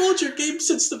we've followed your game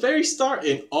since the very start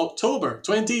in October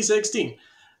 2016.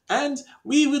 And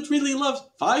we would really love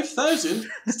 5,000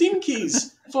 Steam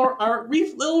keys for our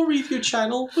little review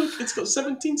channel. Look, it's got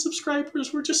 17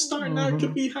 subscribers. We're just starting out.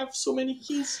 Could we have so many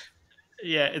keys?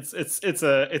 Yeah,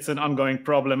 it's an ongoing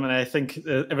problem, and I think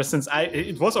ever since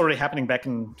it was already happening back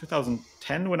in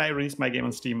 2010 when I released my game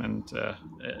on Steam, and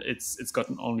it's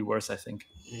gotten only worse, I think.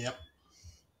 Yep.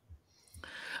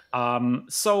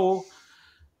 So,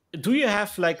 do you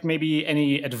have like maybe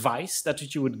any advice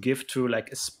that you would give to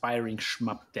like aspiring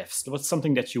shmup devs? What's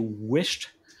something that you wished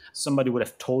somebody would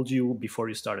have told you before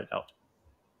you started out?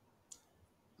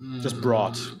 Just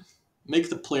broad. Make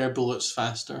the player bullets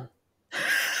faster.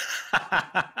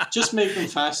 Just make them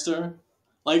faster.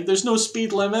 Like, there's no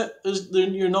speed limit.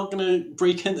 You're not going to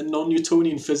break into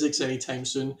non-Newtonian physics anytime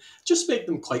soon. Just make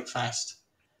them quite fast.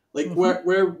 Like,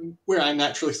 where I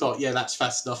naturally thought, yeah, that's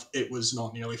fast enough, it was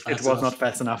not nearly fast enough. It was not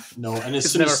fast enough. No, and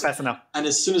it's never fast enough. And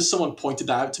as soon as someone pointed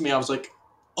that out to me, I was like,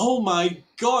 oh my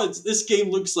god, this game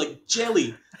looks like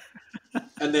jelly.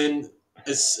 And then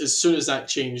as soon as that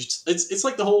changed, it's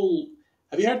like the whole...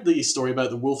 Have you heard the story about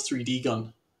the Wolf 3D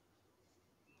gun?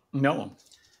 No.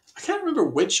 I can't remember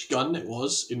which gun it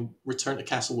was in Return to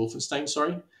Castle Wolfenstein,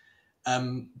 sorry.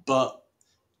 But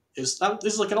this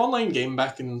is like an online game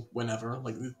back in whenever,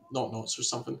 like Knots or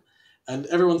something. And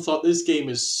everyone thought this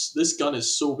gun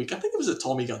is so weak. I think it was a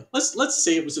Tommy gun. Let's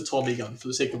say it was a Tommy gun for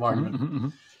the sake of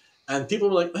argument. And people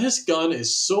were like, this gun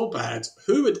is so bad.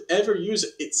 Who would ever use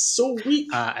it? It's so weak.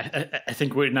 I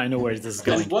think I know where this is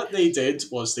going. And what they did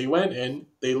was they went in,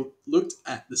 they looked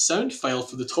at the sound file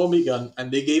for the Tommy gun, and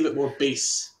they gave it more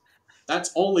bass.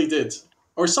 That's all they did.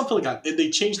 Or something like that. They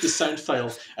changed the sound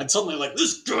file, and suddenly like,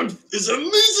 this gun is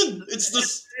amazing!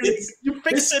 This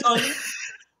gun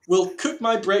will cook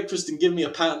my breakfast and give me a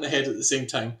pat on the head at the same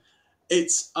time.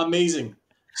 It's amazing.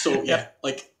 So yeah,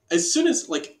 like, as soon as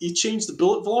like you change the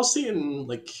bullet velocity and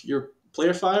like your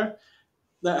player fire,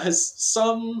 that has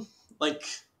some like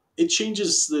it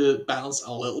changes the balance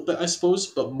a little bit, I suppose,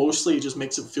 but mostly it just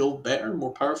makes it feel better and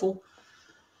more powerful.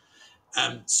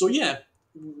 So yeah,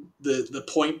 the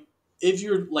point, if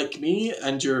you're like me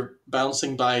and you're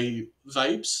balancing by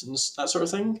vibes and that sort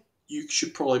of thing, you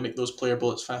should probably make those player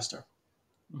bullets faster.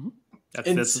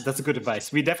 That's a good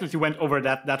advice. We definitely went over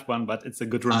that one, but it's a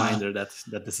good reminder that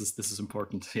this is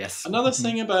important. Yes. Another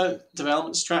thing about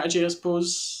development strategy, I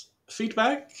suppose,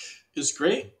 feedback is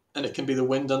great, and it can be the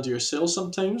wind under your sails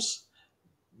sometimes,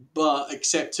 but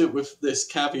accept it with this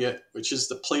caveat, which is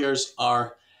the players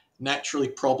are naturally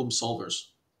problem solvers.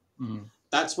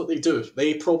 That's what they do.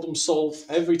 They problem solve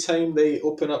every time they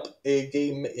open up a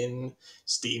game in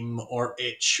Steam or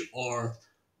itch or,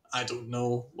 I don't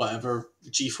know, whatever,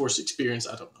 GeForce Experience,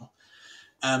 I don't know.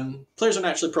 Players are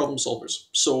naturally problem solvers.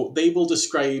 So they will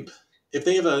describe, if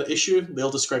they have an issue,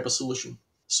 they'll describe a solution.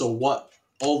 So what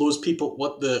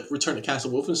the Return to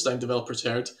Castle Wolfenstein developers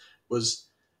heard was,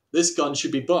 this gun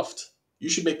should be buffed. You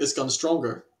should make this gun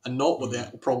stronger. And not what the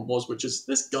actual problem was, which is,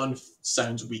 this gun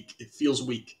sounds weak. It feels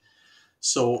weak.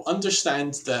 So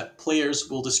understand that players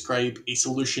will describe a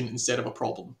solution instead of a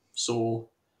problem. So,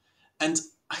 and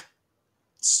I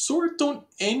sort of don't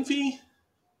envy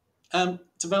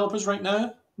developers right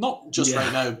now. Not just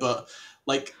right now, but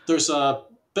like there's a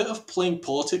bit of playing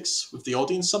politics with the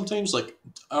audience sometimes. Like,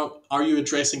 are you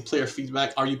addressing player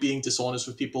feedback? Are you being dishonest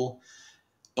with people?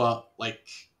 But like,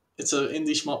 it's an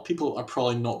indie shmup. People are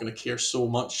probably not going to care so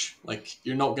much. Like,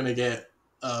 you're not going to get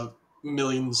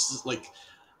millions. Like,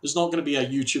 there's not going to be a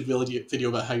YouTube video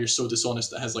about how you're so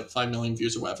dishonest that has like 5 million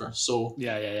views or whatever. So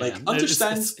like,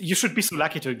 understand. You should be so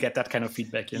lucky to get that kind of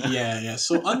feedback. You know? Yeah.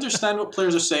 So understand what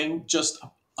players are saying. Just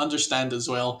understand as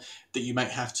well that you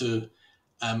might have to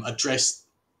address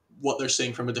what they're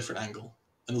saying from a different angle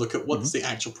and look at what's the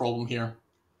actual problem here.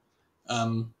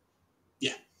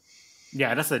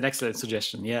 Yeah, that's an excellent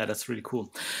suggestion. Yeah, that's really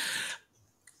cool,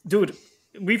 dude.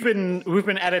 We've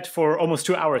been at it for almost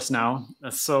 2 hours now,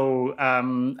 so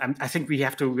I think we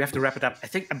have to wrap it up. I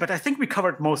think we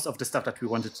covered most of the stuff that we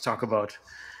wanted to talk about.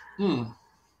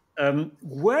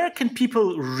 Where can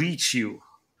people reach you?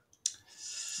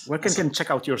 Where can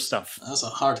check out your stuff? That's a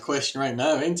hard question right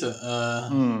now, ain't it?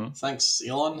 Thanks,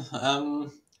 Elon.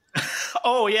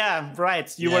 Oh yeah,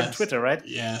 right. You were on Twitter, right?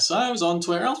 Yeah, so I was on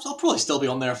Twitter. I'll probably still be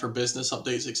on there for business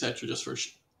updates, etc., just for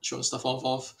showing stuff off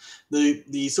of.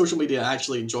 The social media I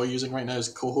actually enjoy using right now is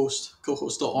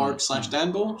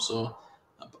cohost.org/Danbo. So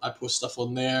I post stuff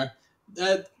on there.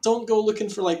 Don't go looking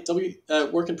for like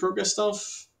work in progress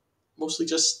stuff. Mostly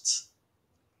just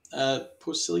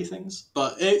post silly things.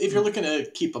 But if you're looking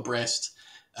to keep abreast,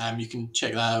 you can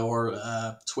check that out, or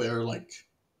Twitter like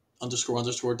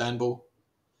 __ Danbo.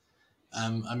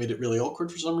 I made it really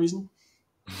awkward for some reason.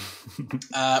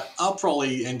 I'll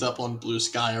probably end up on Blue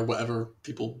Sky or whatever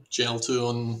people gel to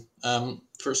on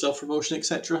for self-promotion,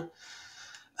 etc.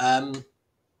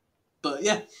 But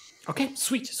yeah. Okay,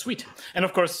 sweet. And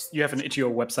of course, you have an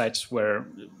itch.io website where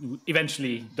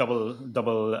eventually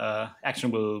double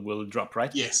action will drop,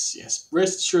 right? Yes.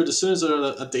 Rest assured, as soon as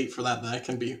there's a date for that I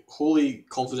can be wholly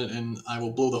confident in, I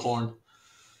will blow the horn.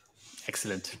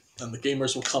 Excellent. And the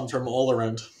gamers will come from all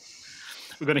around.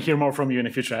 We're going to hear more from you in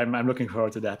the future. I'm looking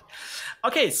forward to that.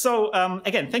 Okay, so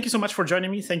again, thank you so much for joining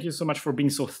me. Thank you so much for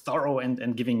being so thorough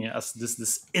and giving us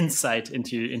this insight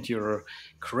into your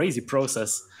crazy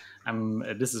process.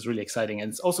 This is really exciting. And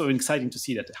it's also exciting to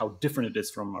see that how different it is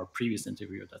from our previous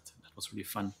interview. That was really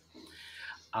fun.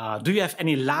 Do you have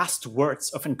any last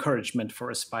words of encouragement for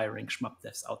aspiring shmup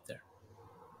devs out there?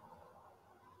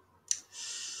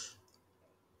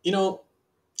 You know,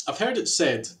 I've heard it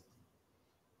said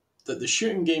that the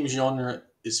shooting game genre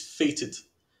is fated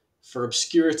for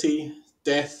obscurity,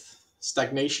 death,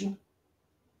 stagnation.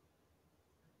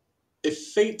 If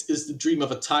fate is the dream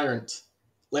of a tyrant,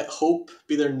 let hope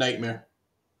be their nightmare.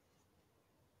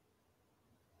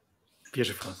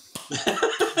 Beautiful.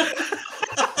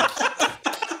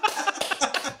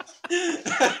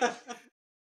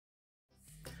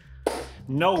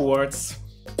 No words,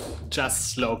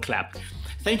 just slow clap.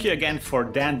 Thank you again for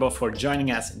Danbo for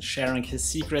joining us and sharing his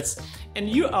secrets. And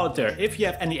you out there, if you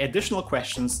have any additional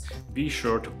questions, be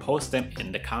sure to post them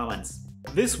in the comments.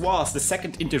 This was the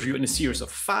second interview in a series of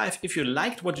 5. If you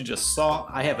liked what you just saw,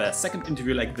 I have a second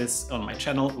interview like this on my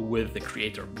channel with the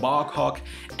creator Boghawk.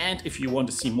 And if you want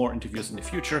to see more interviews in the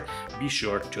future, be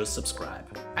sure to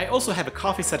subscribe. I also have a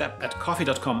coffee set up at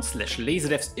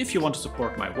coffee.com/lazydevs if you want to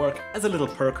support my work. As a little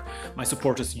perk, my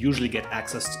supporters usually get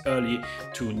access early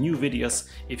to new videos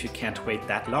if you can't wait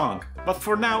that long. But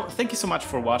for now, thank you so much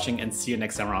for watching and see you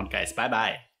next time around, guys. Bye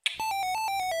bye.